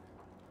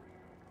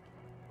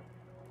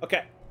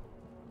 Okay.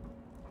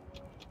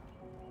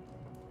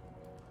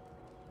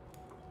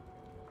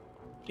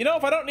 You know,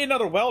 if I don't need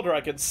another welder, I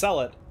could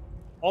sell it.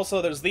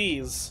 Also, there's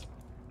these.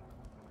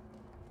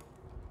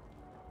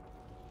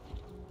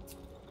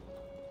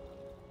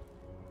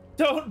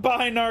 Don't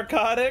buy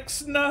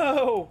narcotics,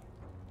 no!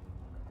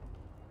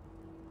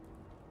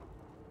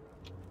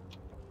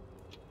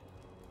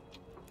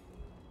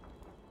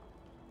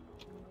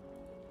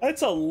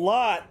 That's a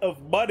lot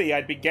of money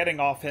I'd be getting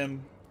off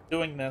him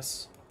doing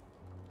this.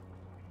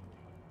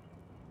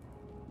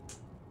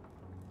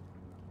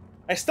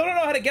 I still don't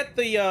know how to get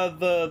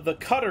the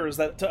cutters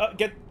that to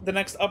get the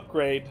next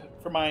upgrade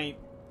for my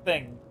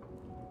thing.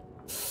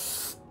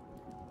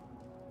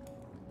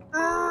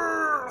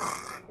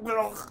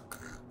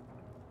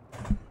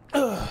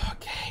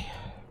 Okay.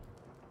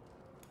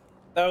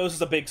 That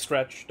was a big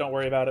stretch. Don't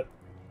worry about it.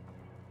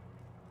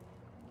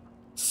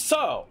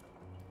 So,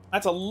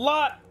 that's a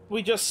lot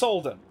we just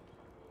sold him.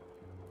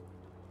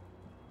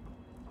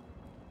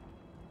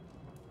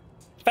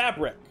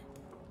 Fabric.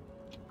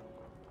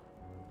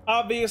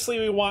 Obviously,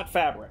 we want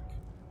fabric.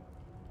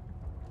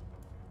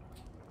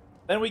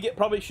 Then we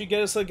probably should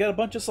get a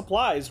bunch of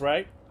supplies,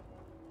 right?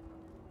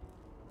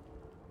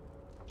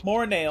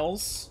 More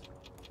nails.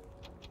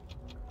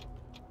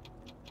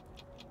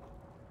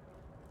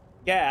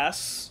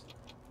 Gas.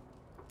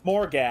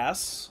 More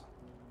gas.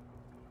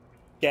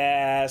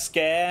 Gas,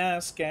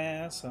 gas,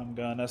 gas. I'm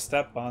gonna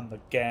step on the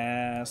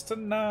gas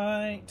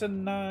tonight.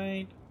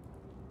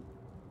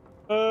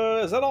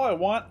 Is that all I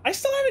want? I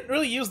still haven't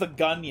really used the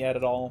gun yet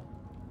at all.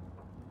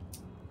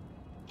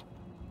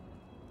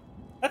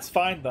 That's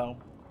fine, though.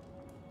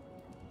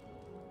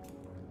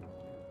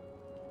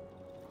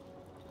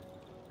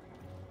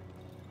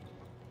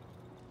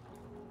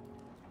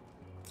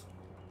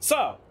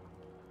 So,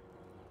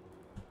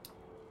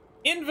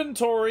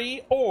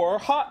 inventory or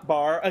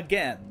hotbar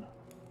again.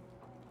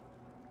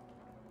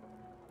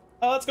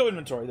 Let's go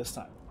inventory this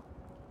time.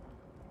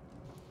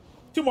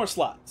 2 more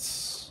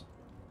slots.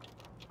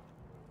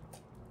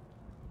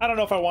 I don't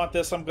know if I want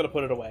this. I'm going to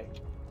put it away.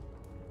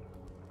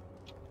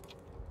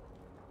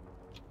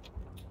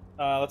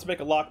 Let's make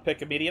a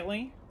lockpick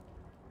immediately.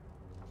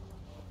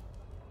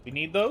 We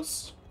need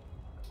those.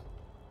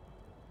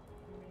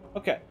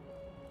 Okay.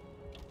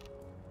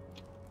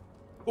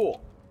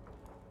 Cool.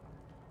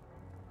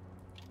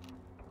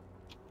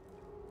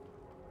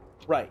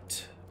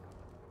 Right.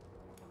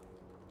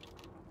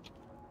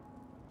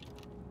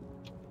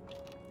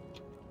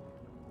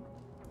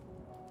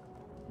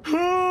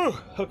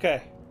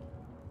 Okay.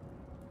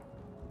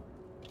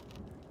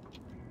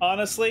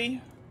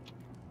 Honestly,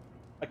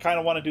 I kind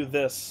of want to do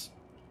this.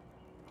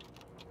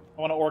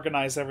 I want to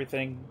organize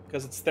everything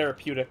because it's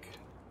therapeutic.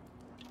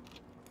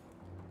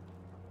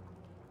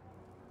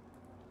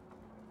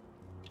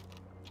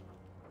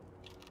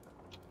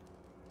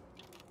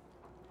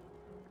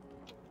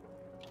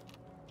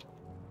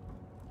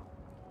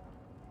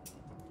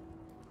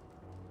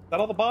 Is that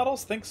all the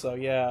bottles? Think so,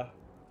 yeah.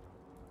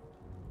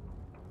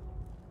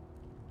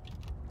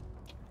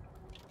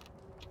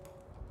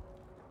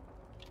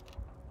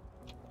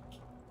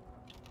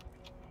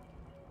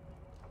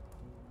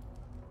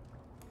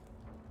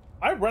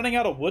 running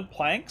out of wood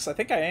planks? I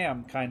think I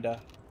am,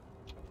 kinda.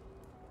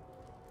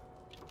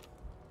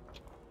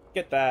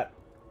 Get that.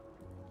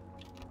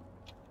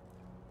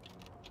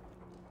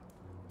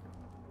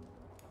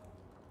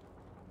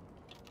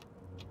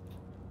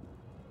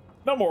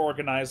 No more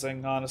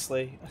organizing,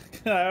 honestly.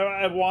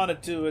 I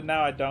wanted to, and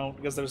now I don't,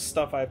 because there's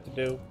stuff I have to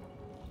do.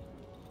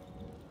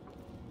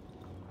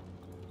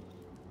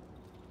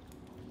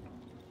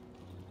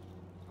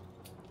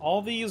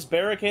 All these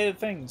barricaded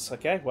things.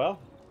 Okay, well.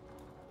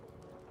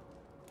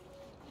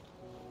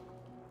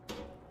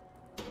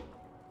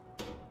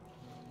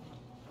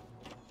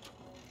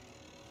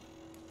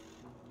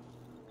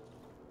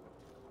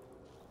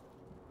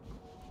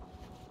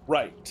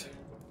 Right.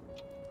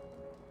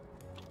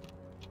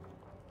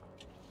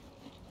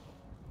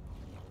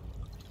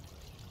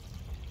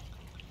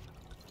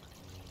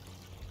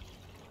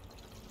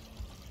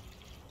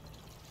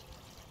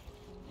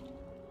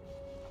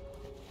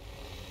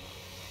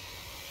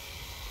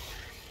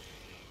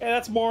 Yeah,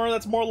 that's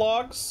more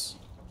logs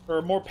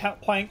or more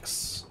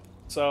planks.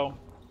 So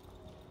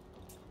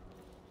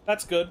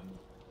that's good.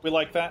 We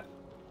like that.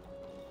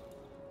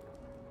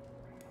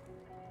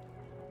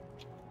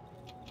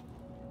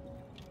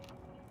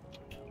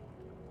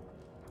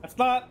 That's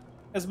not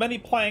as many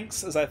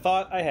planks as I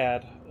thought I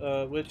had,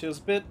 which is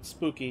a bit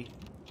spooky.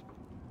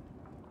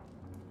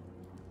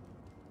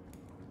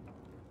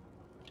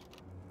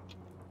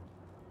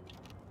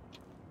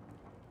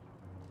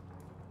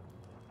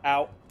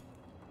 Ow.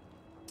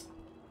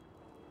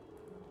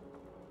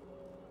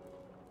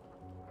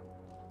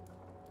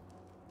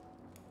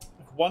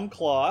 One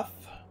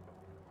cloth.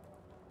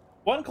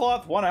 One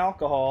cloth, one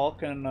alcohol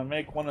can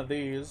make one of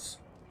these.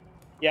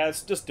 Yeah,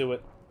 let's just do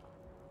it.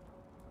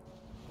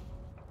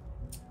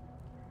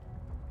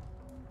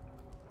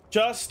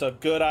 Just a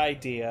good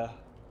idea.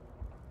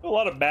 A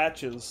lot of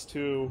matches,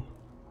 too.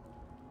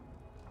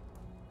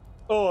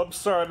 Oh, I'm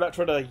sorry. I'm not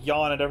trying to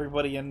yawn at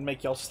everybody and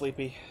make y'all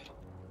sleepy.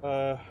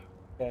 Okay.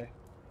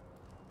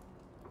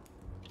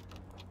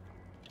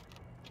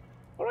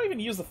 What do I even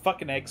use the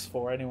fucking eggs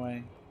for,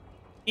 anyway?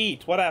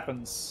 Eat. What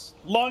happens?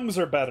 Lungs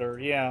are better.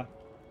 Yeah.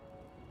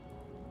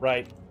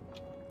 Right.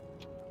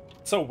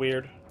 So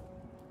weird.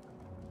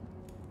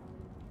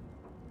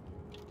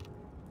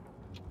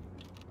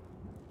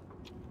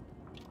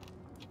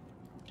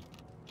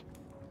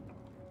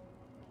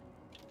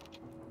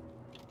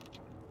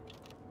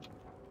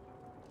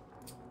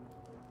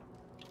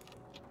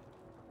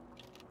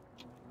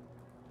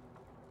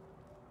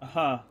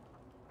 Uh-huh.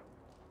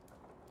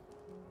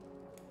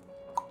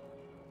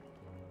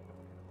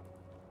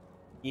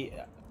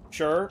 Yeah.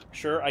 Sure,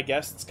 I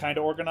guess it's kind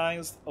of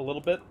organized a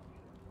little bit.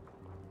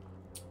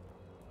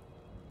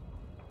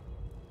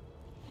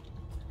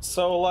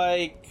 So,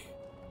 like,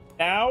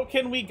 now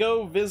can we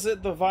go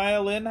visit the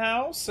violin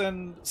house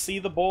and see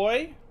the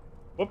boy?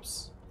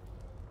 Whoops.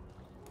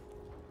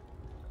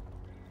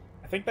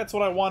 I think that's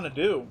what I want to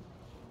do.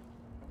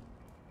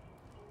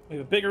 We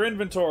have a bigger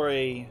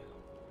inventory.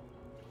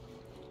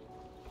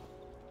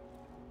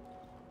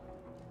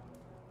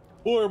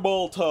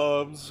 Fireball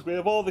tubs. We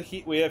have all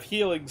the we have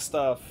healing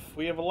stuff.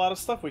 We have a lot of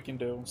stuff we can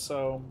do.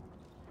 So,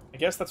 I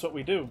guess that's what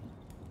we do.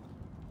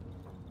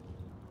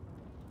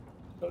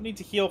 Don't need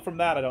to heal from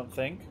that, I don't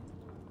think.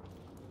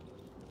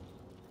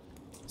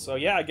 So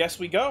yeah, I guess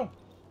we go.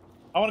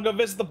 I want to go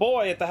visit the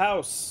boy at the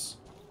house.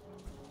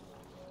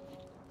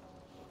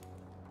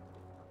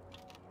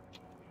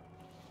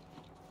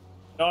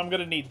 No, I'm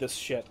gonna need this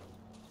shit.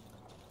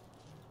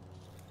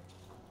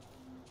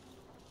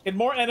 Can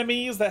more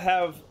enemies that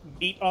have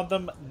meat on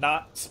them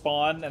not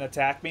spawn and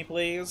attack me,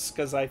 please?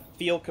 Because I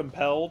feel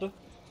compelled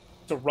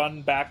to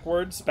run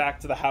backwards back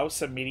to the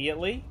house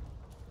immediately.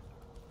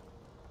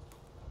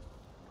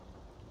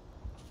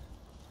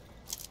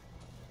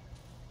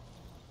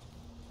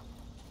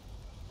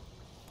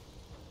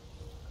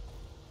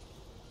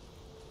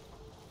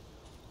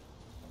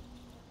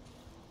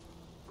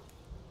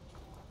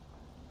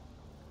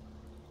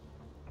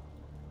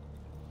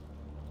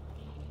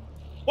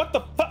 What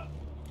the fuck?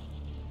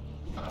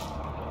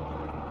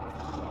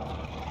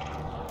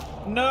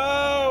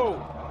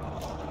 No!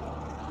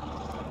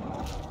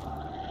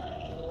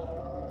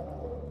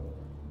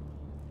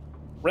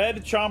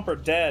 Red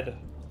Chomper dead.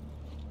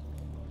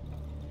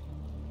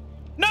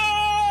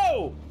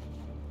 No!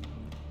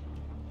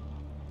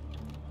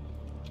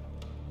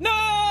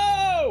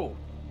 No!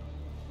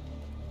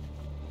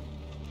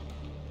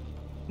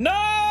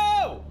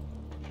 No!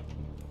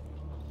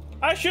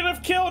 I should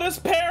have killed his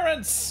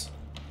parents!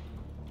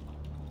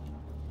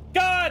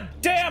 God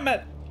damn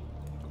it!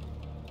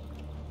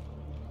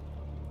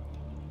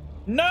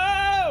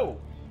 No!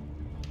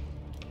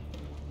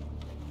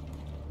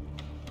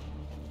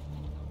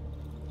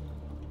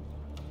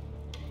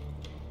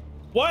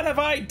 What have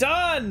I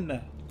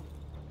done?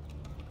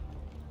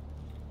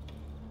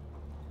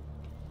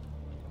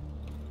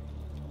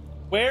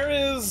 Where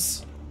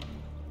is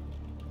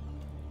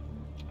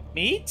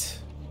meat?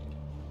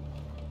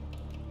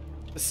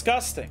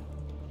 Disgusting.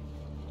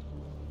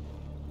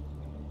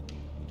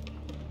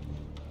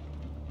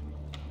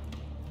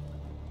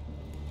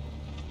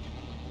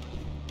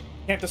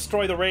 Can't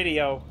destroy the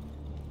radio.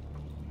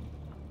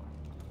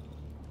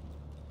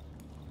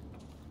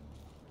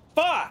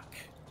 Fuck!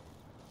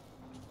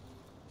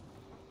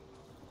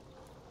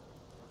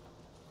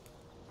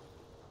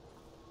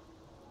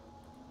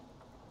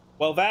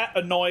 Well, that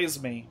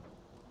annoys me.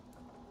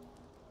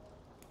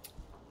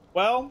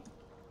 Well,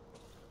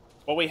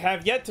 what we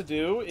have yet to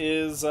do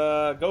is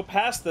go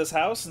past this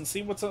house and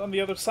see what's on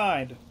the other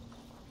side.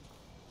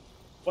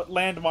 What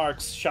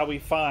landmarks shall we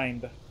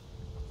find?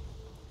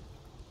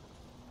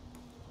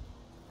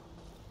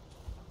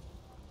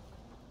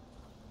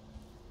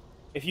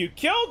 If you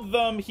killed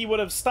them, he would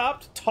have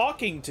stopped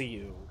talking to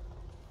you.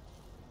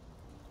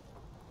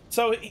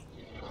 So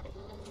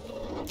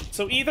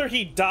either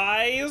he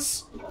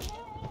dies,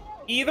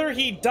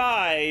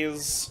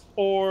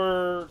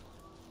 or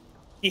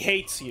he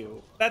hates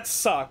you. That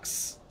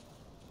sucks.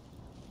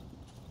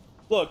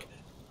 Look,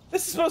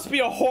 this is supposed to be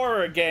a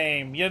horror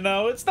game, you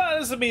know? It's not,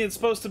 doesn't mean it's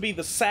supposed to be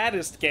the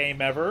saddest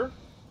game ever.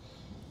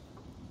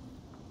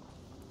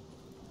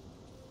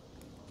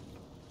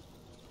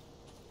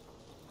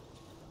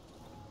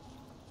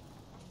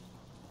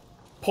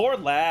 Poor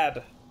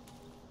lad.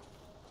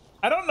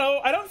 I don't know.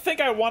 I don't think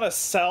I want to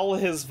sell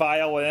his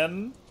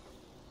violin.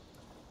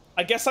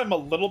 I guess I'm a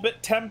little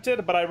bit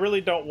tempted, but I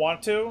really don't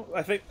want to.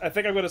 I think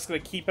I'm just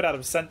going to keep it out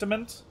of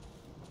sentiment.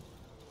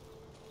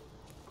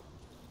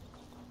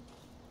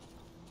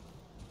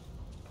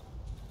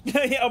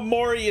 Yeah,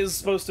 Mori is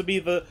supposed to be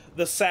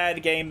the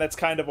sad game that's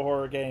kind of a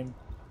horror game.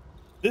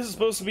 This is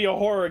supposed to be a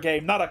horror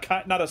game, not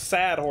a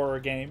sad horror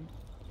game.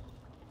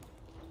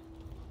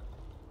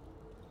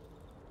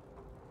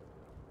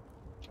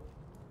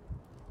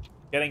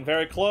 Getting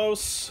very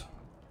close.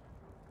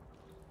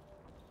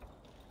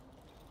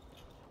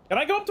 Can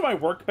I go up to my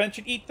workbench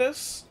and eat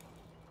this?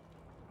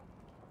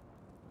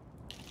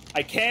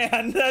 I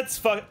can. That's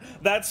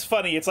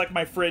funny. It's like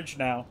my fridge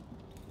now.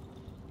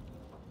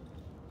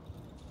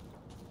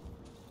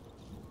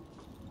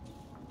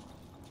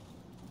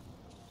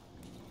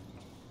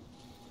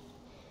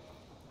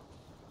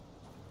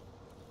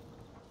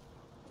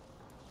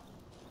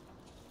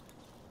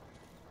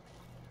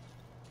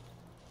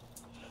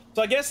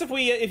 So I guess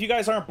if you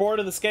guys aren't bored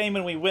of this game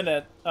and we win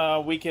it,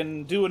 we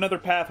can do another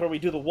path where we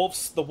do the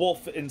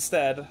wolf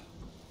instead.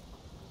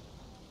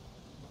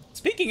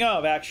 Speaking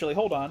of, actually,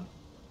 hold on.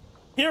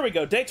 Here we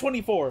go, day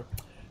 24.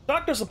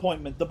 Doctor's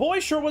appointment. The boy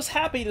sure was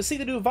happy to see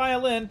the new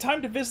violin.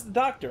 Time to visit the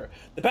doctor.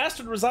 The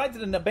bastard resides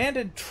in an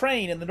abandoned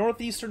train in the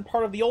northeastern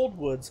part of the Old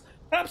Woods.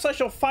 Perhaps I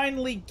shall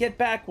finally get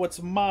back what's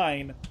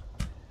mine.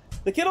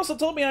 The kid also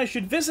told me I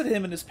should visit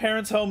him in his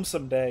parents' home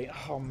someday.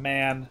 Oh,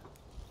 man.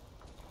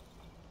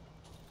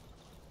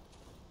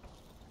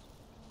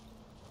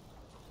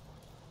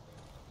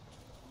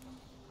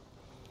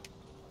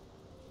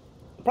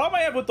 The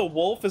problem I have with the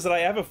wolf is that I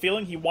have a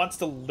feeling he wants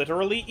to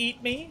literally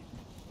eat me.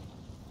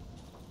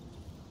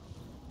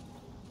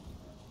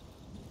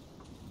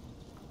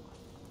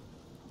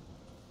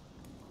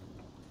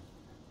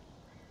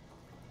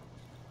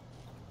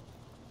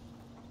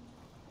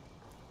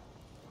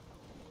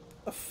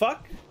 The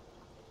fuck?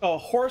 Oh, a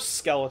horse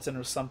skeleton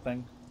or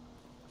something.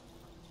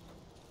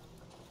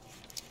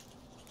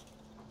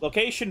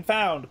 Location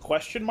found,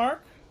 question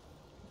mark?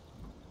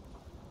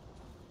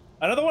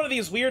 Another one of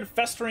these weird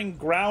festering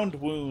ground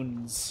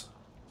wounds.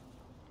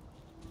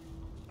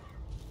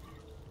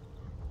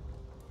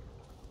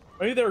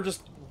 Maybe they were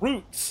just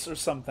roots or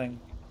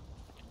something.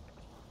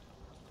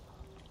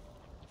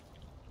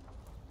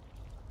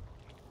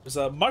 There's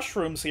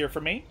mushrooms here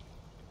for me.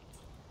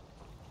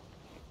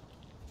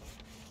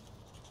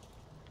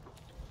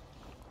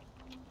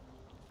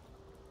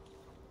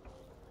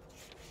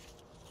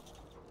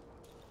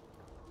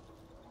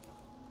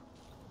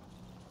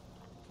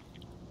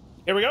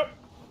 Here we go.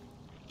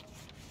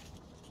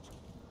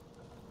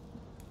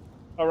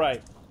 All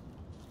right.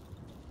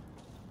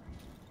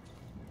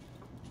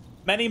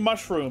 Many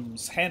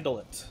mushrooms. Handle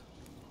it.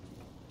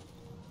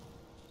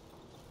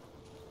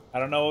 I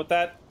don't know what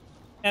that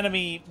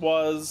enemy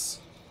was.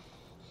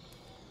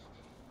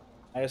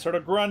 I just heard a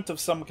grunt of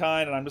some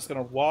kind, and I'm just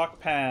gonna walk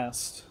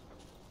past.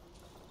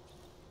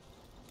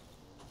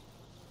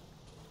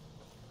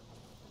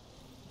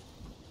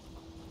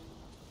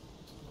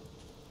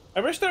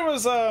 I wish there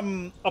was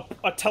a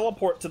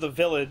teleport to the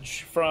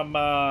village from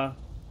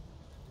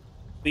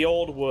the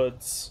Old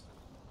Woods.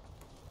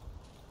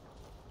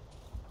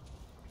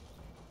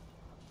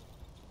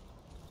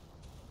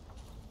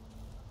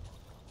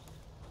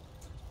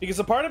 Because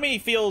a part of me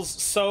feels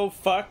so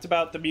fucked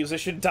about the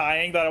musician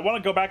dying that I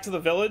want to go back to the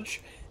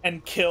village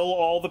and kill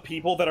all the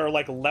people that are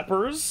like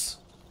lepers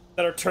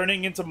that are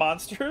turning into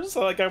monsters.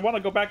 Like, I want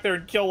to go back there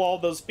and kill all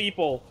those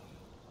people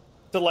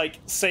to like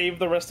save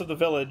the rest of the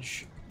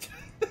village.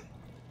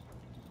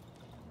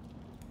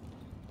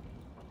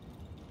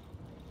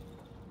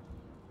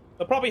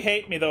 They'll probably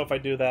hate me, though, if I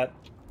do that.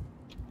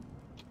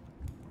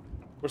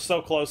 We're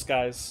so close,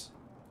 guys.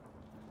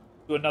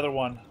 Do another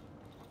one.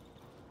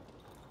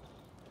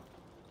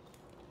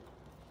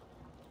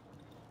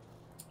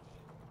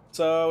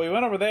 So, we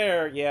went over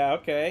there. Yeah,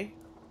 okay.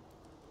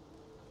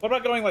 What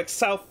about going like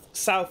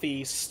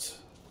southeast?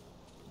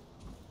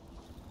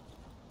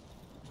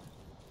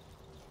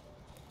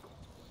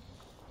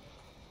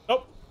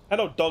 Oh,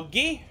 hello,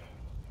 doggy.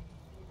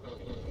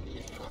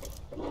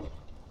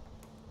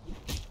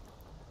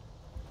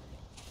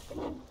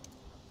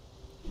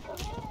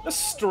 A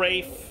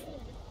strafe.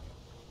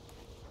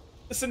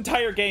 This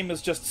entire game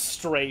is just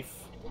strafe.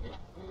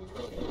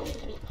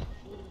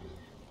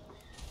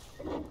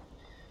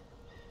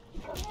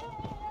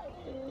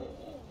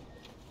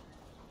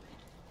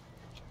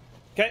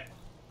 Okay.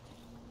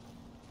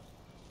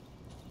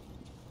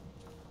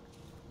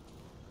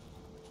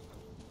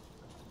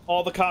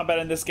 All the combat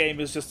in this game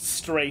is just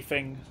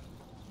strafing,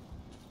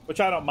 which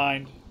I don't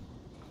mind.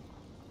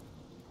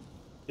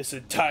 This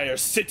entire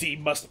city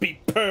must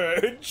be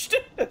purged.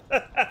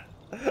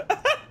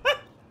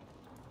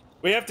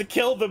 We have to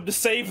kill them to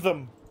save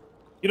them.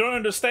 You don't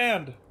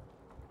understand.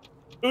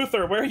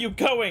 Uther, where are you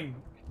going?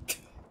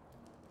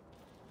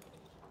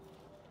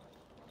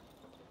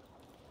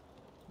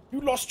 You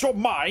lost your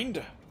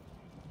mind?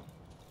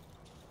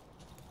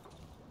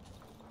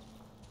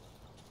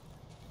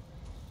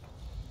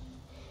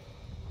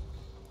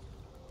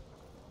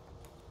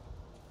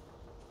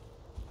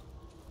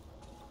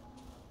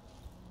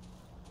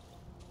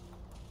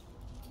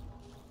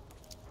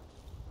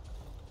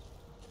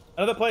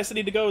 Another place I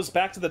need to go is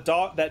back to the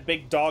dog, that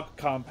big dog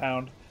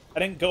compound. I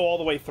didn't go all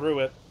the way through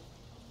it.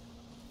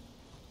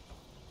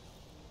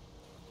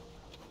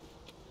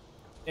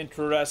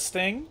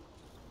 Interesting.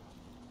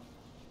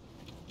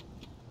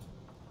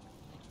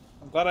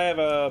 I'm glad I have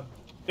a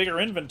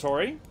bigger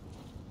inventory.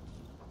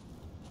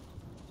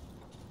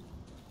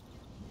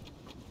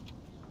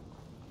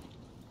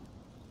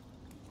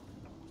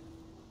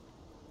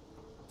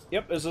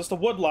 Yep, there's just a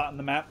woodlot in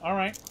the map.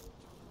 Alright.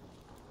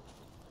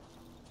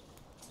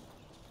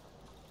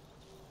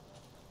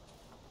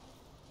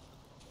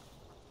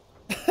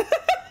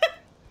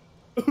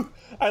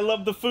 I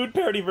love the food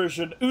parody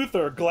version.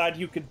 Uther, glad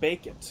you could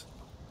bake it.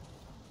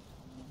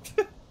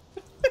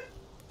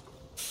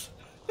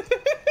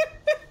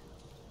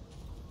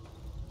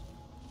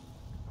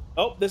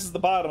 Oh, this is the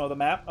bottom of the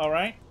map. All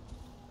right.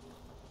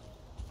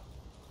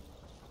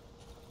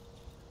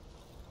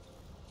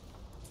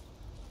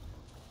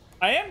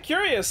 I am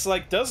curious,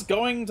 like, does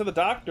going to the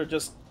doctor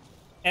just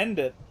end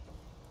it?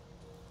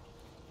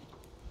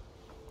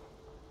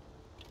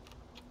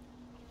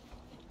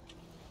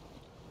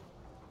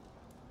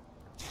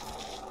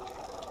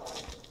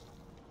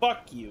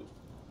 Fuck you.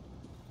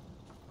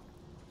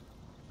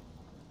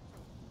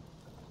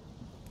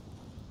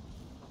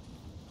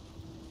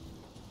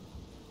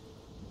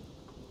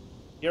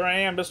 Here I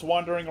am just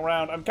wandering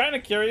around. I'm kind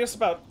of curious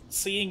about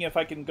seeing if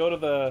I can go to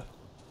the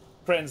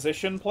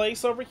transition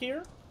place over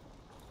here.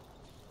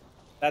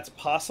 That's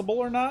possible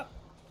or not.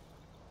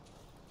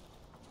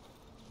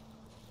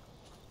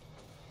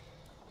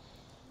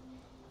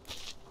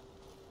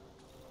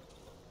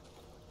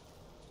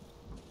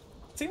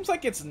 Seems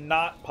like it's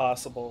not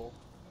possible.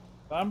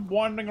 I'm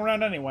wandering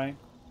around anyway.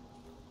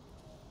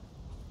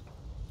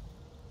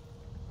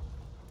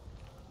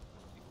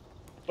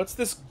 What's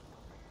this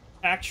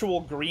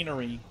actual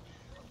greenery?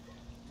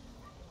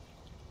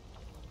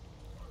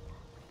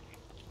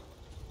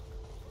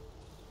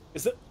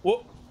 Is it?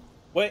 Whoa!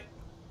 Wait.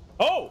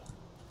 Oh!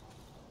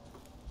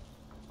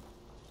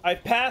 I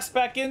passed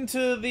back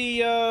into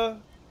the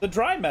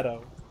dry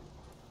meadow.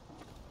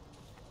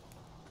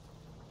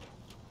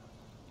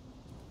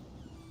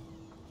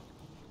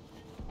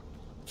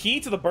 Key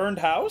to the burned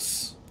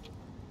house?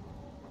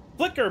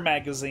 Flickr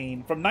magazine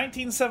from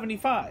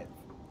 1975.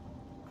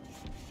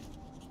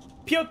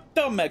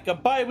 Piotomek, a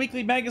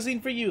bi-weekly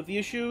magazine for youth. The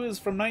issue is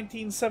from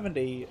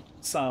 1970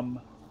 some.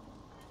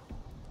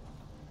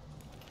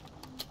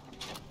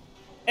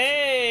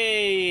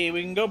 Hey,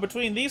 we can go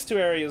between these two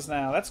areas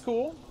now. That's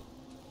cool.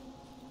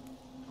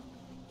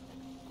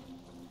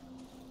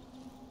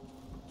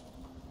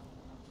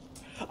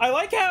 I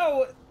like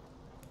how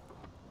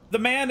the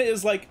man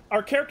is like,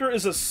 our character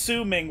is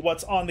assuming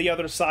what's on the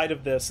other side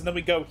of this, and then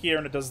we go here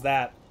and it does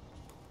that.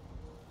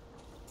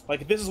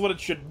 Like, this is what it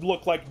should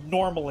look like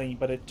normally,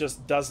 but it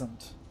just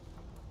doesn't.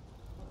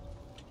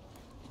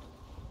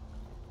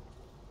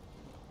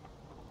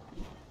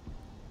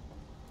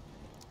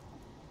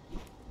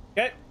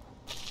 Okay.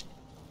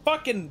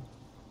 Fucking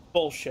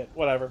bullshit.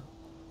 Whatever.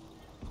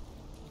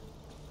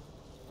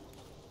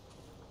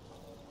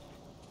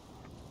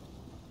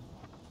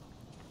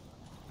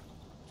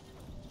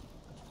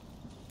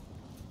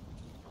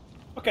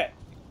 Okay.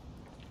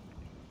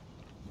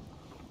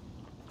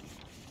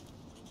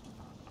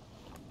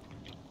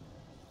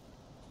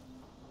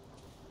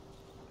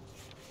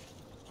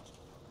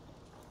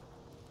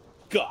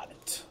 Got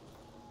it.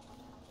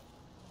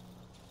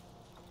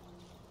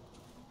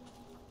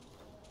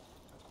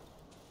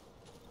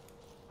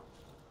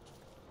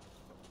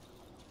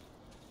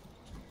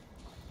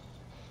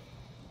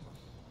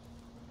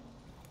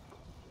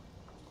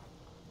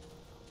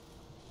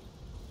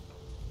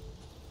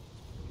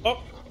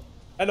 Oh.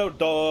 Hello,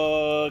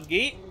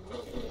 doggy.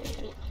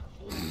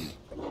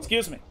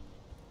 Excuse me.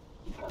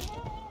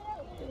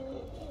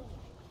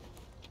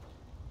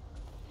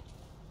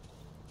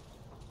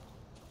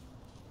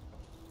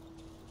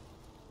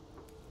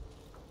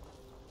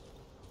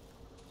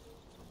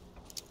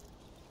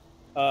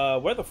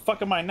 Where the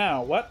fuck am I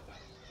now? What?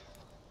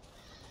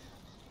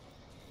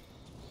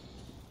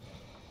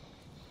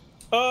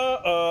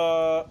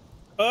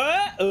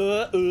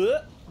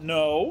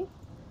 No.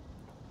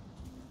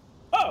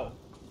 Oh.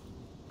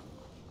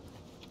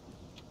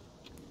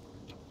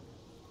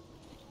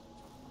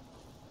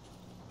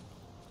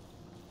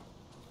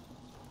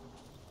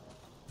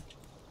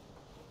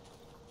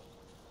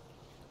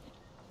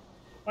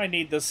 I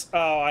need this.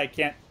 Oh, I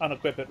can't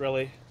unequip it,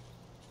 really.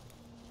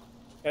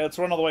 Okay, let's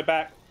run all the way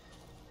back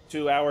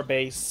to our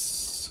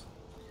base.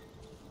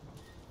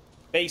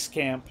 Base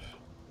camp.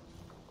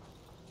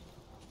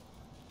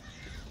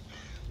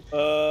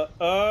 I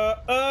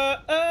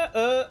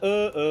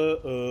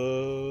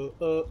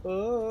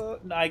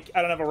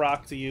don't have a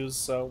rock to use,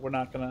 so we're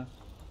not gonna...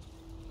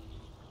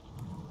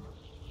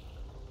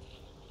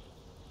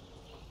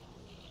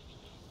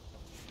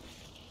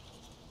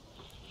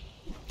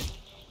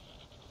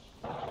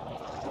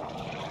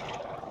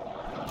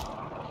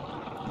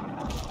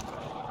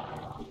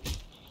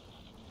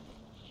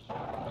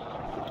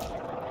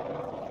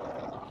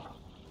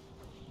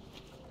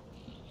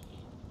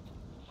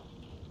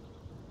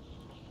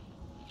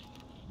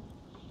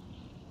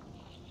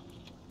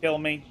 Kill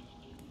me.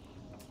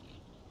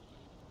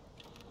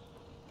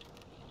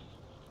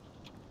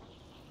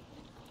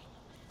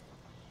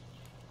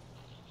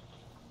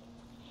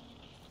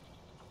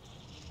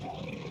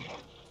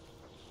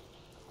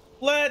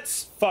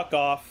 Let's fuck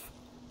off.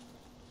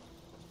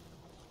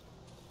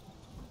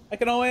 I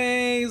can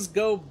always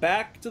go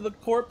back to the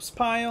corpse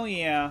pile,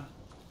 yeah.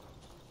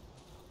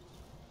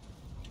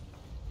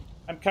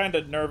 I'm kind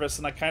of nervous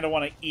and I kind of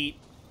want to eat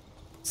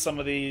some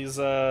of these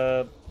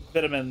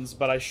vitamins,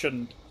 but I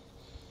shouldn't.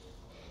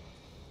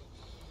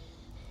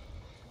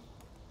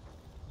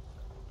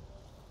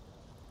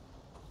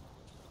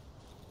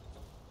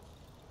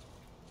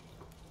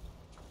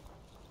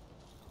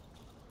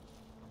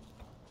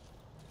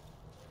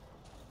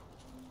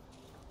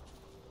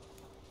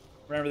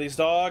 Remember these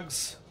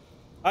dogs?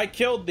 I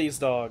killed these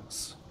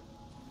dogs.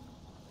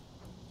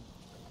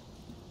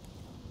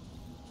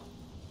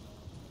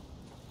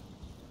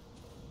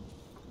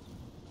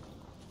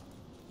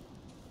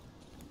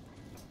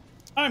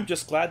 I'm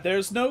just glad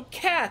there's no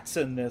cats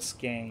in this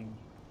game.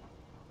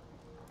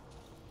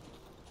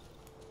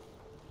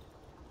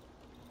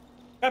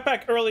 Got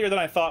back earlier than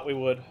I thought we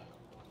would.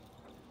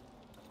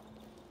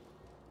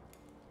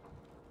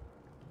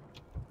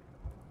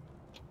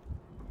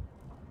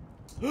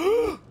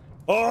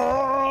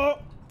 Oh!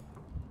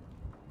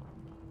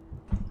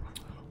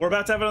 We're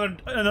about to have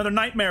another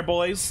nightmare,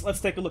 boys.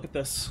 Let's take a look at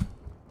this.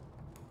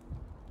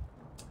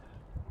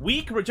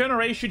 Weak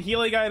regeneration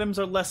healing items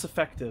are less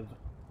effective.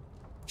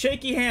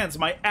 Shaky hands,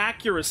 my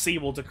accuracy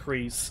will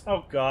decrease.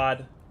 Oh,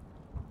 God.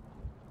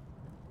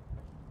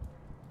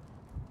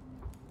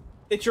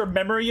 It's your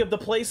memory of the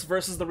place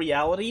versus the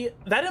reality?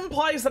 That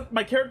implies that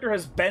my character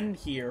has been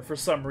here for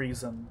some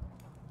reason.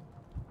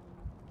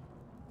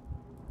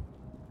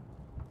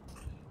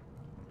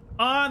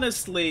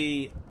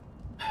 Honestly,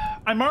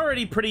 I'm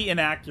already pretty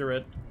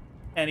inaccurate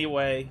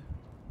anyway.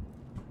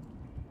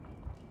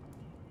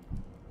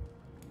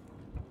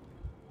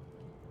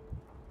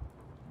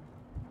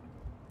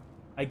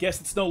 I guess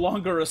it's no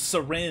longer a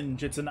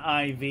syringe, it's an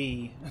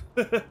IV.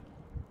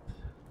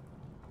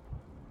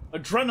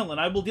 Adrenaline,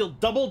 I will deal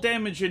double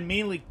damage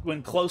immediately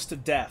when close to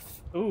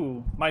death.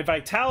 Ooh, my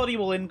vitality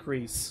will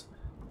increase.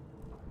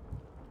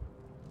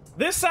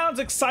 This sounds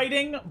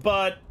exciting,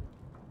 but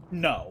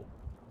no.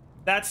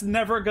 That's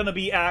never gonna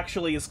be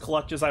actually as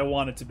clutch as I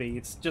want it to be.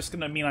 It's just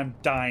gonna mean I'm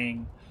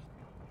dying.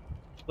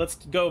 Let's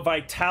go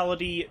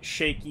vitality,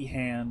 shaky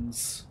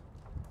hands.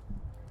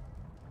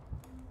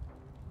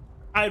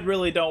 I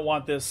really don't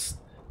want this.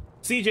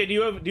 CJ, do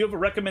you have a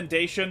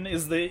recommendation?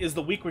 Is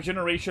the weak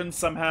regeneration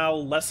somehow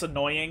less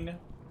annoying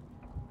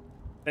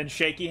than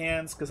shaky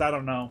hands? Because I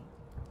don't know.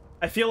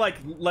 I feel like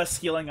less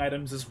healing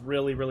items is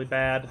really, really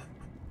bad.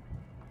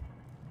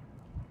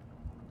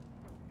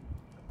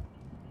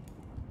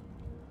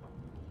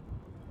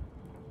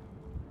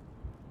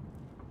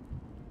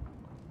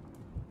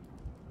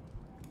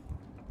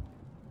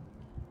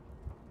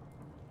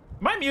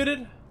 Am I muted?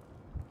 Did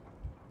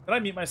I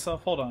mute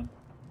myself? Hold on.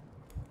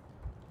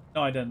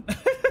 No, I didn't.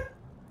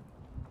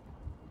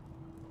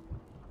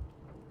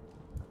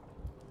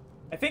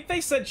 I think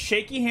they said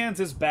shaky hands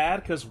is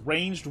bad because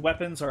ranged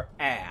weapons are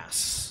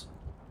ass.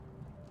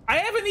 I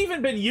haven't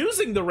even been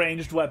using the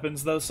ranged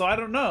weapons, though, so I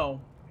don't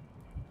know.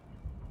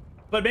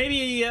 But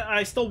maybe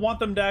I still want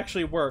them to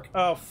actually work.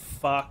 Oh,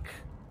 fuck.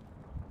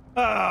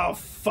 Oh,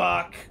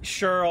 fuck.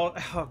 Sure.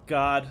 Oh,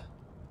 God.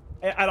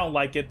 I don't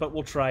like it, but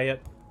we'll try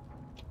it.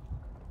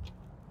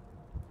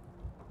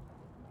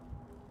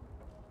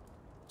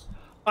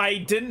 I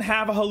didn't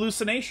have a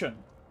hallucination.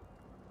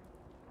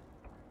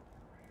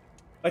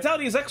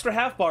 Vitality is extra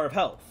half bar of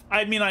health.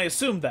 I mean, I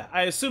assumed that.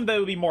 I assumed that it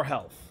would be more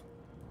health.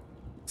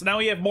 So now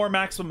we have more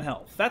maximum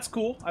health. That's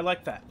cool. I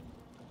like that.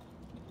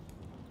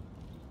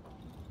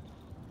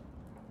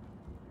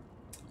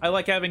 I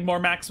like having more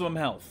maximum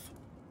health.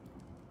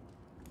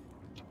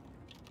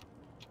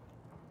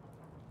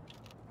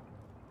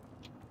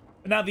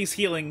 Now these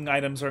healing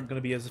items aren't going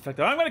to be as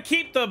effective. I'm going to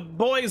keep the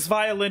boy's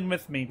violin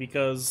with me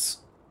because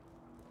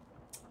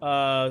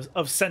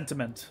of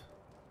sentiment.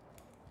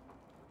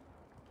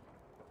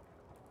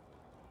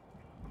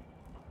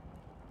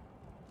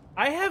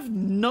 I have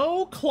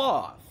no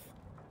cloth.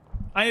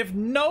 I have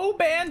no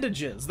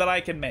bandages that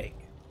I can make.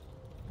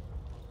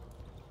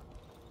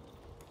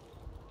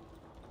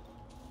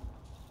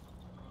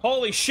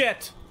 Holy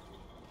shit!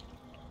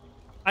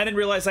 I didn't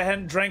realize I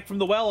hadn't drank from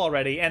the well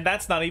already, and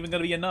that's not even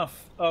gonna be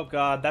enough. Oh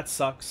god, that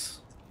sucks.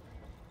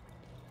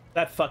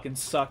 That fucking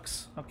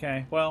sucks.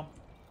 Okay, well.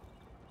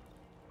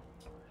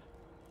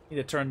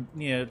 Need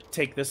to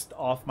take this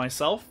off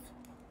myself.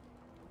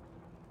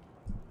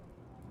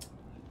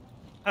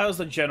 How's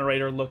the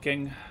generator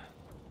looking?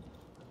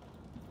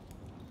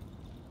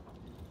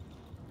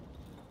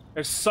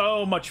 There's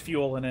so much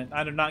fuel in it.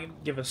 I do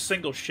not give a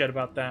single shit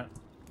about that.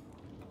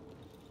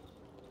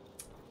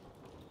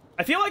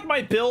 I feel like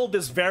my build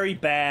is very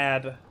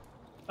bad.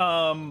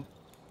 I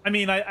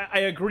mean, I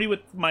agree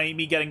with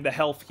me getting the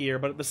health here,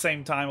 but at the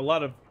same time, a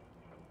lot of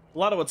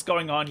what's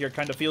going on here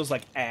kind of feels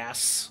like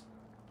ass.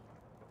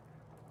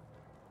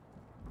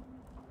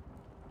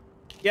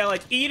 Yeah,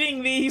 like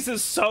eating these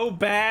is so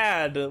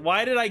bad.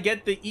 Why did I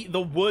get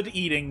the wood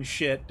eating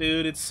shit,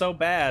 dude? It's so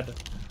bad.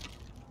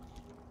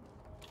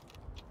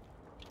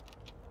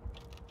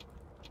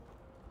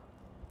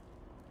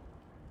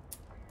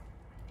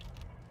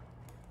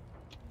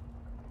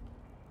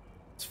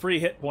 Free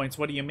hit points.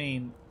 What do you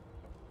mean?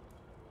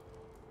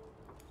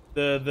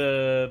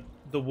 The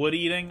wood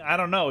eating? I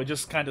don't know. It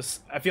just kind of.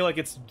 I feel like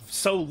it's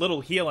so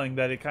little healing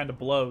that it kind of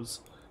blows.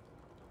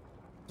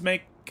 Let's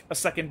make a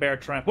second bear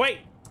trap. Wait,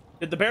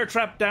 did the bear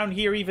trap down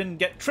here even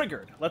get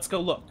triggered? Let's go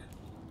look.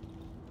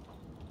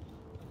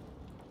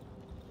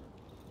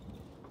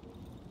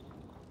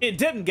 It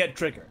didn't get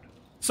triggered,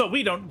 so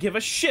we don't give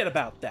a shit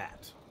about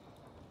that.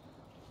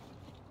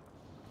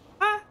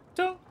 I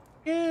don't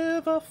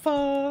give a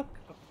fuck.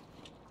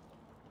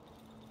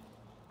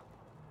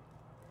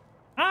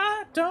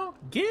 I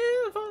don't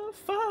give a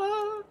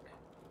fuck.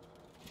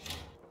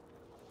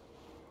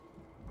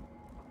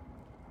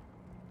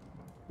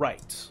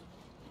 Right.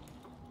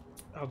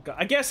 Oh god.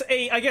 I guess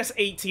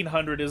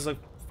 1800 is a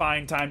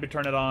fine time to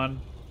turn it on.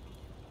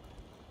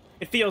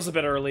 It feels a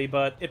bit early,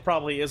 but it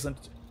probably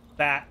isn't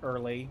that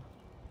early.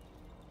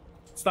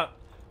 It's not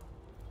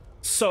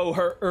so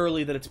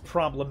early that it's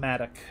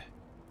problematic.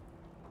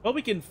 Well,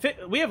 we can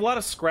fit. We have a lot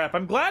of scrap.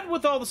 I'm glad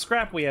with all the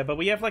scrap we have, but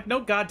we have, like, no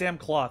goddamn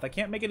cloth. I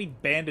can't make any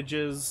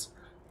bandages.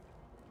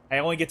 I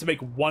only get to make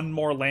one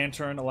more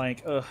lantern.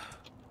 Like, ugh.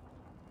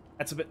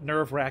 That's a bit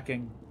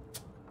nerve-wracking.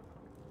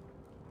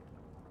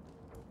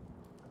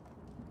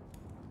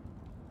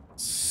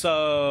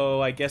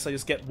 So, I guess I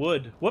just get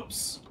wood.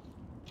 Whoops.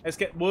 I just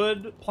get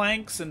wood,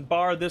 planks, and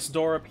bar this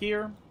door up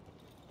here.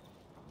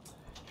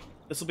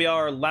 This will be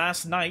our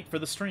last night for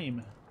the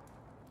stream.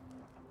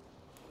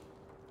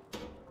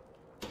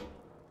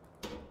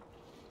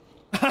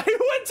 I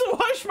went to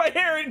wash my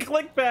hair and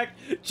click back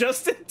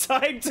just in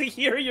time to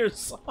hear your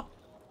song.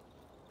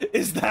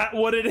 Is that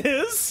what it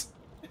is?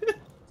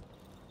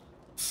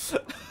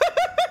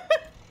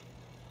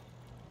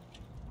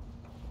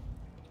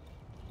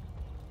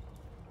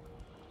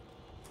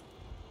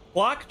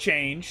 Clock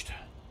changed.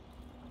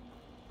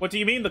 What do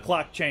you mean the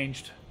clock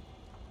changed?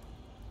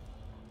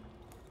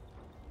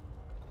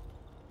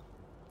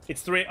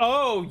 It's 3.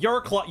 Oh,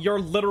 your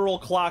literal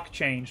clock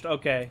changed.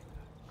 Okay.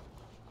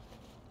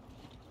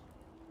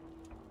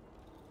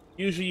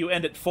 Usually you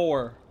end at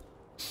 4.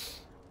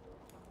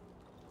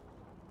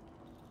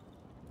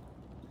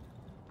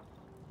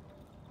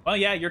 Well,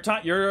 yeah, your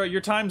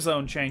time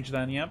zone changed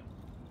then. Yep.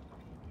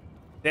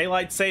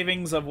 Daylight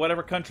savings of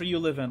whatever country you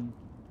live in.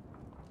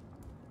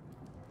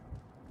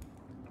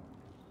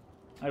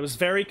 I was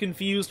very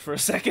confused for a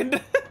second.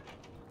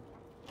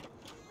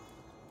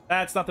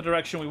 That's not the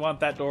direction we want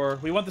that door.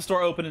 We want this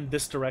door open in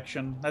this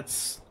direction.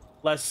 That's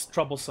less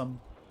troublesome.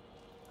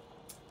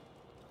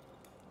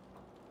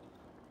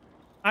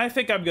 I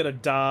think I'm gonna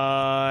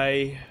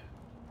die.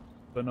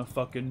 Gonna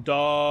fucking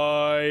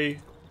die.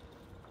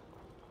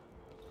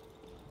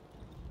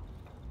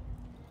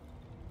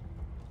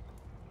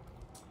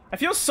 I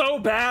feel so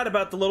bad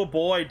about the little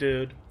boy,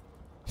 dude.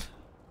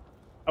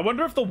 I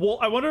wonder if the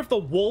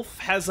wolf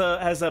has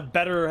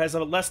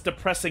a less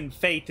depressing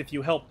fate if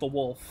you help the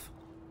wolf.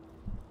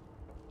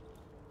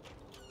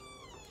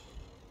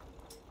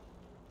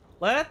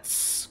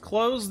 Let's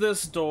close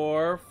this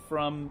door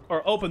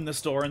or open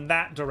this door in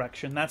that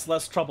direction. That's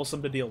less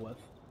troublesome to deal with.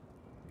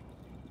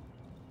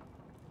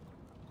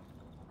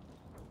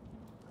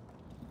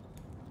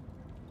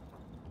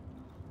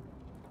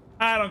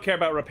 I don't care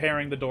about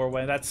repairing the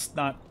doorway. That's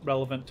not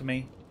relevant to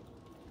me.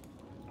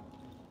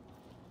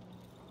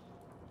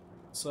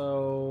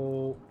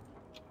 So,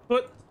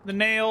 put the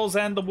nails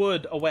and the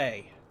wood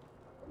away.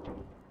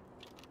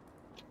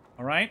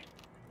 All right.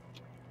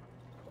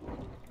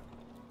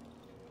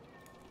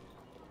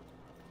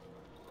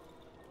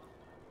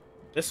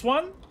 This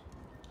one?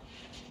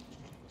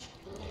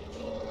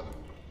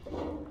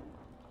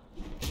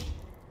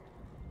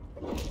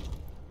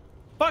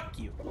 Fuck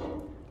you.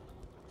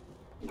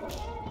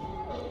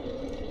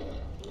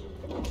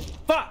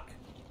 Fuck!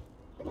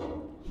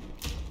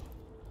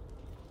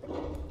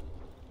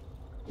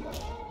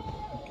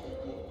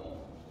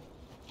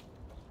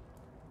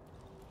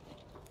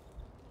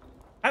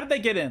 How did they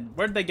get in?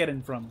 Where did they get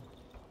in from?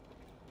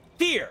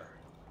 Here!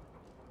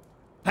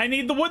 I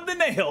need the wood and the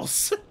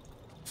nails!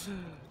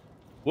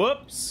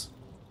 Whoops.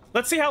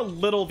 Let's see how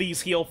little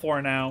these heal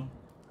for now.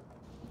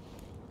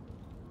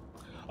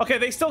 Okay,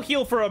 they still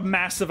heal for a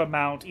massive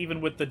amount,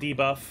 even with the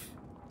debuff.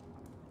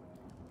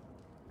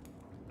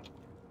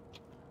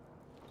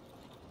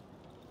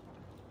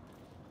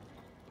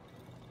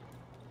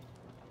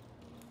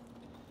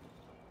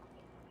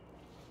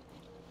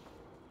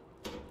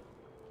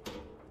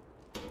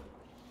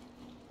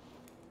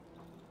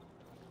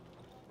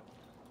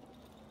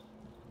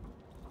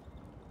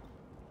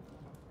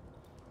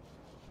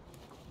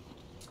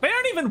 They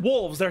aren't even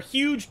wolves, they're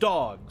huge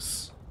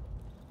dogs.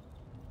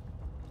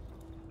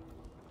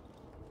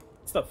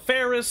 It's the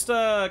fairest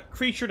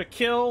creature to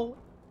kill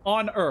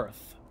on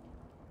Earth.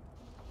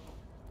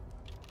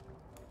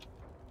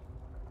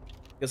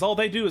 Because all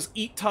they do is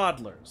eat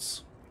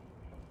toddlers.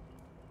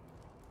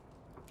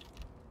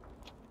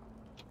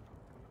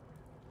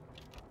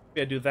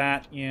 Yeah, do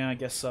that. Yeah, I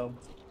guess so.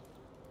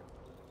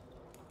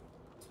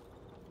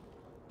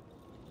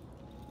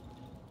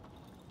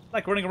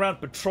 Like running around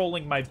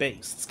patrolling my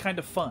base. It's kind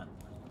of fun.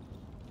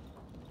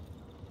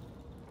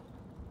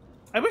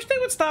 I wish they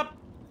would stop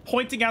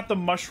pointing out the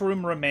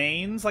mushroom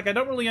remains. Like, I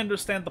don't really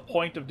understand the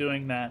point of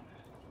doing that.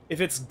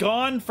 If it's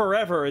gone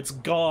forever, it's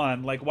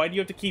gone. Like, why do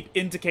you have to keep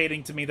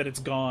indicating to me that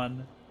it's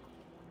gone?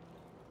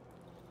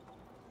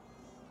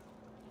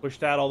 Push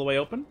that all the way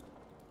open.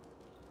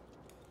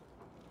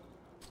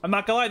 I'm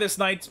not gonna lie, this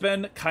night's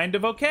been kind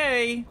of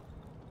okay.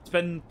 It's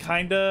been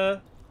kind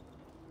of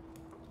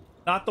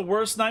not the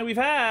worst night we've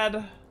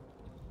had.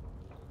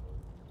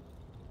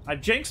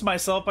 I've jinxed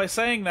myself by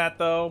saying that,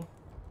 though.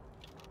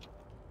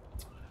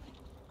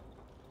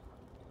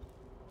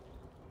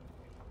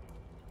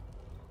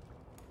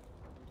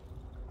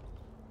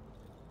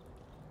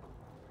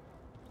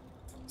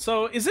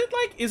 So, is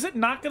it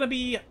not gonna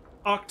be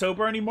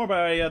October anymore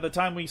by the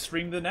time we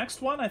stream the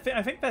next one? I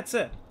think that's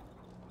it.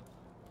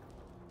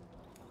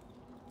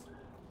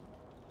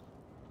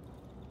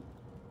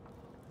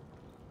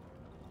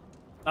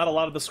 Not a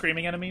lot of the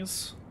screaming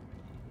enemies.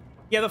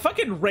 Yeah, the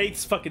fucking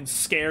wraiths fucking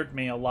scared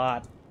me a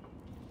lot.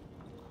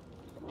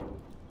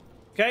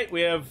 Okay,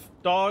 we have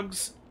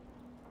dogs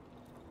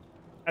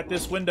at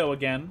this window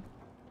again.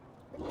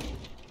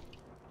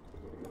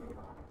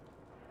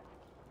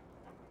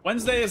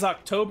 Wednesday is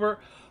October.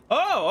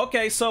 Oh,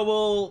 okay,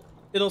 so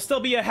it'll still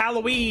be a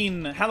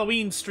Halloween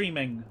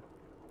streaming.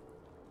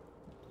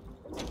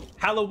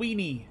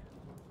 Halloweeny.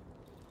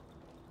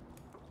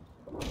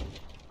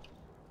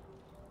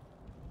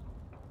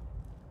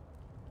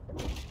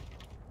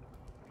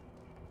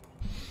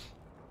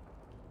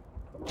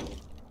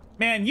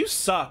 Man, you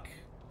suck.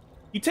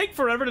 You take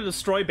forever to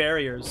destroy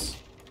barriers.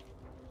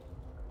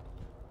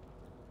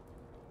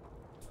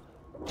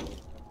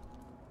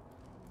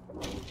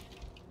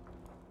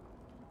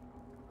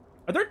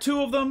 Are there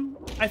two of them?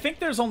 I think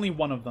there's only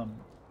one of them.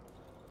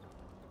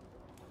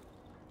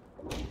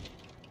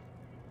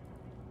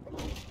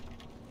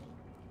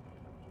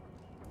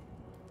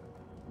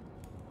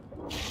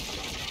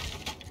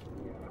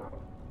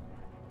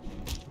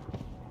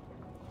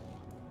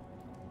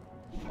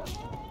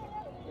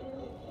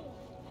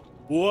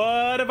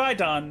 What have I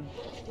done?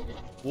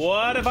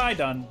 What have I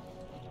done?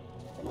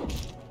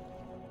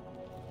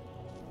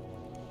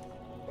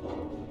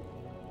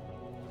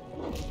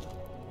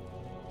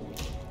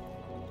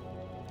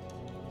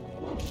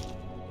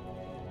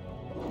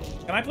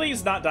 Can I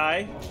please not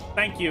die?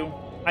 Thank you.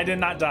 I did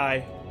not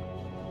die.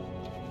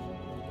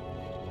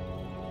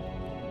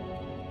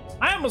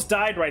 I almost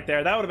died right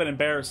there. That would have been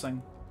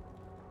embarrassing.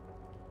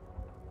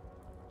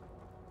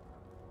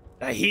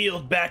 I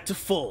healed back to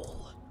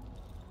full.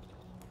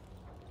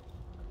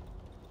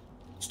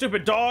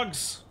 Stupid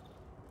dogs.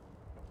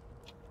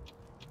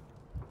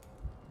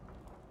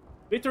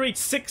 We have to reach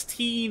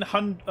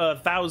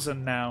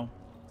 16,000 now.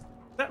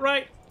 Is that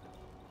right?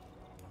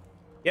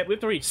 Yep, we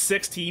have to reach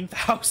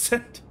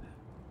 16,000.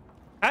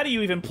 How do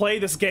you even play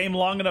this game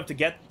long enough to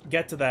get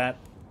to that?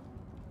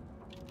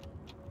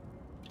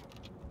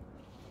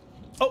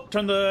 Oh,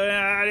 turn it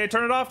off,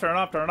 turn it off, turn it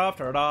off,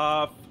 turn it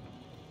off.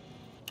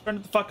 Turn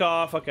it the fuck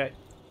off, okay.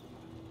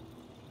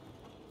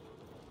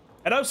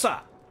 Edosa.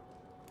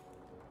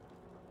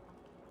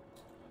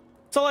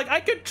 So, like,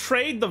 I could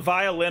trade the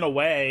violin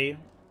away,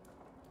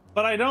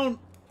 but I don't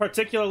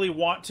particularly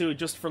want to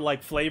just for,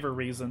 like, flavor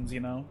reasons, you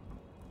know?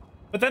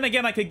 But then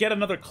again, I could get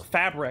another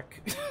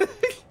fabric.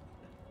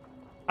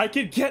 I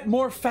could get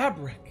more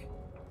fabric.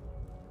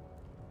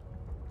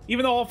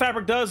 Even though all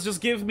fabric does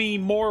just give me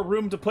more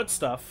room to put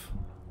stuff.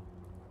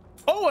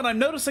 Oh, and I'm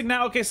noticing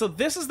now, okay, so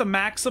this is the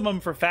maximum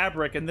for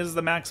fabric, and this is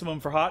the maximum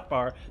for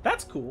hotbar.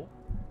 That's cool.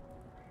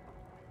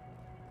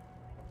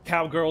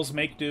 Cowgirls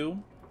make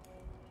do.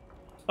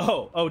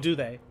 Oh, do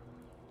they?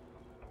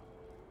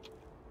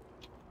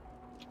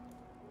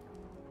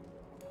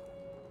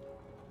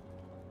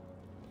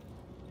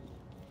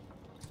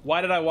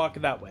 Why did I walk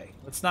that way?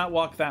 Let's not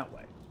walk that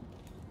way.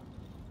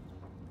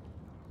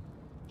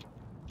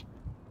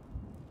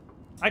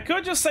 I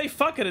could just say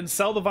fuck it and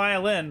sell the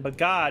violin, but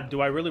God,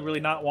 do I really, really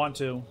not want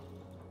to.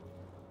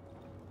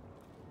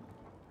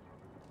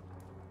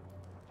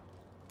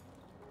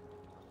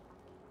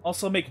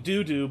 Also make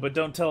doo-doo, but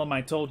don't tell him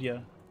I told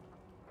you.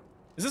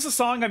 Is this a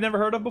song I've never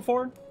heard of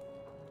before?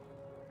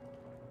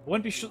 I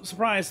wouldn't be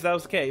surprised if that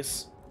was the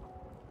case.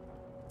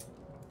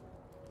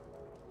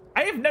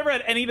 I have never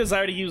had any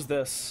desire to use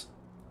this.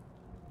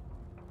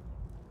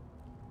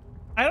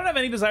 I don't have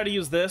any desire to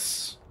use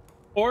this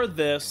or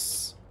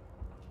this,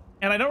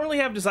 and I don't really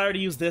have desire to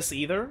use this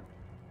either.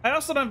 I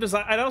also don't have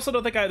desire. I also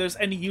don't think there's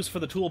any use for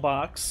the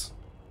toolbox.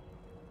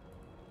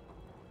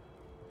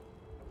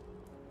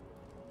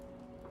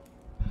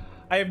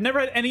 I have never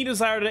had any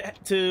desire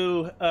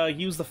to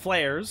use the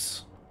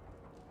flares.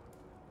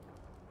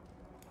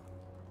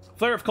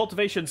 Flare of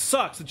cultivation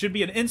sucks. It should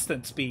be an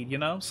instant speed, you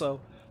know?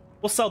 So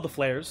we'll sell the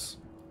flares.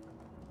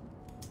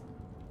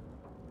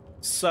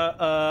 So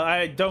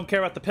I don't care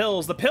about the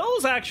pills. The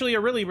pills actually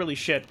are really, really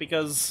shit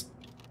because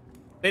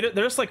they're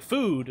just like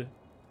food.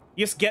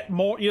 You just get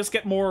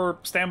more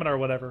stamina or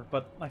whatever.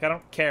 But like I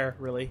don't care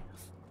really.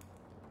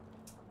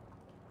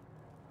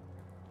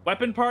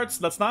 Weapon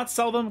parts, let's not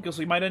sell them because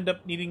we might end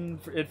up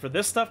needing it for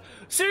this stuff.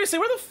 Seriously,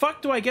 where the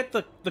fuck do I get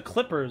the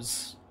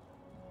clippers?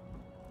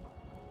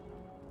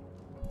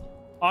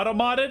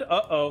 Auto-modded?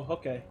 Uh-oh,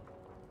 okay.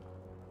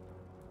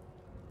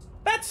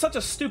 That's such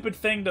a stupid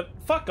thing to...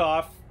 Fuck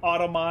off,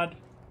 auto-mod.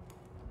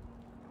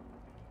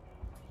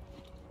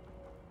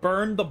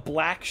 Burn the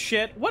black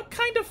shit? What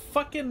kind of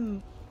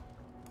fucking...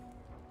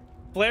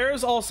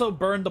 Flares also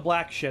burn the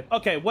black shit.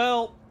 Okay,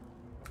 well,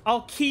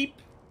 I'll keep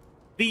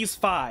these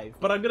 5,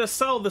 but I'm gonna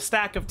sell the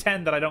stack of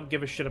 10 that I don't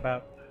give a shit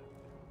about.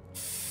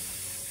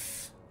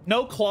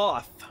 No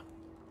cloth.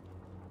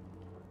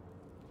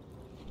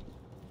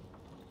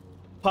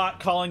 Pot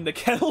calling the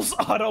kettles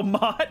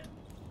auto-mod.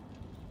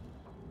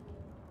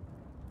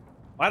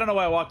 I don't know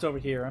why I walked over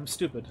here. I'm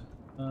stupid.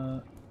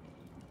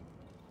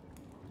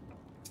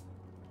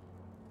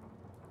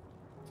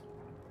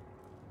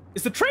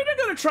 Is the trader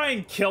gonna try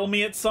and kill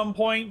me at some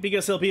point?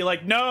 Because he'll be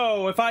like,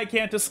 no, if I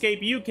can't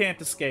escape, you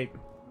can't escape.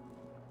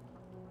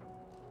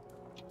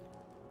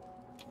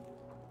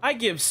 I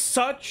give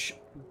such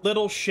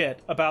little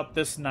shit about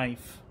this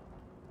knife.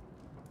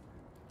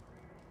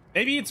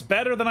 Maybe it's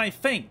better than I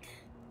think.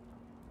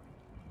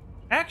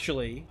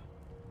 Actually...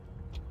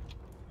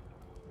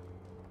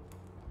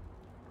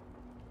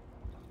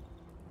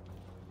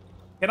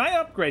 Can I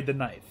upgrade the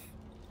knife?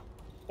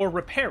 Or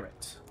repair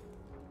it?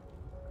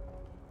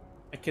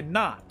 I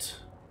cannot.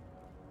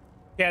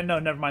 Yeah, no,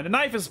 never mind. The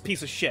knife is a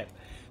piece of shit.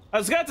 I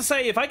was going to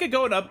say, if I could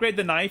go and upgrade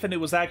the knife and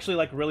it was actually,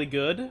 like, really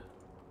good...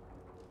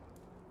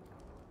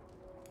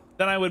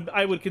 then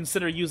I would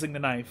consider using the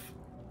knife.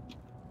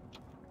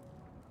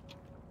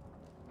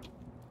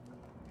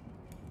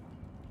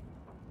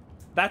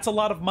 That's a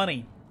lot of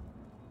money.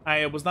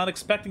 I was not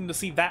expecting to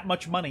see that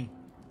much money.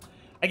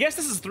 I guess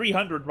this is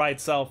 300 by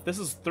itself. This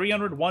is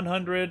 300,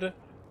 100.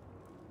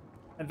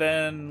 And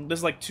then this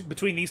is like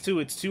between these two,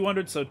 it's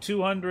 200. So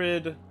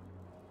 200,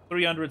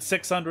 300,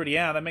 600.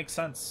 Yeah, that makes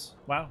sense.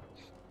 Wow.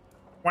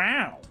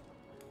 Wow.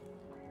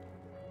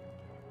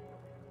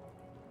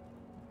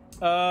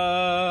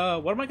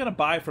 What am I gonna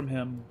buy from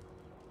him?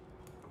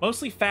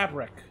 Mostly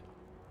fabric.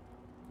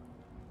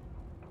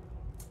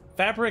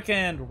 Fabric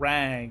and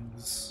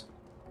rags.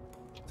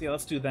 So yeah,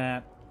 let's do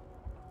that.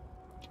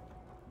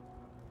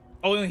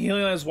 Oh, he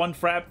only has one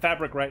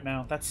fabric right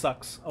now. That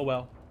sucks. Oh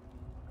well.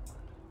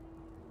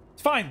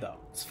 It's fine though.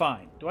 It's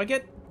fine. Do I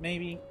get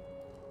maybe?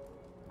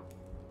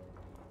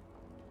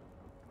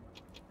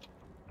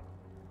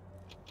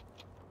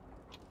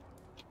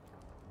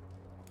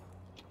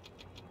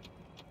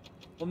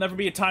 There'll never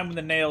be a time when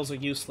the nails are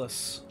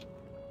useless.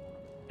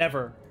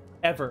 Ever.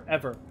 Ever.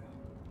 Ever.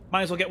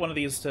 Might as well get one of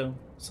these too.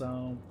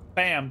 So,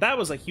 bam. That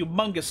was a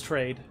humongous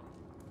trade.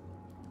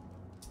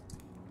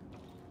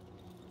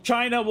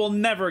 China will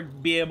never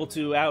be able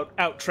to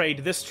out-trade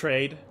this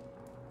trade.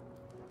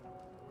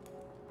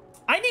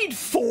 I need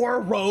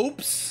 4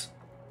 ropes!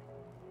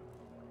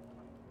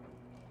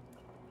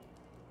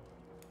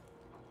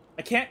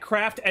 I can't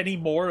craft any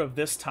more of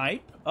this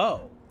type?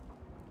 Oh.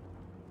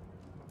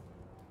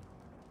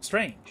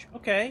 Strange.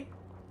 Okay.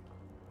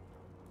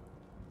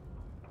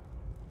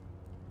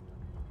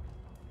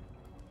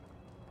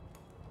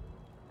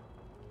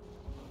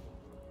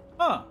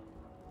 Huh.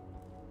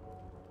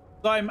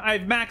 So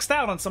I've maxed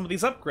out on some of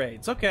these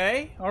upgrades.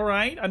 Okay,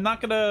 alright. I'm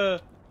not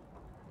gonna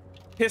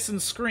hiss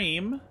and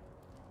scream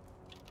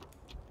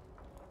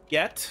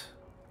yet.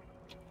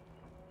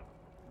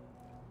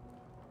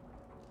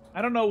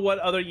 I don't know what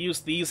other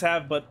use these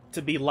have but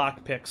to be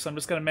lockpicks. So I'm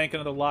just gonna make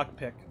another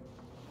lockpick.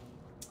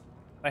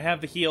 I have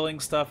the healing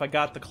stuff. I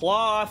got the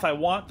cloth. I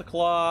want the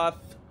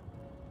cloth.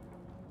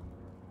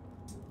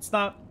 It's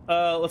not...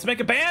 let's make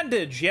a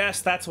bandage!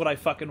 Yes, that's what I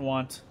fucking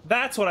want.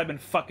 That's what I've been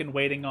fucking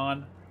waiting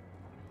on.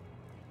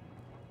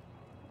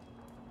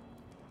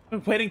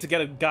 I've been waiting to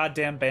get a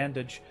goddamn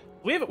bandage.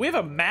 We have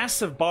a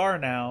massive bar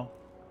now.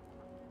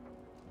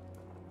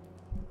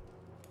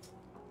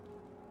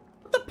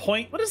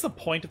 What is the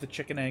point of the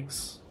chicken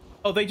eggs?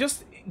 Oh, they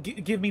just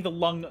give me the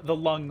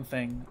lung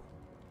thing.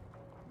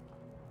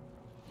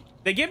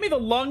 They give me the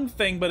lung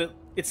thing, but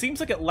it seems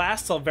like it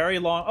lasts a very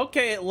long...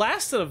 Okay, it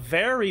lasted a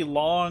very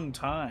long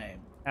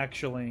time,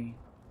 actually.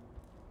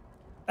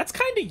 That's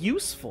kind of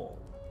useful.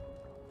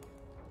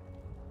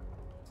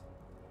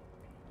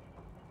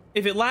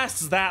 If it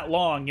lasts that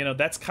long, you know,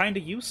 that's kind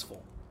of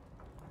useful.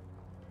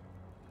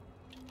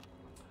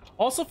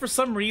 Also, for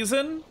some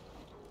reason,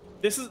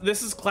 this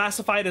is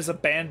classified as a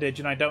bandage,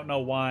 and I don't know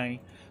why.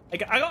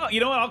 Like, you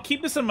know what? I'll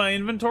keep this in my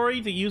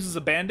inventory to use as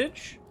a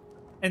bandage,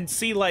 and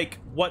see like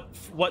what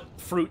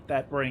fruit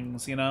that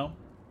brings. You know,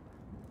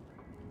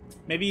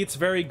 maybe it's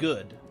very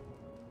good.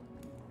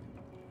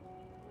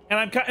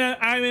 And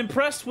I'm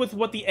impressed with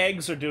what the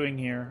eggs are doing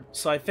here.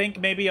 So I think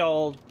maybe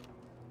I'll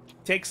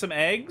take some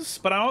eggs,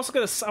 but I'm also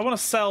I want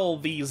to sell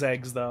these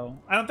eggs though.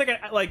 I don't think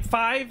like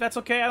 5. That's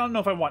okay. I don't know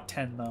if I want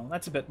 10 though.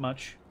 That's a bit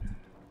much.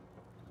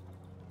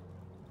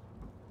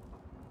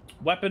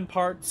 Weapon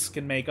parts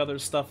can make other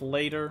stuff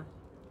later.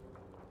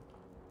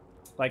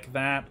 Like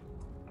that.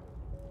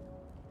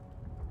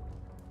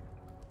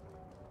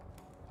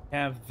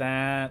 Have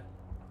that.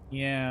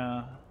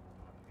 Yeah.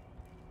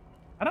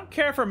 I don't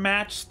care for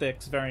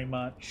matchsticks very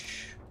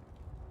much.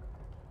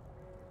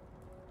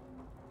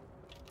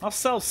 I'll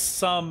sell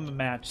some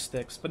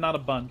matchsticks, but not a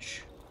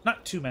bunch.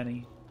 Not too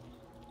many.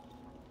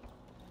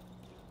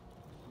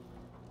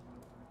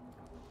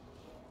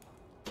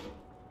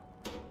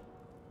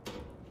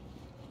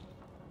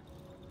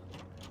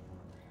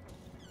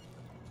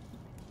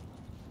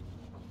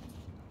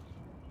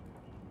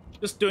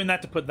 Just doing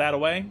that to put that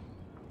away.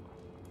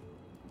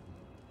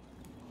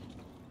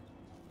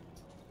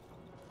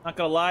 Not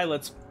gonna lie,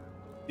 let's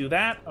do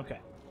that. Okay.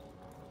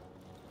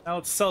 Now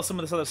let's sell some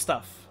of this other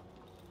stuff.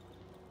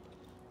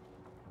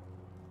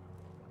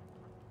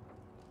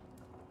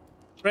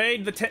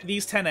 Trade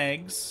these 10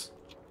 eggs.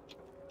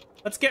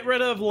 Let's get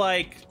rid of,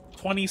 like,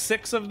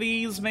 26 of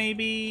these,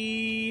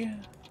 maybe?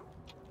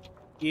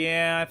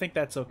 Yeah, I think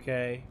that's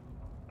okay.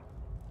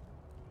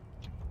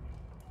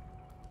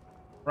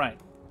 Right.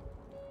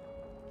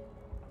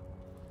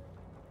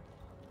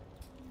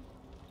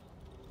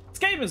 This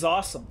game is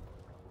awesome.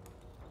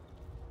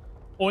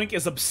 Oink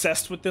is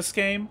obsessed with this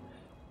game.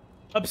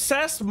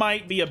 Obsessed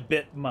might be a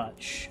bit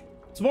much.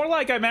 It's more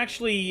like I'm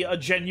actually a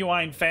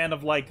genuine fan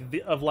of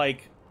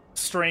like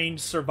strange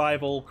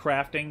survival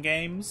crafting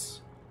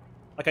games.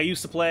 Like I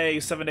used to play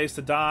 7 Days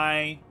to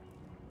Die.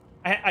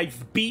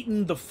 I've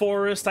beaten The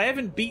Forest. I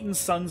haven't beaten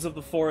Sons of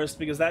the Forest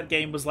because that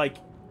game was like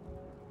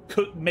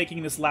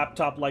making this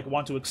laptop like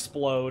want to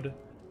explode.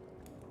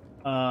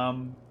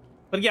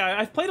 But yeah,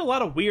 I've played a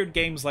lot of weird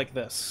games like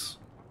this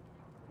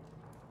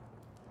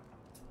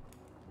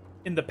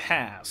in the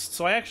past,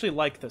 so I actually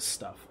like this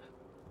stuff.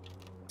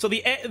 So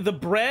the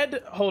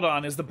bread, hold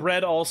on, is the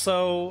bread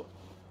also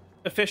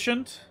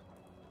efficient?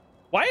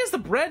 Why is the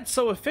bread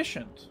so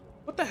efficient?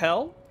 What the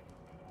hell?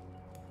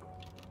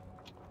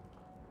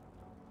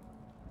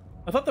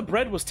 I thought the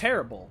bread was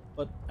terrible,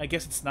 but I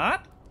guess it's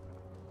not?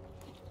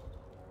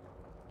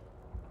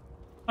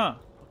 Huh,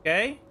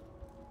 okay.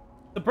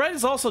 The bread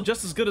is also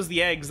just as good as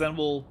the eggs, then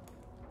we'll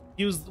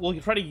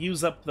try to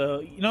use up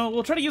the,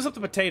 we'll try to use up the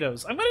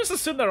potatoes. I'm gonna just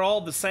assume they're all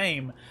the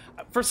same.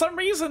 For some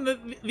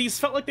reason, these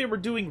felt like they were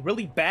doing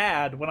really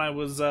bad when I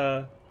was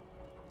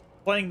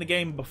playing the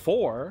game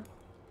before.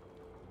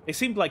 They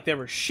seemed like they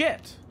were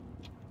shit.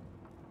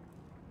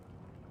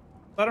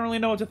 I don't really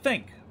know what to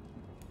think.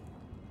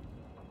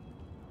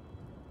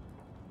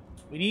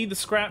 We need the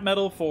scrap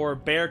metal for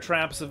bear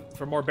traps,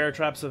 for more bear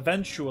traps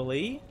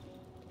eventually.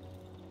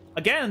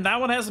 Again, that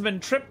one hasn't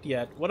been tripped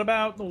yet. What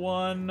about the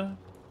one?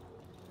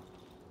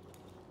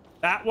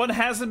 That one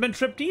hasn't been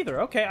tripped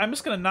either. Okay, I'm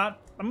just gonna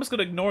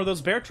ignore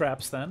those bear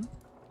traps then.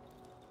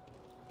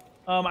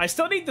 I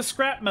still need the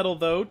scrap metal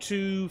though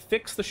to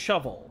fix the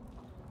shovel.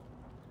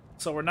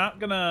 So we're not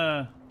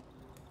gonna...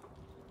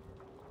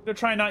 I'm gonna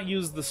try not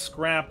use the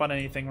scrap on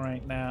anything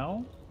right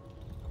now.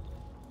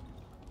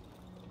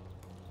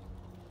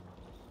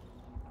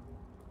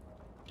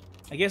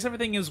 I guess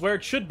everything is where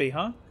it should be,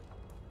 huh?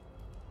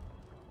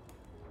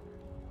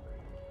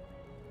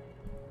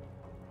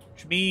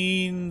 Which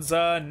means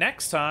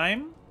next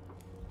time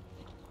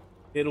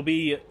it'll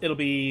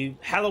be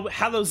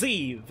Hallows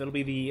Eve. It'll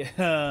be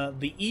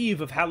the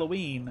eve of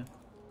Halloween.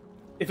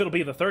 If it'll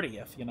be the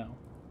 30th, you know.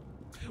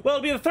 Well,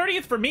 it'll be the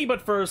 30th for me,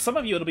 but for some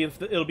of you it'll be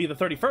the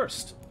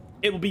 31st.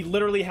 It will be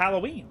literally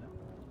Halloween.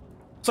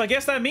 So I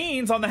guess that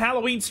means on the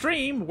Halloween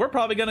stream we're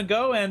probably gonna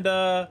go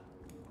and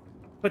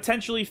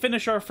potentially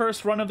finish our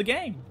first run of the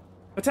game.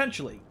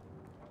 Potentially.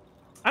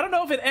 I don't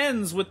know if it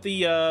ends with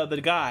the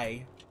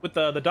guy, with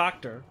the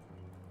doctor.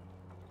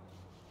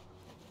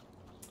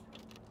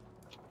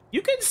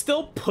 You can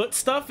still put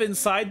stuff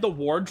inside the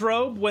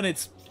wardrobe when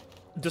it's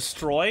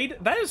destroyed?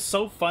 That is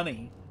so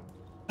funny.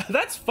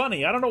 That's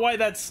funny. I don't know why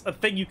that's a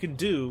thing you can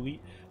do.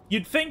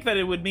 You'd think that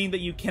it would mean that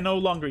you can no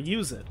longer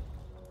use it.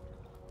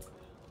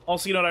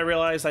 Also, you know what I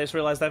realized? I just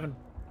realized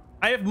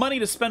I have money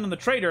to spend on the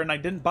trader, and I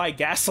didn't buy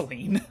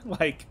gasoline.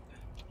 Like,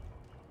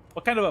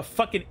 what kind of a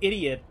fucking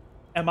idiot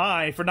am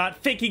I for not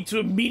thinking to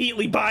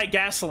immediately buy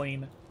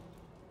gasoline?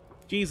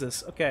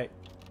 Jesus, okay.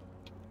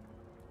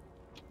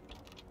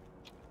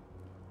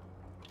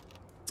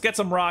 Let's get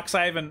some rocks.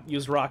 I haven't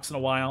used rocks in a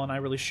while, and I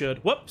really should.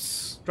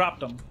 Whoops! Dropped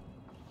them.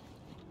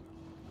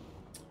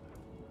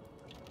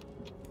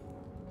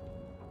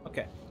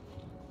 Okay.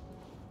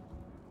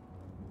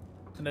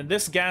 And then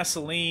this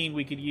gasoline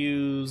we could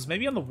use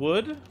maybe on the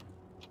wood?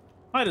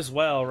 Might as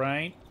well,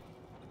 right?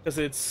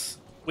 Because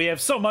we have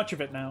so much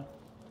of it now.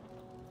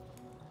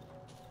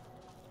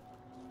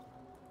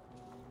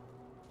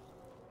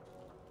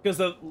 Because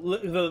the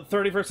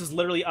 31st is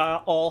literally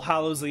All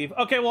Hallows Eve.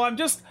 Okay, well I'm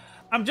just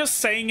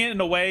saying it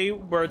in a way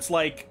where it's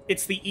like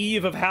it's the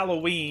eve of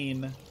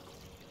Halloween.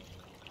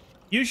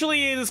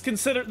 Usually it is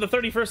considered, the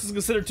 31st is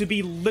considered to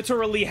be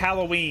literally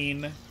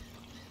Halloween.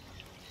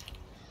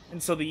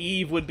 And so the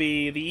eve would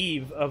be the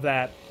eve of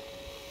that.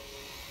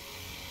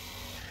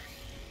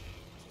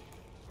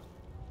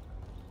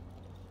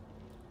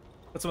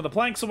 Put some of the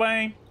planks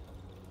away.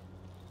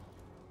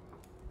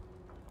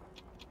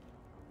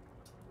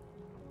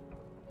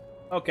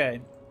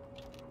 Okay.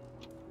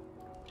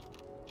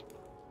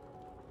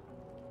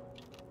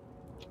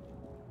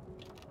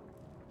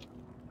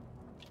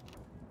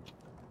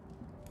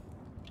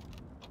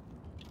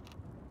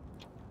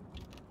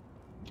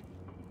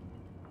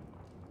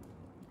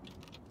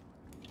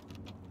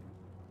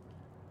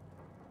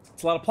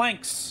 It's a lot of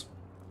planks.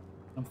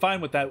 I'm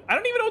fine with that. I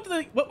don't even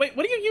know what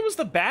do you use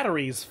the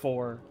batteries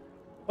for?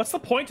 What's the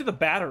point of the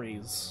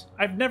batteries?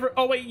 I've never...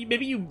 Oh, wait,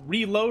 maybe you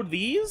reload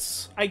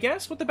these, I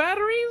guess, with the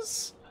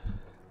batteries?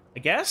 I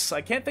guess?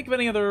 I can't think of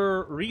any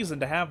other reason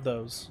to have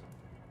those.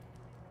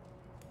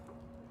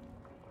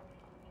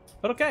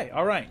 But okay,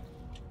 alright.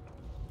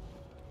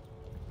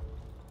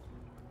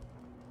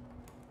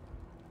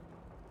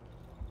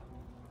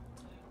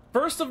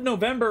 First of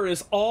November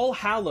is All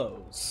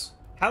Hallows.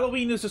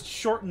 Halloween is just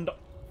shortened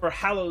for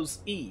Hallows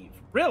Eve.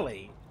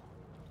 Really?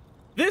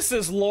 This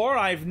is lore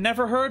I've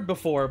never heard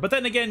before. But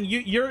then again,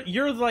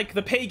 you're like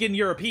the pagan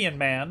European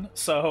man,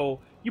 so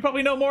you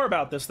probably know more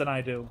about this than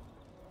I do.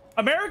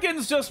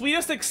 Americans we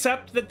just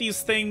accept that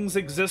these things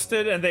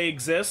existed and they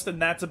exist,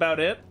 and that's about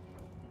it.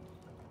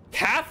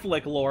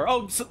 Catholic lore.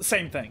 Oh,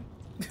 same thing.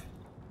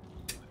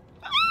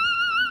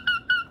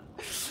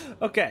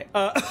 Okay.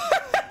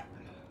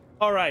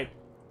 All right.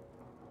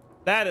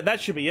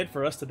 That should be it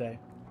for us today.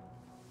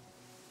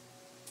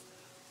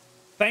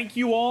 Thank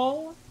you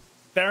all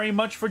very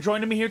much for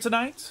joining me here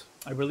tonight.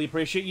 I really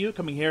appreciate you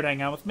coming here to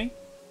hang out with me.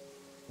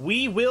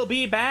 We will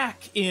be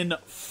back in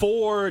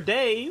 4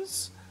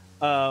 days.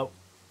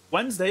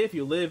 Wednesday, if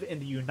you live in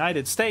the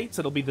United States,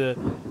 it'll be the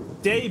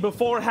day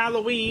before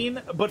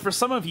Halloween, but for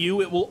some of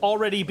you, it will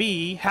already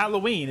be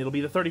Halloween. It'll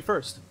be the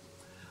 31st.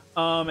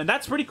 And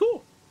that's pretty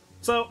cool.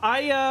 So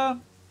I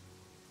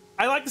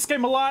like this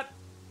game a lot.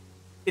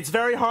 It's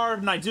very hard,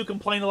 and I do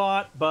complain a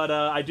lot, but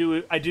I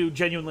do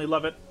genuinely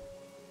love it.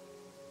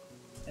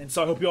 And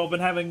so I hope you all have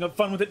been having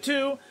fun with it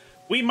too.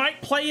 We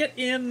might play it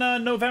in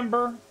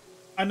November.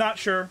 I'm not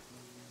sure.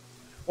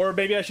 Or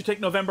maybe I should take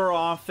November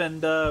off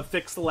and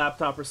fix the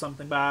laptop or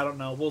something, but I don't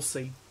know. We'll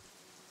see.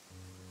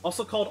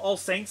 Also called All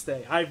Saints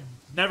Day. I've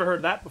never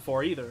heard that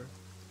before either.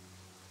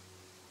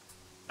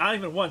 Not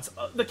even once.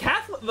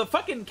 The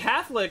fucking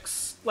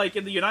Catholics, like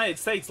in the United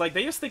States, like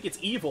they just think it's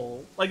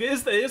evil. Like they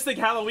just think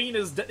Halloween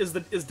is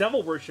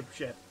devil worship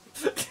shit.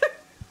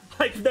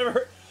 Like never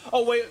heard.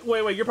 Oh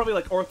wait, you're probably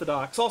like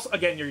Orthodox. Also,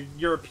 again, you're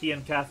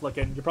European Catholic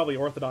and you're probably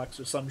Orthodox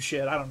or some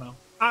shit. I don't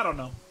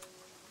know.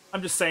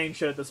 I'm just saying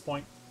shit at this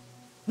point.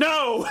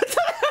 No!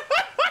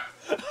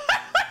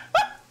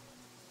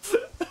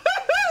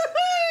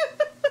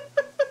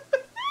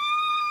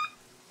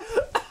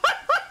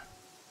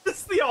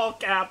 It's the all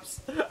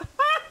caps.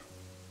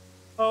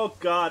 Oh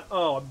god.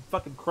 Oh, I'm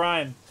fucking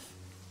crying.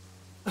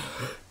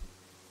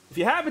 If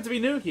you happen to be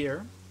new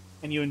here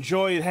and you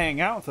enjoyed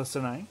hanging out with us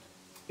tonight,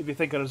 if you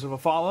think I deserve a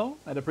follow,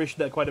 I'd appreciate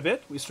that quite a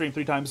bit. We stream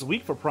 3 times a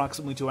week for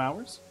approximately 2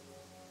 hours.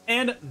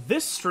 And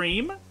this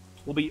stream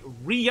will be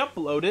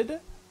re-uploaded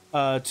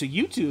to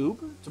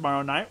YouTube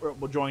tomorrow night, where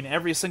it will join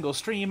every single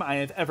stream I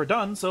have ever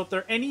done. So if there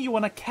are any you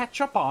want to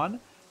catch up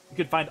on, you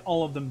can find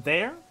all of them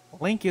there.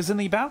 The link is in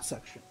the About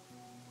section.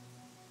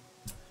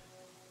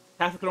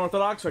 Catholic and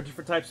Orthodox are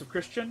different types of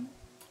Christian.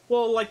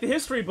 Well, like the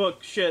history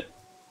book shit,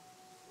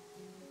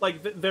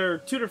 like they're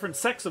 2 different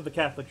sects of the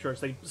Catholic Church.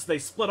 They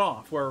split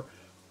off, where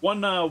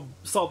one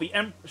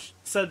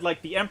said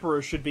like the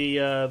emperor should be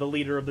the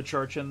leader of the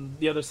church, and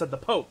the other said the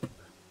Pope.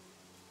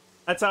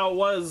 That's how it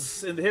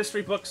was in the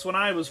history books when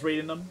I was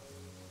reading them,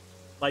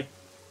 like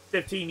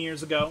 15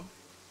 years ago,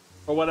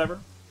 or whatever.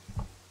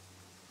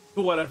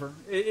 Whatever.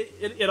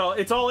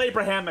 It's all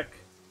Abrahamic.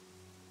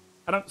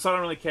 I don't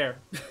really care.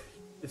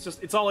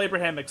 It's all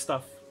Abrahamic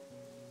stuff.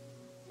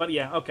 But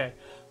yeah, okay.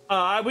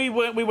 We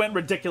went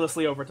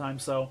ridiculously over time,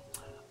 so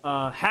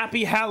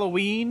happy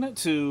Halloween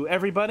to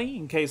everybody.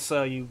 In case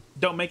you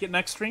don't make it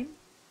next stream,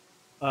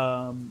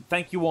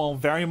 Thank you all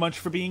very much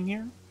for being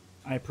here.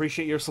 I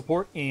appreciate your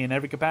support in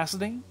every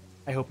capacity.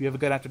 I hope you have a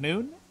good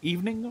afternoon,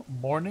 evening,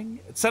 morning,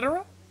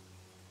 etc.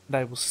 And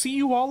I will see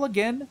you all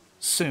again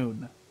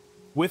soon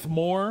with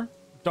more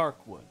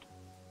Darkwood.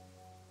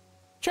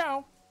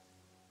 Ciao!